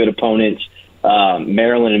against good opponents.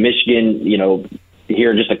 Maryland and Michigan, here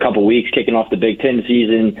in just a couple weeks, kicking off the Big Ten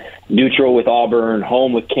season, neutral with Auburn,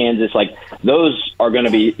 home with Kansas. Like, those are going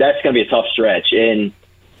to be – that's going to be a tough stretch. And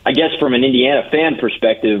I guess from an Indiana fan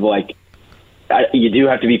perspective, like, you do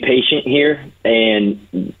have to be patient here.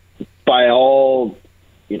 And by all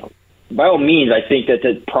by all means, I think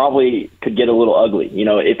that probably could get a little ugly. You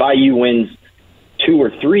know, if IU wins 2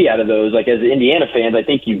 or 3 out of those, like as Indiana fans, I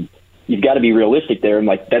think you've got to be realistic there. And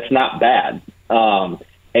like, that's not bad.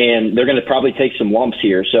 And they're going to probably take some lumps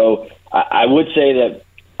here. So I would say that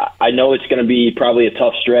I know it's going to be probably a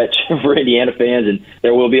tough stretch for Indiana fans, and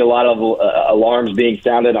there will be a lot of alarms being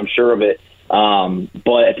sounded. I'm sure of it.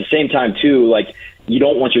 But at the same time, too, like, you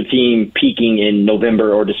don't want your team peaking in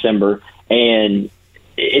November or December. And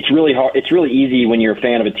it's really hard. It's really easy when you're a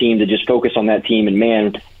fan of a team to just focus on that team and,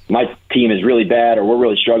 man, my team is really bad or we're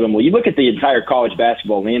really struggling. Well, you look at the entire college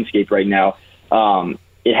basketball landscape right now,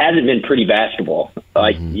 it hasn't been pretty basketball.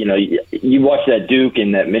 Like, you know, you watch that Duke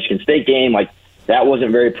and that Michigan State game, like, that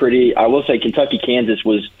wasn't very pretty. I will say Kentucky-Kansas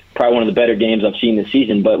was probably one of the better games I've seen this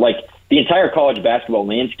season. But, like, the entire college basketball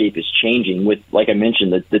landscape is changing with, like I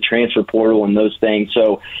mentioned, the transfer portal and those things.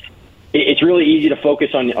 So it's really easy to focus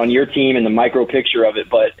on your team and the micro picture of it.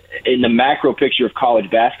 But in the macro picture of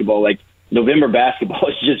college basketball, like, November basketball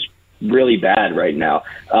is just really bad right now.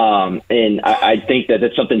 And I think that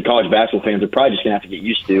that's something college basketball fans are probably just going to have to get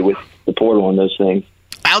used to with the portal and those things.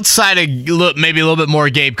 Outside of maybe a little bit more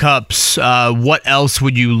Gabe Cupps, what else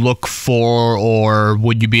would you look for, or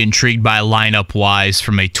would you be intrigued by lineup-wise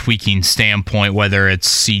from a tweaking standpoint, whether it's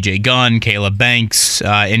C.J. Gunn, Caleb Banks,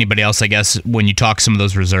 anybody else, I guess, when you talk some of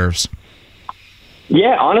those reserves?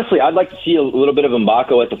 Yeah, honestly, I'd like to see a little bit of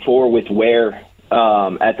Mbako at the 4 with Ware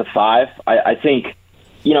at the 5. I think,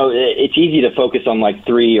 you know, it's easy to focus on like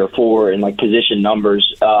 3 or 4 and like position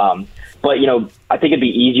numbers. But, you know, I think it'd be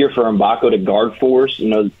easier for Mbako to guard force. You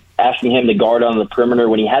know, asking him to guard on the perimeter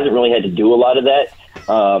when he hasn't really had to do a lot of that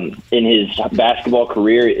in his basketball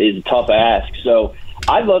career is a tough ask. So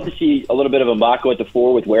I'd love to see a little bit of Mbako at the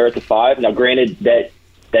 4 with Ware at the 5. Now, granted, that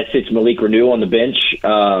sits Malik Renew on the bench,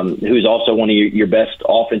 who's also one of your best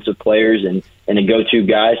offensive players and a go-to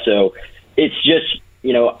guy. So it's just,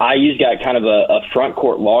 you know, IU's got kind of a front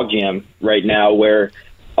court logjam right now where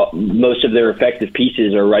most of their effective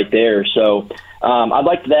pieces are right there. So I'd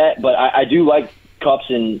like that, but I do like Cupps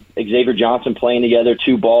and Xavier Johnson playing together,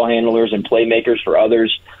 2 ball handlers and playmakers for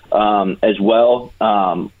others as well.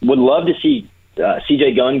 Would love to see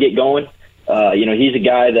C.J. Gunn get going. You know, he's a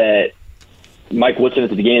guy that Mike Woodson at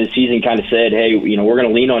the beginning of the season kind of said, hey, you know, we're going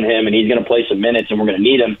to lean on him and he's going to play some minutes and we're going to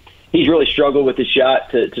need him. He's really struggled with his shot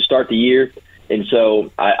to start the year. And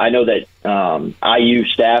so I know that IU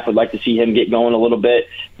staff would like to see him get going a little bit,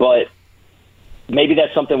 but maybe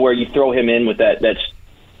that's something where you throw him in with that's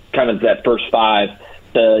kind of that first 5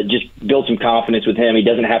 to just build some confidence with him. He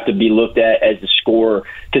doesn't have to be looked at as the scorer,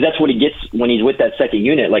 because that's what he gets when he's with that second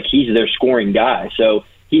unit. Like, he's their scoring guy. So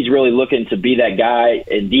he's really looking to be that guy,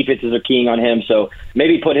 and defenses are keying on him. So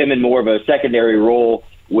maybe put him in more of a secondary role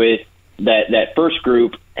with that first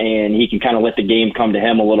group, and he can kind of let the game come to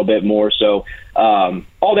him a little bit more. So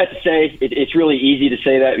all that to say, it's really easy to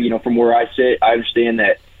say that, you know, from where I sit. I understand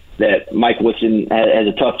that Mike Woodson has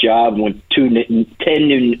a tough job with 10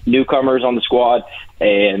 new newcomers on the squad,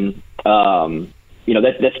 and you know,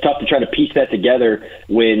 that's tough to try to piece that together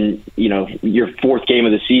when, you know, your 4th game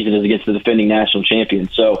of the season is against the defending national champion.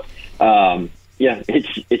 So yeah,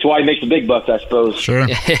 it's why he makes the big bucks, I suppose. Sure.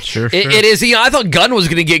 It is. You know, I thought Gunn was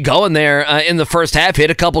going to get going there in the first half. Hit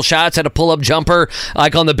a couple shots, had a pull-up jumper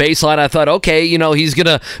like on the baseline. I thought, okay, you know, he's going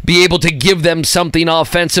to be able to give them something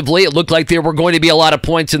offensively. It looked like there were going to be a lot of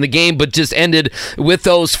points in the game, but just ended with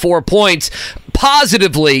those 4 points.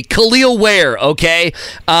 Positively, Khalil Ware, okay?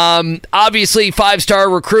 Obviously, 5-star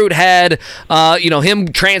recruit had, you know, him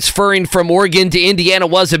transferring from Oregon to Indiana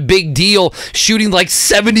was a big deal, shooting like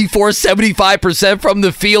 74-75% from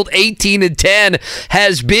the field, 18-10,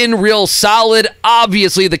 has been real solid.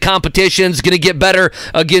 Obviously, the competition's going to get better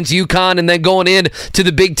against UConn and then going in to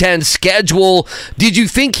the Big Ten schedule. Did you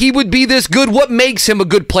think he would be this good? What makes him a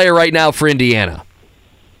good player right now for Indiana?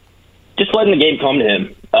 Just letting the game come to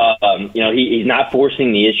him. You know, he's not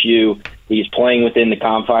forcing the issue. He's playing within the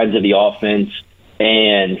confines of the offense.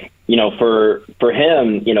 And, you know, for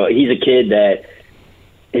him, you know, he's a kid that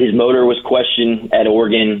his motor was questioned at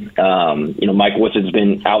Oregon. You know, Mike Woodson's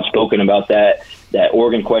been outspoken about that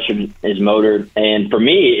Oregon questioned his motor. And for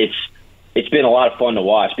me, it's been a lot of fun to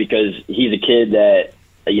watch, because he's a kid that,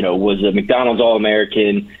 you know, was a McDonald's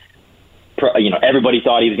All-American. You know, everybody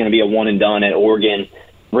thought he was going to be a one and done at Oregon.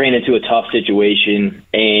 Ran into a tough situation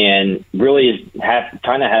and really is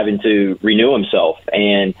kind of having to renew himself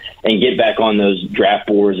and get back on those draft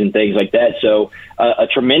boards and things like that. So a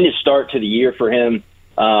tremendous start to the year for him.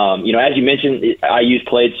 You know, as you mentioned, IU's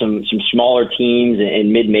played some smaller teams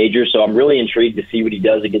and mid-majors, so I'm really intrigued to see what he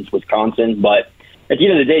does against Wisconsin. But at the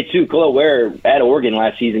end of the day, too, Khalil Ware at Oregon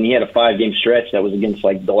last season, he had a 5-game stretch that was against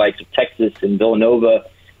like the likes of Texas and Villanova,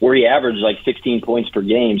 where he averaged like 16 points per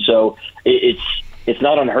game. So it's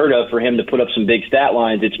not unheard of for him to put up some big stat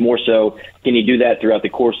lines. It's more so, can he do that throughout the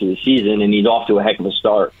course of the season? And he's off to a heck of a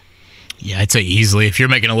start. Yeah, I'd say easily. If you're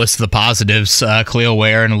making a list of the positives, Khalil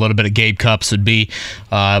Ware and a little bit of Gabe Cupps would be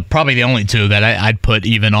probably the only two that I'd put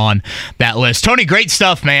even on that list. Tony, great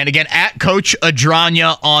stuff, man. Again, at Coach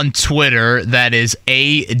Adragna on Twitter. That is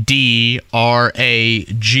ADRAGNA.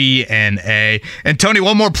 And Tony,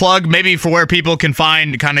 one more plug, maybe for where people can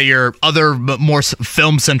find kind of your other more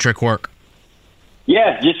film-centric work.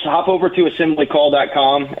 Yeah, just hop over to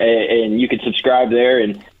assemblycall.com and you can subscribe there.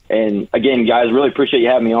 And again, guys, really appreciate you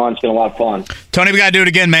having me on. It's been a lot of fun. Tony, we got to do it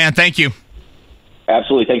again, man. Thank you.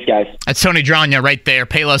 Absolutely. Thanks, guys. That's Tony Adragna right there,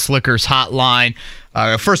 Payless Liquors hotline.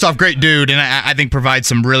 First off, great dude, and I think provides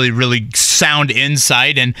some really, really sound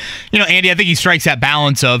insight. And, Andy, I think he strikes that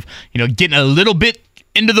balance of, getting a little bit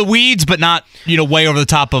into the weeds, but not, way over the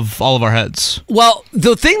top of all of our heads. Well,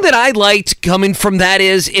 the thing that I liked coming from that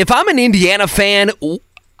is, if I'm an Indiana fan,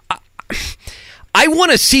 I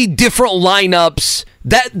want to see different lineups.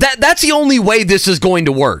 That's the only way this is going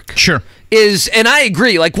to work. Sure. And I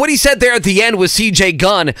agree, like what he said there at the end with CJ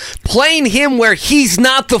Gunn, playing him where he's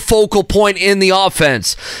not the focal point in the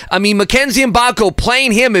offense. I mean, Mackenzie Mbako,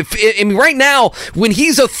 playing him, right now, when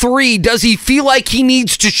he's a 3, does he feel like he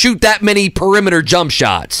needs to shoot that many perimeter jump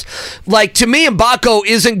shots? Like, to me, Mbako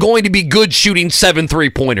isn't going to be good shooting 7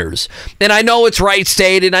 3-pointers. And I know it's Wright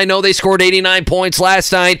State, and I know they scored 89 points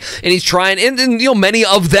last night, and he's trying, and many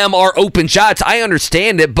of them are open shots. I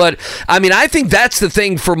understand it, but, I mean, I think that's the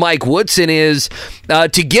thing for Mike Woodson is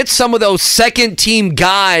to get some of those second-team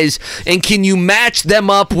guys, and can you match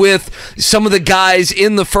them up with some of the guys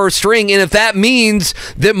in the first ring? And if that means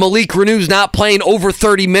that Malik Renew's not playing over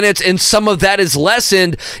 30 minutes and some of that is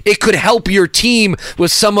lessened, it could help your team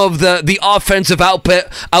with some of the offensive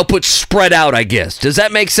output spread out, I guess. Does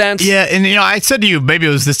that make sense? Yeah, and I said to you, maybe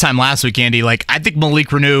it was this time last week, Andy, like, I think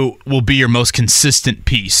Malik Renew will be your most consistent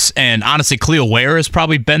piece. And honestly, Khalil Ware has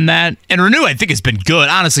probably been that. And Renew, I think, has been good.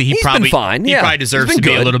 Honestly, he's been fine. He probably deserves to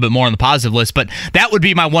be a little bit more on the positive list, but that would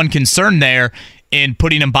be my one concern there in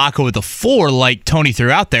putting Mbako at the 4 like Tony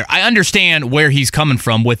threw out there. I understand where he's coming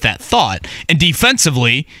from with that thought. And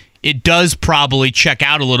defensively, it does probably check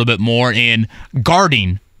out a little bit more in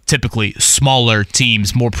guarding typically smaller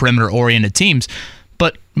teams, more perimeter-oriented teams.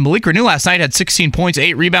 But Malik Renew last night had 16 points,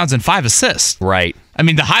 8 rebounds, and 5 assists. Right. I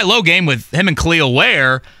mean, the high-low game with him and Khalil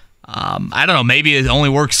Ware, I don't know, maybe it only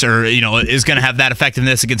works or, is going to have that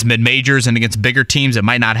effectiveness against mid-majors and against bigger teams that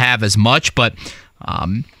might not have as much. But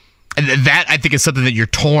that, I think, is something that you're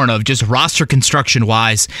torn of, just roster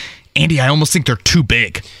construction-wise. Andy, I almost think they're too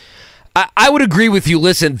big. I would agree with you.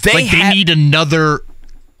 Listen, they need another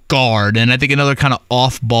guard, and I think another kind of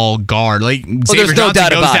off-ball guard. Like, Xavier Johnson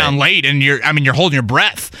goes down late, and you're holding your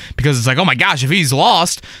breath because it's like, oh my gosh, if he's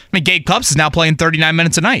lost, Gabe Cupps is now playing 39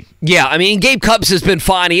 minutes a night. Yeah, I mean, Gabe Cupps has been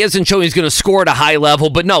fine. He hasn't shown he's going to score at a high level,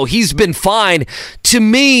 but no, he's been fine. To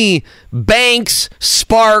me, Banks,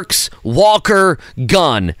 Sparks, Walker,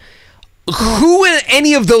 Gunn. Who in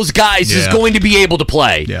any of those guys is going to be able to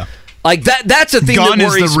play? Yeah. Like, that's the thing Gunn that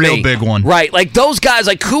worries me. is the real big one. Right. Like, those guys,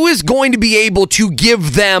 like, who is going to be able to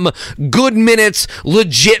give them good minutes,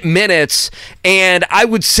 legit minutes? And I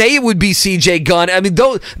would say it would be CJ Gunn. I mean,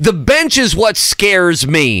 the bench is what scares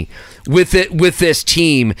me with this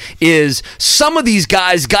team, is some of these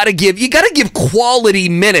guys got to give quality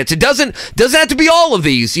minutes. It doesn't have to be all of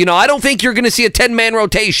these. I don't think you're going to see a 10-man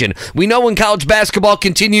rotation. We know when college basketball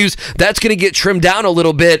continues, that's going to get trimmed down a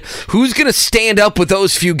little bit. Who's going to stand up with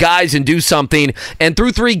those few guys and do something? And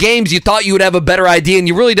through 3 games, you thought you would have a better idea, and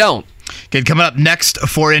you really don't. Okay, coming up next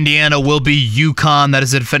for Indiana will be UConn. That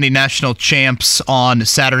is the defending national champs on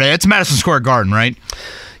Saturday. It's Madison Square Garden, right?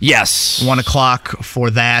 Yes. 1 o'clock for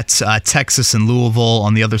that. Texas and Louisville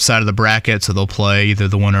on the other side of the bracket, so they'll play either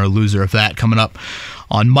the winner or loser of that coming up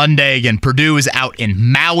on Monday. Again, Purdue is out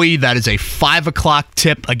in Maui. That is a 5 o'clock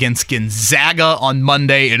tip against Gonzaga on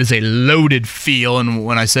Monday. It is a loaded field, and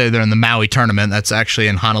when I say they're in the Maui tournament, that's actually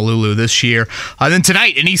in Honolulu this year. Then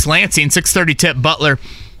tonight in East Lansing, 6:30 tip, Butler,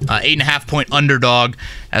 8.5-point underdog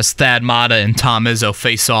as Thad Matta and Tom Izzo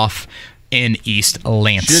face off in East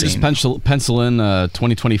Lansing. Should you just pencil in a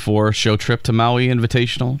 2024 show trip to Maui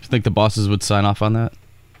Invitational? Do you think the bosses would sign off on that?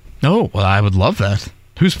 No, well, I would love that.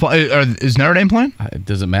 Is Notre Dame playing?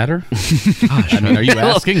 Does it matter? Gosh, I mean, are you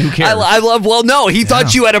asking? Who cares? No, he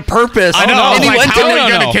thought you had a purpose. I know. And he went how are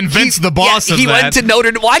you going to convince the boss of he that? went to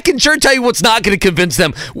Notre Dame. Well, I can sure tell you what's not going to convince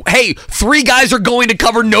them. Hey, 3 guys are going to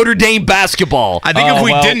cover Notre Dame basketball. I think if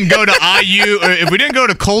we didn't go to IU, or if we didn't go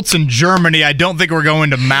to Colts in Germany, I don't think we're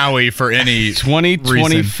going to Maui for any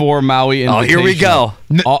 2024 reason. Maui Invitational. Oh, here we go.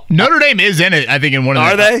 Notre Dame is in it, I think, in one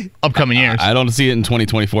of the upcoming years. I don't see it in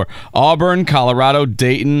 2024. Auburn, Colorado,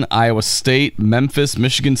 Dayton, Iowa State, Memphis,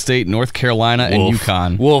 Michigan State, North Carolina, and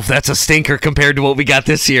UConn. Wolf, that's a stinker compared to what we got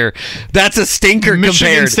this year. That's a stinker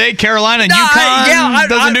Michigan State, Carolina, and UConn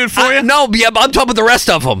doesn't do it for you? No, I'm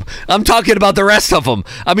talking about the rest of them.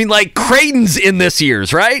 I mean, like, Creighton's in this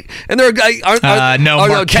year's, right? And they're Marquette.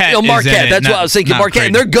 Marquette. That's what I was thinking. Marquette,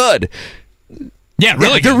 and they're good. Yeah,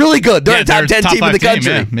 really good. They're really good. They're a top 10 team in the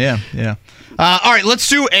country. Yeah. All right, let's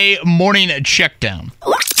do a morning check down.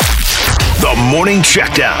 The Morning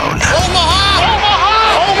Checkdown. Omaha!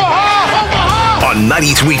 On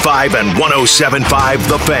 93.5 and 107.5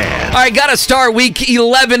 The Fan. All right, got to start week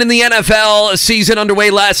 11 in the NFL season underway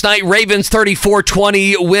last night. Ravens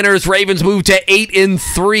 34-20 winners. Ravens moved to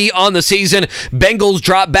 8-3 on the season. Bengals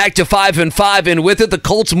drop back to 5-5, and with it, the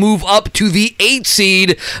Colts move up to the 8th seed.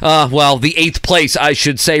 The 8th place, I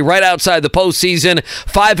should say, right outside the postseason.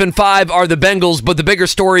 5-5 are the Bengals, but the bigger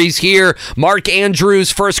stories here. Mark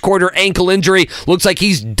Andrews, first quarter ankle injury. Looks like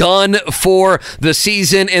he's done for the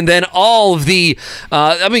season, and then all of the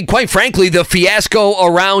quite frankly, the fiasco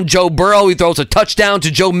around Joe Burrow. He throws a touchdown to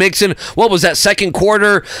Joe Mixon. What was that, second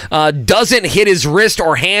quarter? Doesn't hit his wrist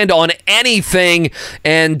or hand on anything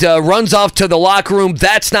and runs off to the locker room.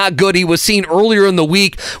 That's not good. He was seen earlier in the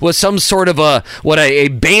week with some sort of a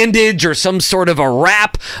bandage or some sort of a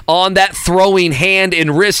wrap on that throwing hand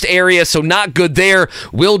and wrist area, so not good there.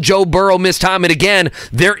 Will Joe Burrow miss time? And again,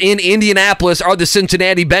 they're in Indianapolis, are the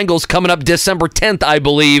Cincinnati Bengals, coming up December 10th, I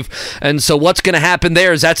believe. And so what's going to happen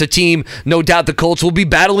there is that's a team, no doubt, the Colts will be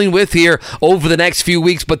battling with here over the next few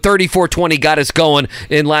weeks, but 34-20 got us going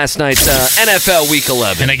in last night's NFL Week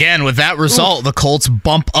 11. And again, with that result, the Colts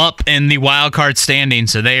bump up in the wild card standing,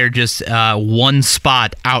 so they are just one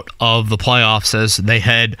spot out of the playoffs as they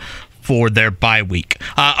head for their bye week.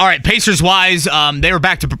 All right, Pacers-wise, they were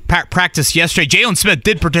back to practice yesterday. Jalen Smith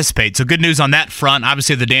did participate, so good news on that front.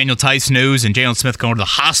 Obviously, the Daniel Tice news and Jalen Smith going to the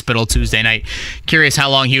hospital Tuesday night. Curious how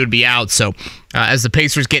long he would be out. So as the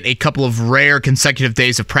Pacers get a couple of rare consecutive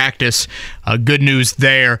days of practice, good news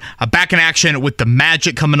there. Back in action with the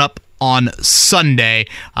Magic coming up on Sunday.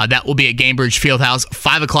 That will be at Gainbridge Fieldhouse,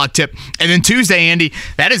 5 o'clock tip. And then Tuesday, Andy,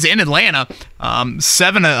 that is in Atlanta.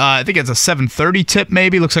 I think it's a 7:30 tip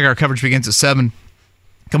maybe. Looks like our coverage begins at 7.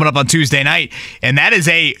 Coming up on Tuesday night, and that is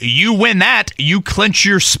you win that, you clinch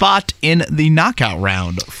your spot in the knockout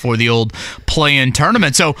round for the old play-in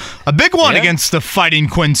tournament. So a big one against the Fighting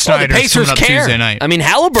Quinn Snyders. The Pacers coming up care. Tuesday night. I mean,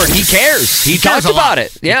 Halliburton, he cares. He talked about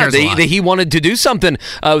it. Yeah, he wanted to do something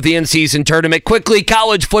with the in-season tournament. Quickly,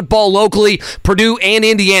 college football locally, Purdue and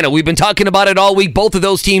Indiana. We've been talking about it all week. Both of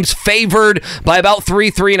those teams favored by about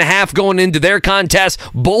 3.5 going into their contest.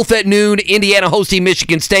 Both at noon. Indiana hosting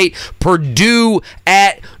Michigan State. Purdue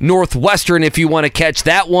at Northwestern, if you want to catch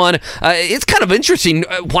that one. It's kind of interesting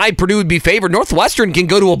why Purdue would be favored. Northwestern can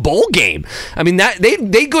go to a bowl game. I mean, that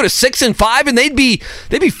they'd go to 6-5, and they'd be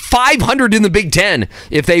 500 in the Big Ten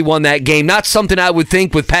if they won that game. Not something I would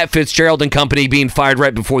think with Pat Fitzgerald and company being fired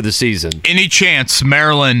right before the season. Any chance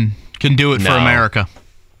Maryland can do it for America?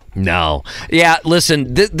 No. Yeah,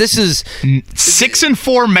 listen, this is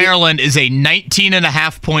 6-4 Maryland is a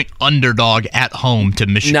 19.5-point underdog at home to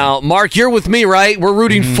Michigan. Now, Mark, you're with me, right? We're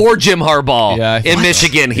rooting for Jim Harbaugh in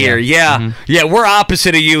Michigan here. Yeah. Yeah, we're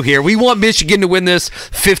opposite of you here. We want Michigan to win this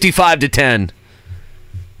 55-10.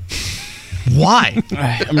 Why?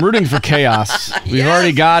 I'm rooting for chaos. We've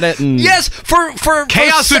already got it. And yes, for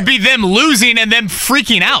chaos would be them losing and them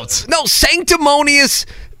freaking out. No, sanctimonious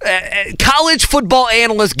college football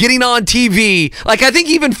analysts getting on TV. Like, I think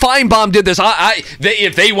even Feinbaum did this.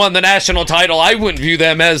 If they won the national title, I wouldn't view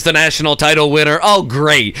them as the national title winner. Oh,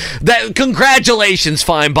 great. Congratulations,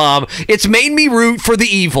 Feinbaum. It's made me root for the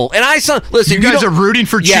evil. And listen, you guys are rooting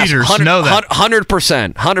for cheaters. Know that.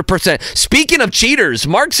 100%. Speaking of cheaters,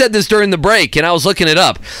 Mark said this during the break, and I was looking it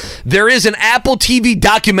up. There is an Apple TV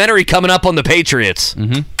documentary coming up on the Patriots.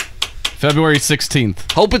 February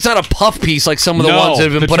 16th. Hope it's not a puff piece like some of the ones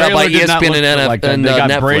that have been put out by ESPN and they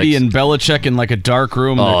got Netflix. Brady and Belichick in like a dark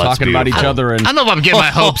room. And they're talking about each other. And I don't know if I'm getting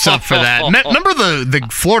my hopes up for that. Remember the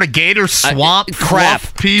Florida Gator swamp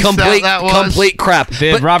crap piece complete, that was? Complete crap. They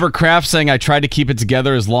had Robert Kraft saying, I tried to keep it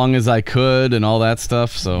together as long as I could and all that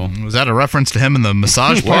stuff. So was that a reference to him in the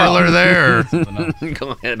massage parlor there? Or?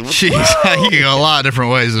 Go ahead. Jeez, he can go a lot of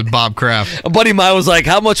different ways with Bob Kraft. A buddy of mine was like,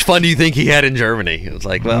 how much fun do you think he had in Germany? It was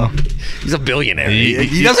like, well, he's a billionaire.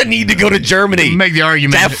 He doesn't need to go to Germany. Make the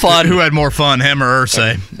argument. Have fun. Who had more fun, him or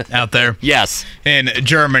Irsay out there? Yes. In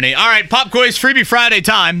Germany. All right, Pop Quiz Freebie Friday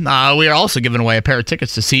time. We are also giving away a pair of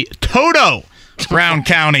tickets to see Toto, Brown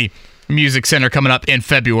County Music Center, coming up in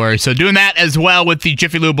February. So doing that as well with the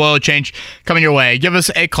Jiffy Lube oil change coming your way. Give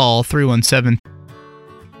us a call, 317.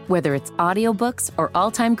 Whether it's audiobooks or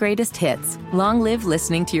all-time greatest hits, long live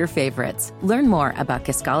listening to your favorites. Learn more about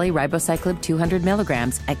Kisqali Ribociclib 200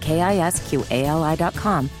 milligrams at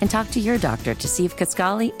KISQALI.com and talk to your doctor to see if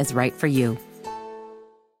Kisqali is right for you.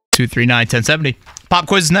 239-1070. Pop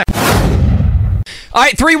quiz is next. All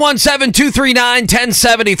right,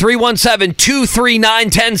 317-239-1070,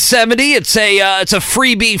 317-239-1070. It's a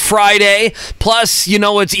freebie Friday. Plus,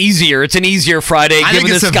 it's easier. It's an easier Friday. I think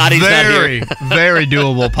it's a very, very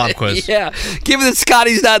doable pop quiz. Yeah, given that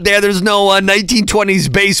Scotty's not there, there's no 1920s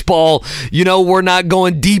baseball. We're not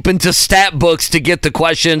going deep into stat books to get the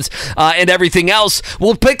questions and everything else.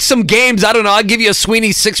 We'll pick some games. I don't know. I'll give you a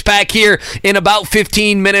Sweeney six-pack here in about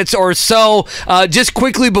 15 minutes or so. Just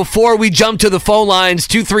quickly before we jump to the phone line,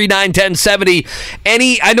 239-1070.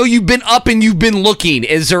 I know you've been up and you've been looking.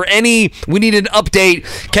 Is there we need an update.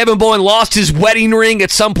 Kevin Bowen lost his wedding ring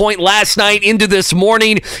at some point last night into this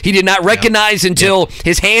morning. He did not recognize until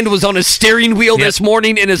his hand was on his steering wheel this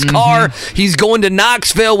morning in his car. He's going to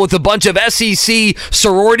Knoxville with a bunch of SEC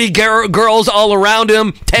sorority girls all around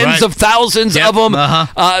him, tens of thousands of them.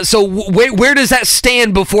 So where does that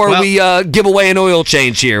stand before we give away an oil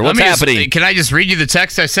change here? What's happening? Can I just read you the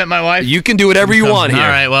text I sent my wife? You can do whatever you want here. All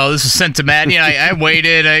right, well, this is sent to Matt. I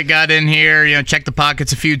waited. I got in here, checked the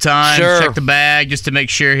pockets a few times, checked the bag just to make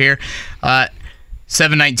sure here.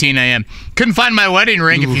 7:19 a.m. Couldn't find my wedding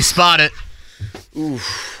ring. If you spot it. If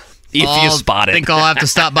you spot it. I think I'll have to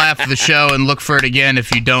stop by after the show and look for it again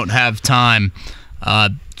if you don't have time.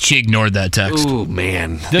 She ignored that text. Ooh,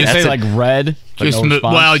 man. Did it say like red? Just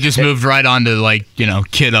moved right on to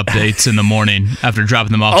kid updates in the morning after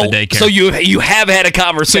dropping them off the daycare. So you have had a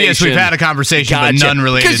conversation. So yes, we've had a conversation, but none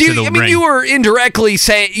related to the ring. You were indirectly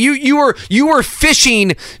saying you were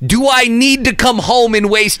fishing. Do I need to come home and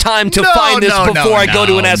waste time to find this before I go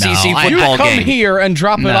to an SEC football game? You come here and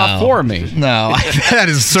drop it off for me. No, that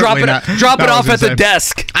is certainly not. Drop it off at the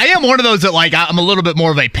desk. I am one of those that I'm a little bit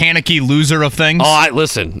more of a panicky loser of things. Oh,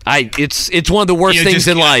 listen. It's one of the worst things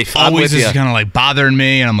in life. Always is kind of bothering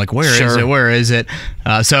me, and I'm like, where is it?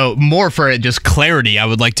 So more for it, just clarity. I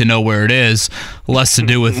would like to know where it is, less to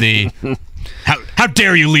do with the how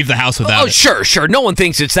dare you leave the house without it? Sure. No one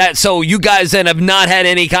thinks it's that. So you guys then have not had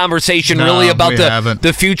any conversation really about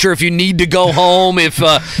the future. If you need to go home, if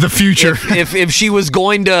the future, if she was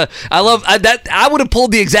going to, that. I would have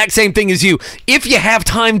pulled the exact same thing as you. If you have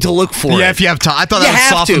time to look for it. Yeah, if you have time. I thought that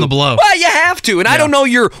would soften the blow. Well, you have to, and I don't know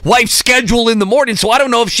your wife's schedule in the morning, so I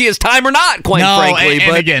don't know if she has time or not. Quite frankly,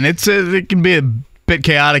 but again, it can be a bit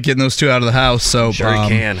chaotic getting those two out of the house. So sure you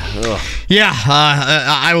can.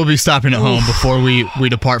 I will be stopping at home before we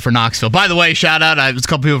depart for Knoxville. By the way, shout out, a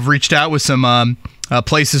couple people have reached out with some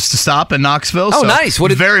places to stop in Knoxville. Oh, so nice.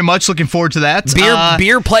 Very much looking forward to that.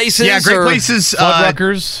 Beer places? Yeah, great places.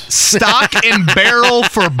 Fuddruckers. Stock and Barrel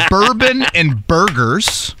for bourbon and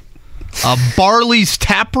burgers. Barley's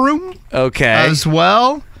Tap Room. Okay. As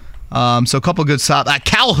well. So a couple of good stops.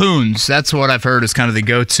 Calhoun's, that's what I've heard is kind of the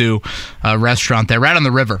go-to restaurant there, right on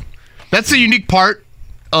the river. That's the unique part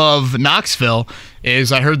of Knoxville,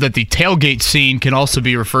 is I heard that the tailgate scene can also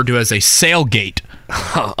be referred to as a sailgate.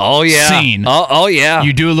 Oh, yeah. Scene. Oh, yeah.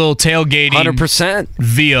 You do a little tailgating 100%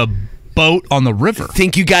 via boat on the river.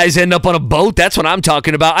 Think you guys end up on a boat? That's what I'm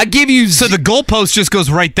talking about. I give you... So the goalpost just goes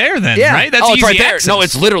right there then, right? That's it's easy right there. access. No,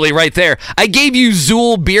 it's literally right there. I gave you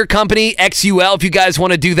Zool Beer Company, XUL, if you guys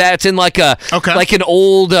want to do that. It's in like an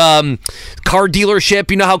old car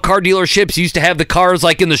dealership. You know how car dealerships used to have the cars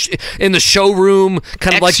like in the showroom,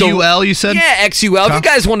 kind of like XUL, you said? Yeah, XUL. If you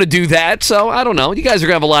guys want to do that, so I don't know. You guys are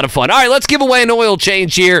going to have a lot of fun. All right, let's give away an oil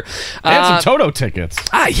change here. And some Toto tickets.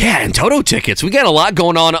 Yeah, and Toto tickets. We got a lot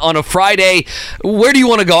going on a Friday. Where do you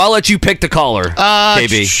want to go? I'll let you pick the caller,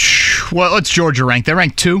 KB. What's Georgia ranked? They're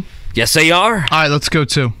ranked 2. Yes, they are. All right, let's go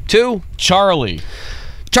 2. 2. Charlie.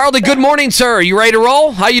 Charlie, good morning, sir. You ready to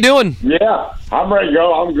roll? How you doing? Yeah, I'm ready to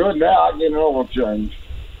go. I'm good now. I get an oil change.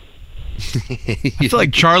 I feel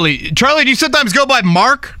like Charlie, do you sometimes go by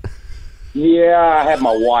Mark? Yeah, I had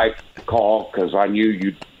my wife call because I knew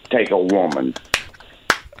you'd take a woman.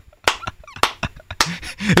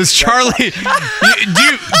 Is Charlie,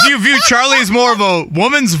 do you view Charlie as more of a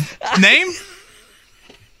woman's name?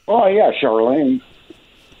 Oh, yeah, Charlene.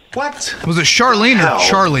 What? Was it Charlene or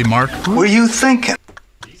Charlie, Mark? What were you thinking?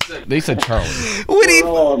 They said Charlie. When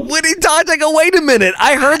he talked, I go, wait a minute.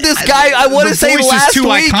 I heard this guy, I want to say voice is last too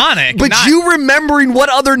week. Iconic, but you remembering what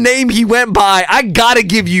other name he went by, I got to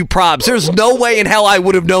give you props. There's no way in hell I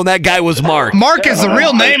would have known that guy was Mark. Mark is the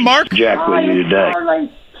real name, Mark? Jack with you today.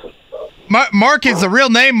 Mark is the real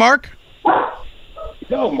name, Mark?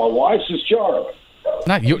 No, my wife's is Charlie.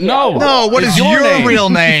 Not you. No. No, what is your real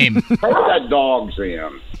name? Take that dog's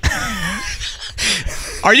in.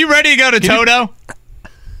 Are you ready to go to Toto?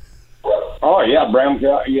 Oh, yeah, brown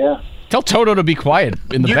cow, yeah. Tell Toto to be quiet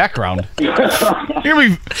in the background. You're going to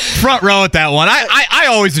be front row at that one. I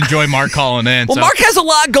always enjoy Mark calling in. Well, Mark has a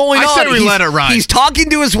lot going on. I said we let it ride. He's talking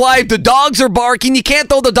to his wife. The dogs are barking. You can't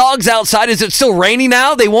throw the dogs outside. Is it still raining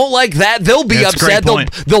now? They won't like that. They'll be upset.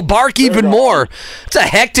 They'll bark even more. It's a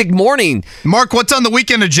hectic morning. Mark, what's on the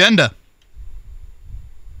weekend agenda?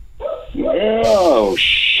 Oh,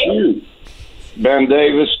 shoot. Ben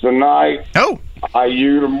Davis tonight. Oh.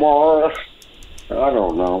 IU tomorrow. I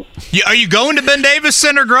don't know. Are you going to Ben Davis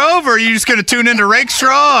Center Grove, or are you just going to tune into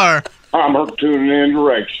Rakestraw? Or? I'm tuning in to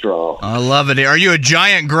Rakestraw. I love it. Are you a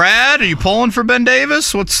Giant grad? Are you pulling for Ben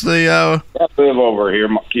Davis? What's the... I live over here.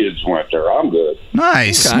 My kids went there. I'm good.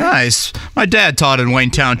 Nice, nice. My dad taught in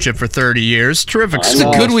Wayne Township for 30 years. Terrific school.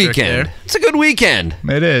 It's a good weekend. There. It's a good weekend.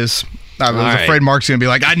 It is. I was afraid Mark's going to be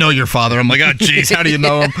like, I know your father. I'm like, oh, jeez, how do you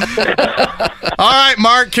know him? All right,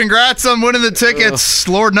 Mark, congrats on winning the tickets.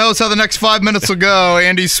 Lord knows how the next 5 minutes will go.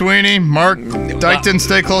 Andy Sweeney, Mark Dykton,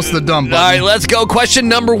 stay close to the dump button. All right, let's go. Question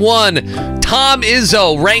number 1. Tom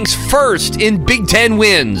Izzo ranks first in Big Ten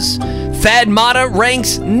wins. Thad Matta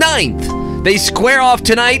ranks 9th. They square off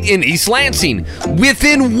tonight in East Lansing.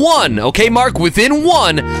 Within one, okay, Mark, within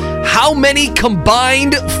one, how many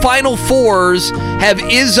combined Final Fours have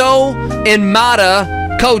Izzo and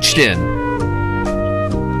Matta coached in?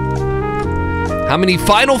 How many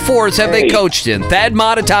Final Fours have they coached in? Thad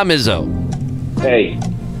Matta, Tom Izzo. 8.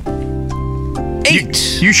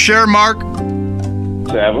 You sure, Mark?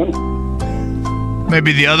 7.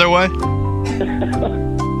 Maybe the other way?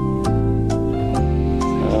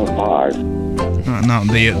 5. No,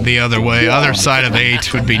 the other way. Other side of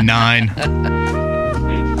 8 would be 9.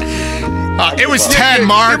 It was 10,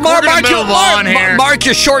 Mark. We're going to move on here. Mark,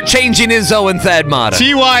 you're shortchanging Izzo and Thad Matta.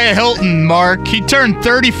 T.Y. Hilton, Mark. He turned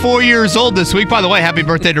 34 years old this week. By the way, happy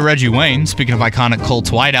birthday to Reggie Wayne. Speaking of iconic Colts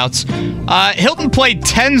wideouts. Hilton played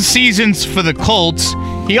 10 seasons for the Colts.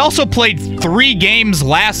 He also played 3 games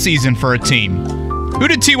last season for a team. Who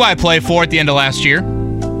did T.Y. play for at the end of last year?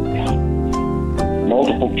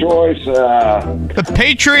 Multiple choice. The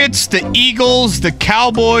Patriots, the Eagles, the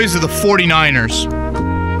Cowboys, or the 49ers?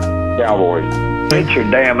 Cowboys. Get your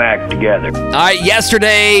damn act together. All right,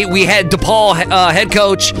 yesterday we had DePaul head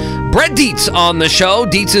coach Brett Dietz on the show.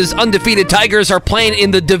 Dietz's undefeated Tigers are playing in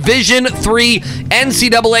the Division III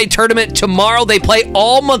NCAA tournament tomorrow. They play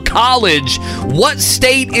Alma College. What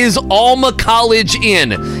state is Alma College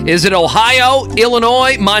in? Is it Ohio,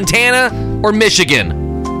 Illinois, Montana, or Michigan?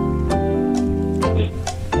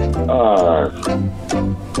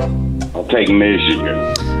 I'll take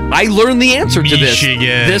Michigan. I learned the answer to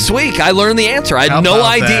this week. I learned the answer. I had no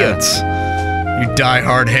idea. You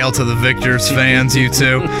diehard Hail to the Victors fans, you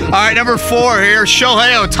two. All right, number 4 here.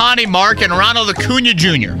 Shohei Ohtani, Mark, and Ronald Acuna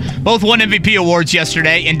Jr. both won MVP awards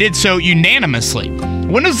yesterday and did so unanimously.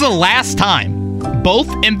 When was the last time both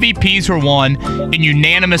MVPs were won in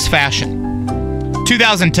unanimous fashion?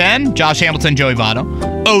 2010, Josh Hamilton, Joey Votto.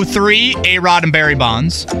 03, A-Rod and Barry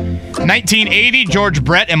Bonds. 1980, George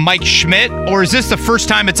Brett and Mike Schmidt. Or is this the first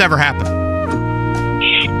time it's ever happened?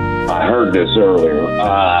 I heard this earlier.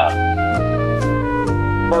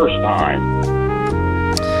 First time.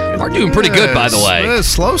 We're doing pretty good, by the way.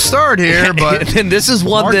 Slow start here, but and this is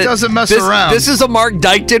one Mark that doesn't mess around. This is a Mark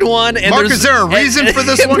Dykton one. And Mark, is there a reason for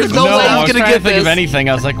this one? There's no way I was he's going trying to to think of anything.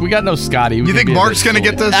 I was like, we got no Scotty. You think Mark's going to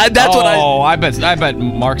get this? That's what I bet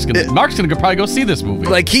Mark's going to probably go see this movie.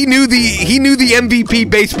 Like he knew the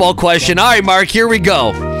MVP baseball question. All right, Mark, here we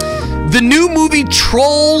go. The new movie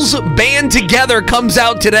Trolls Band Together comes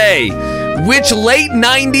out today. Which late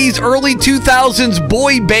 90s, early 2000s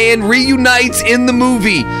boy band reunites in the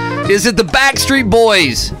movie? Is it the Backstreet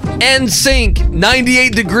Boys, NSYNC,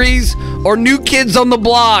 98 Degrees, or New Kids on the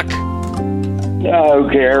Block? Who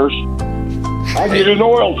cares? I get an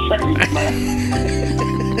oil change, man.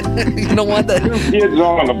 You know what? New Kids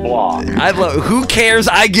on the Block. I love. Who cares?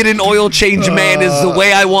 I get an oil change, man. Is the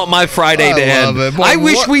way I want my Friday to end. Boy, I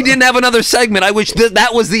wish we didn't have another segment. I wish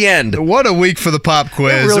that was the end. What a week for the pop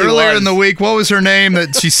quiz. Really Earlier was. in the week, what was her name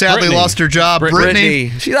that she sadly lost her job?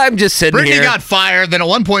 Brittany. I'm just sitting Brittany here. got fired. Then at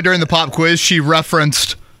one point during the pop quiz, she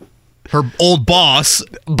referenced her old boss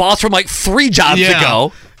from like 3 jobs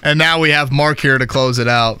ago. And now we have Mark here to close it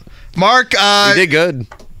out. Mark, you did good.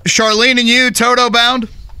 Charlene and you, Toto bound?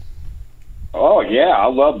 Oh, yeah, I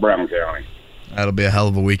love Brown County. That'll be a hell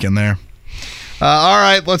of a weekend there. All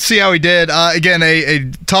right, let's see how he did. Again,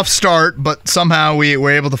 a tough start, but somehow we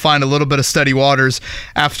were able to find a little bit of steady waters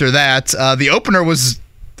after that. The opener was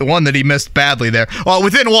the one that he missed badly there. Well,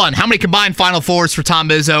 within one, how many combined Final Fours for Tom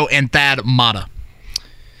Izzo and Thad Matta?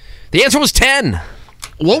 The answer was 10.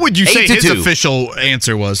 What would you say his 8-2. Official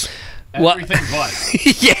answer was? Everything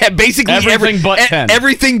but. Yeah, basically everything but 10.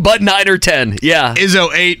 Everything but 9 or 10. Yeah.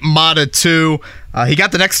 Izzo 8, Matta 2. He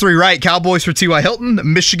got the next 3 right. Cowboys for T.Y. Hilton,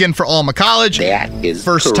 Michigan for Alma College. That is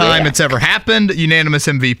First time it's ever happened. Unanimous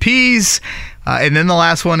MVPs. And then the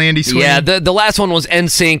last one, Andy Sweeney. Yeah, the last one was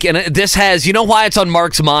NSYNC, and this has, you know why it's on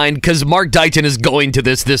Mark's mind? Because Mark Dighton is going to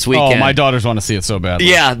this weekend. Oh, my daughters want to see it so bad.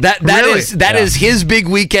 Yeah, that is his big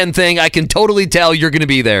weekend thing. I can totally tell you're going to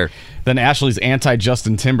be there. Then Ashley's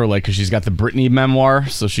anti-Justin Timberlake because she's got the Britney memoir,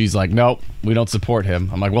 so she's like, nope, we don't support him.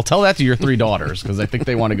 I'm like, well, tell that to your 3 daughters because I think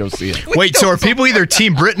they want to go see it. Wait, so are people either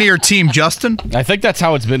Team Britney or Team Justin? I think that's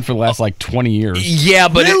how it's been for the last, 20 years. Yeah,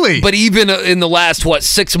 but really? But even in the last,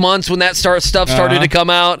 6 months when that stuff started to come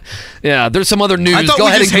out, yeah, there's some other news. I thought Go we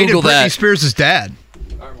ahead just and hated Google Britney that. Spears' dad.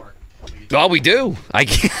 Oh, we do. I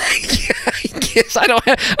guess I don't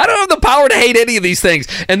have the power to hate any of these things,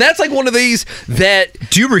 and that's like one of these that.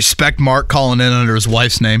 Do you respect Mark calling in under his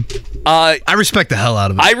wife's name? I respect the hell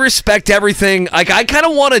out of it. I respect everything. Like I kind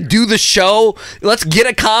of want to do the show. Let's get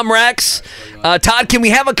a Comrex. Todd, can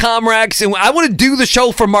we have a Comrex? And I want to do the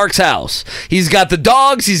show from Mark's house. He's got the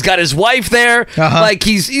dogs. He's got his wife there. Like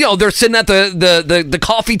he's, they're sitting at the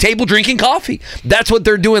coffee table drinking coffee. That's what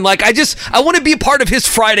they're doing. Like I want to be a part of his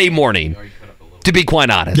Friday morning. To be quite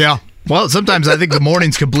honest. Yeah. Well, sometimes I think the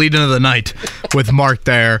mornings could bleed into the night with Mark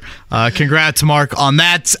there. Congrats, Mark, on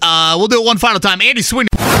that. We'll do it one final time. Andy Sweeney.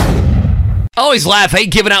 I always laugh. I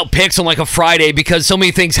hate giving out picks on like a Friday because so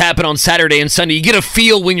many things happen on Saturday and Sunday. You get a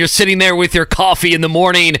feel when you're sitting there with your coffee in the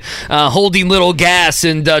morning, holding little gas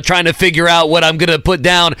and trying to figure out what I'm going to put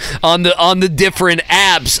down on the different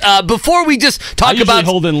apps. Before we just talk about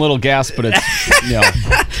holding little gas, but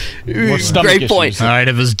it's great point. All right,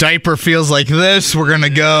 if his diaper feels like this, we're going to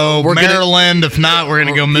go Maryland. If not, we're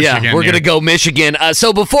going to go Michigan. Yeah, we're going to go Michigan.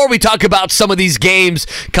 So before we talk about some of these games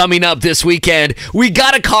coming up this weekend, we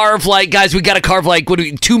got to carve guys, we got to carve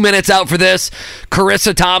 2 minutes out for this.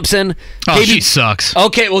 Carissa Thompson. Oh, she sucks.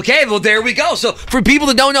 Okay, well, there we go. So for people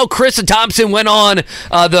that don't know, Carissa Thompson went on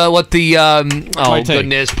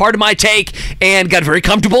Part of My Take, and got very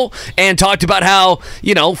comfortable and talked about how,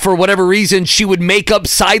 for whatever reason, she would make up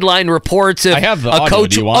sideline reports if I have the a audio.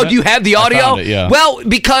 coach. Do you have the audio? I found it, yeah. Well,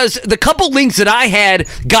 because the couple links that I had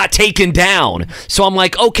got taken down. So I'm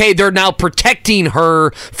like, okay, they're now protecting her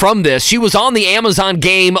from this. She was on the Amazon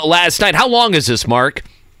game last night. How long is this, Mark?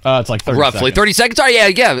 It's like 30 roughly seconds. 30 seconds. Oh,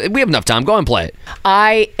 yeah, we have enough time. Go and play it.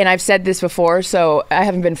 I've said this before, so I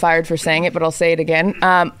haven't been fired for saying it, but I'll say it again.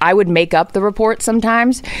 I would make up the report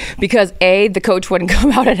sometimes because the coach wouldn't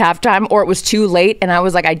come out at halftime, or it was too late, and I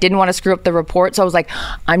was like, I didn't want to screw up the report, so I was like,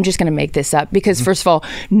 I'm just going to make this up because first of all,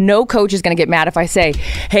 no coach is going to get mad if I say,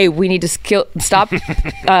 hey, we need to stop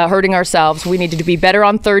hurting ourselves. We need to be better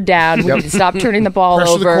on third down. We need to stop turning the ball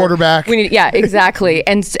Pressure over. the quarterback. Yeah, exactly,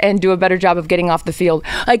 and do a better job of getting off the field.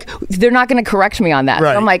 Like, they're not going to correct me on that.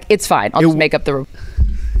 Right. So I'm like, it's fine. I'll just make up the.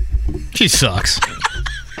 She sucks.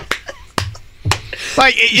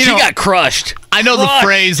 She got crushed. I know the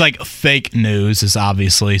phrase fake news is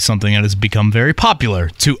obviously something that has become very popular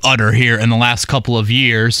to utter here in the last couple of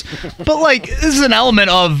years. But this is an element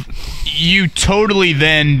of you totally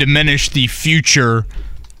then diminish the future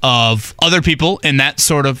of other people in that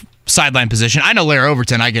sort of sideline position. I know Lara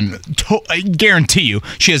Overton, I can I guarantee you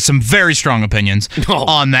she has some very strong opinions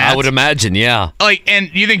on that. I would imagine, yeah. And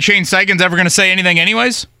you think Shane Steichen's ever going to say anything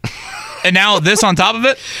anyways? And now this on top of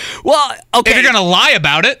it? Well, okay. If you're going to lie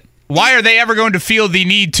about it, why are they ever going to feel the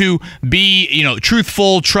need to be,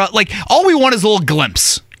 truthful? All we want is a little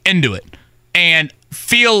glimpse into it and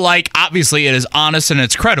feel like obviously it is honest and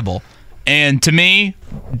it's credible. And to me,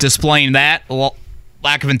 displaying that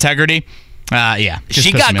lack of integrity, Yeah.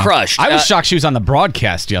 She got crushed. I was shocked she was on the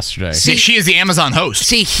broadcast yesterday. See, she is the Amazon host.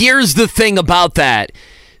 See, here's the thing about that.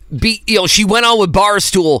 She went on with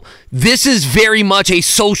Barstool. This is very much a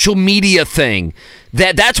social media thing.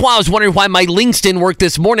 That's why I was wondering why my links didn't work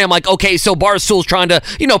this morning. I'm like, okay, so Barstool's trying to,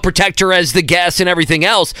 protect her as the guest and everything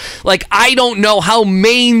else. Like, I don't know how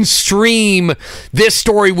mainstream this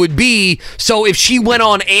story would be. So if she went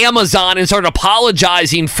on Amazon and started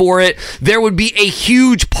apologizing for it, there would be a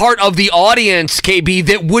huge part of the audience, KB,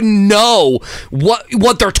 that wouldn't know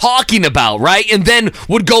what they're talking about, right? And then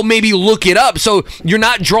would go maybe look it up. So you're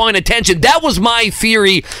not drawing attention. That was my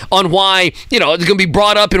theory on why, it's going to be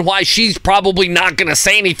brought up and why she's probably not going to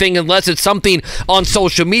say anything unless it's something on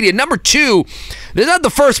social media. Number two, they're not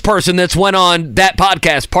the first person that's went on that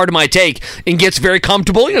podcast, Part of My Take, and gets very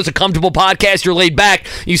comfortable. It's a comfortable podcast. You're laid back.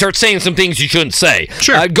 You start saying some things you shouldn't say.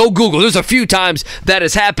 Sure. Go Google. There's a few times that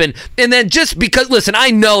has happened. And then just because, listen,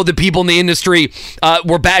 I know the people in the industry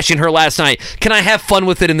were bashing her last night. Can I have fun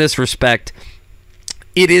with it in this respect?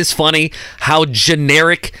 It is funny how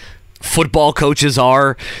generic football coaches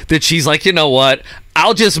are, that she's like, you know what?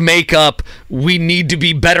 I'll just make up, we need to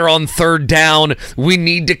be better on third down. We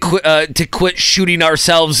need to quit shooting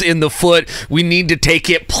ourselves in the foot. We need to take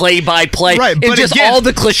it play by play. Right, and but just again, all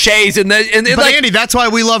the cliches. But Andy, that's why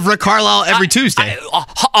we love Rick Carlisle every Tuesday.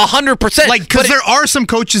 100%. Because there are some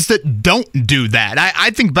coaches that don't do that.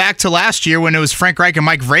 I think back to last year when it was Frank Reich and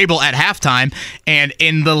Mike Vrabel at halftime, and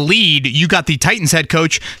in the lead, you got the Titans head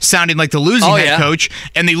coach sounding like the losing head coach,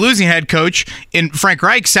 and the losing head coach in Frank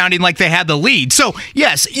Reich sounding like they had the lead. So,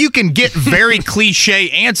 yes, you can get very cliche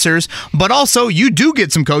answers, but also you do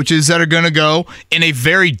get some coaches that are going to go in a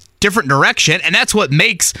very different direction, and that's what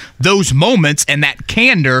makes those moments and that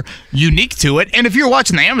candor unique to it. And if you're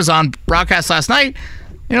watching the Amazon broadcast last night,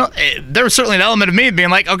 there was certainly an element of me being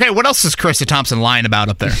like, okay, what else is Carissa Thompson lying about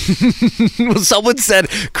up there?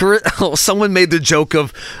 Well, someone made the joke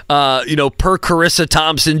of, per Carissa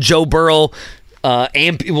Thompson, Joe Burrow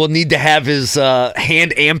will need to have his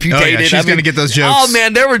hand amputated. Oh, yeah, she's going to get those jokes. Oh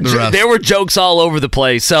man, there were jokes all over the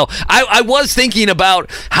place. So I was thinking about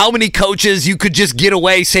how many coaches you could just get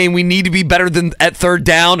away saying we need to be better than at third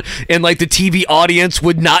down, and like the TV audience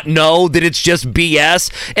would not know that it's just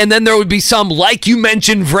BS. And then there would be some, like you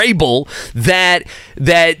mentioned, Vrabel, that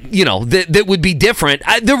would be different.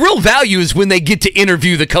 The real value is when they get to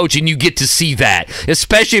interview the coach and you get to see that,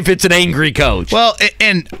 especially if it's an angry coach. Well,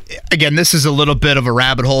 and again, this is a little bit of a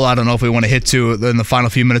rabbit hole. I don't know if we want to hit to in the final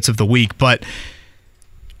few minutes of the week, but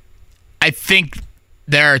I think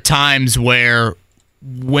there are times where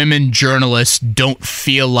women journalists don't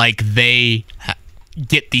feel like they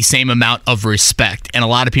get the same amount of respect, and a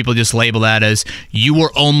lot of people just label that as you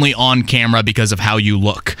were only on camera because of how you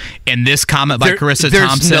look. And this comment by Carissa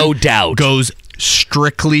Thompson, no doubt, goes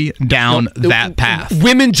strictly down that path.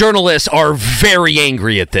 Women journalists are very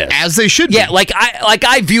angry at this, as they should be. Yeah, like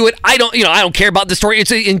I view it. I don't care about the story.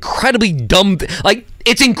 It's an incredibly dumb.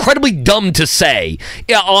 It's incredibly dumb to say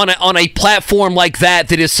on a platform like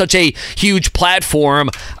that is such a huge platform.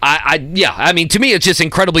 I mean, to me, it's just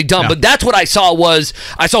incredibly dumb. Yeah. But that's what I saw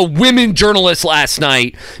women journalists last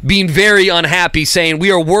night being very unhappy, saying we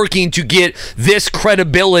are working to get this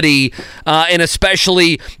credibility, and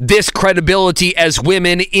especially this credibility as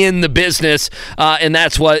women in the business, and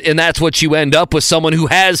that's what you end up with, someone who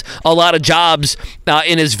has a lot of jobs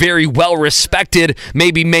and is very well respected,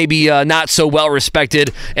 maybe not so well respected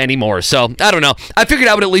anymore. So I don't know. I figured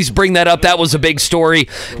I would at least bring that up. That was a big story.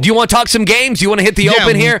 Do you want to talk some games? Do you want to hit the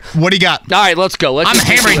open here? What do you got? All right, let's go. I'm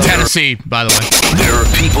hammering Tennessee, by the way. There are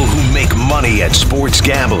people who make money at sports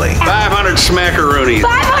gambling. 500 smackaroonies.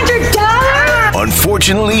 $500?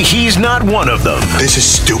 Unfortunately, he's not one of them. This is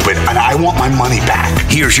stupid, and I want my money back.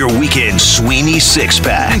 Here's your weekend Sweeney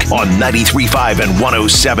Six-Pack on 93.5 and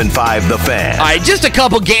 107.5 The Fan. All right, just a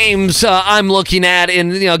couple games I'm looking at.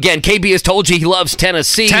 And, again, KB has told you he loves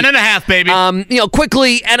Tennessee. 10.5, baby.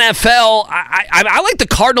 Quickly, NFL, I like the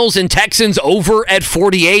Cardinals and Texans over at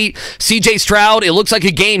 48. CJ Stroud, it looks like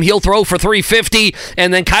a game he'll throw for 350.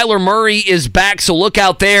 And then Kyler Murray is back, so look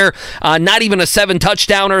out there. Not even a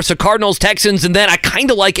 7-touchdowner. So Cardinals, Texans, and then I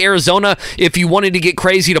kind of like Arizona if you wanted to get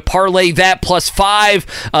crazy to parlay that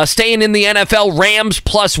 +5. Staying in the NFL, Rams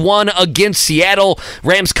 +1 against Seattle.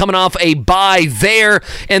 Rams coming off a bye there.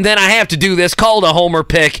 And then I have to do this, called a homer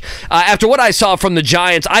pick. After what I saw from the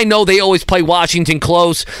Giants, I know they always play Washington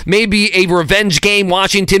close. Maybe a revenge game,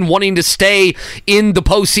 Washington wanting to stay in the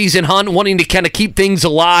postseason hunt, wanting to kind of keep things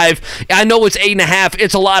alive. I know it's 8.5.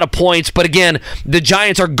 It's a lot of points, but again, the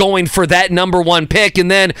Giants are going for that number 1 pick.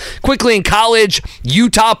 And then quickly in college,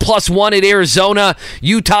 Utah +1 at Arizona.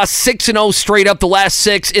 Utah 6-0 straight up the last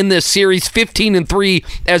 6 in this series, 15-3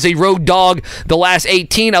 as a road dog the last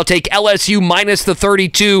 18. I'll take LSU minus the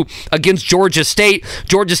 32 against Georgia State.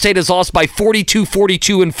 Georgia State has lost by 42,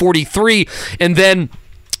 42, and 43. And then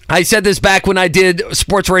I said this back when I did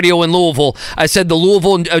sports radio in Louisville. I said the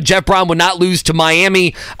Louisville and Jeff Brown would not lose to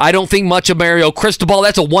Miami. I don't think much of Mario Cristobal.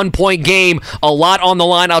 That's a 1-point game. A lot on the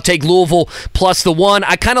line. I'll take Louisville plus the 1.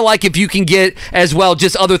 I kind of like if you can get as well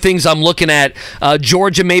just other things I'm looking at.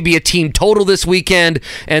 Georgia may be a team total this weekend,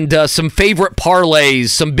 and some favorite parlays,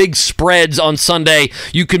 some big spreads on Sunday.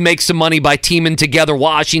 You can make some money by teaming together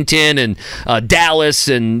Washington and Dallas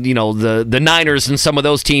and the Niners and some of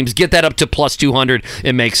those teams. Get that up to plus 200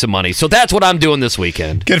 and make some money. So that's what I'm doing this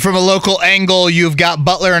weekend. Good. From a local angle, you've got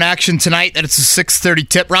Butler in action tonight. That it's a 6:30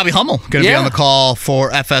 tip. Robbie Hummel going to be on the call for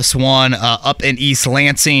FS1 up in East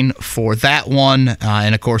Lansing for that one.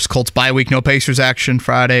 And, of course, Colts bye week. No Pacers action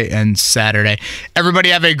Friday and Saturday. Everybody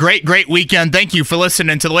have a great, great weekend. Thank you for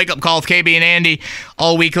listening to the Wake Up Call with KB and Andy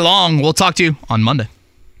all week long. We'll talk to you on Monday.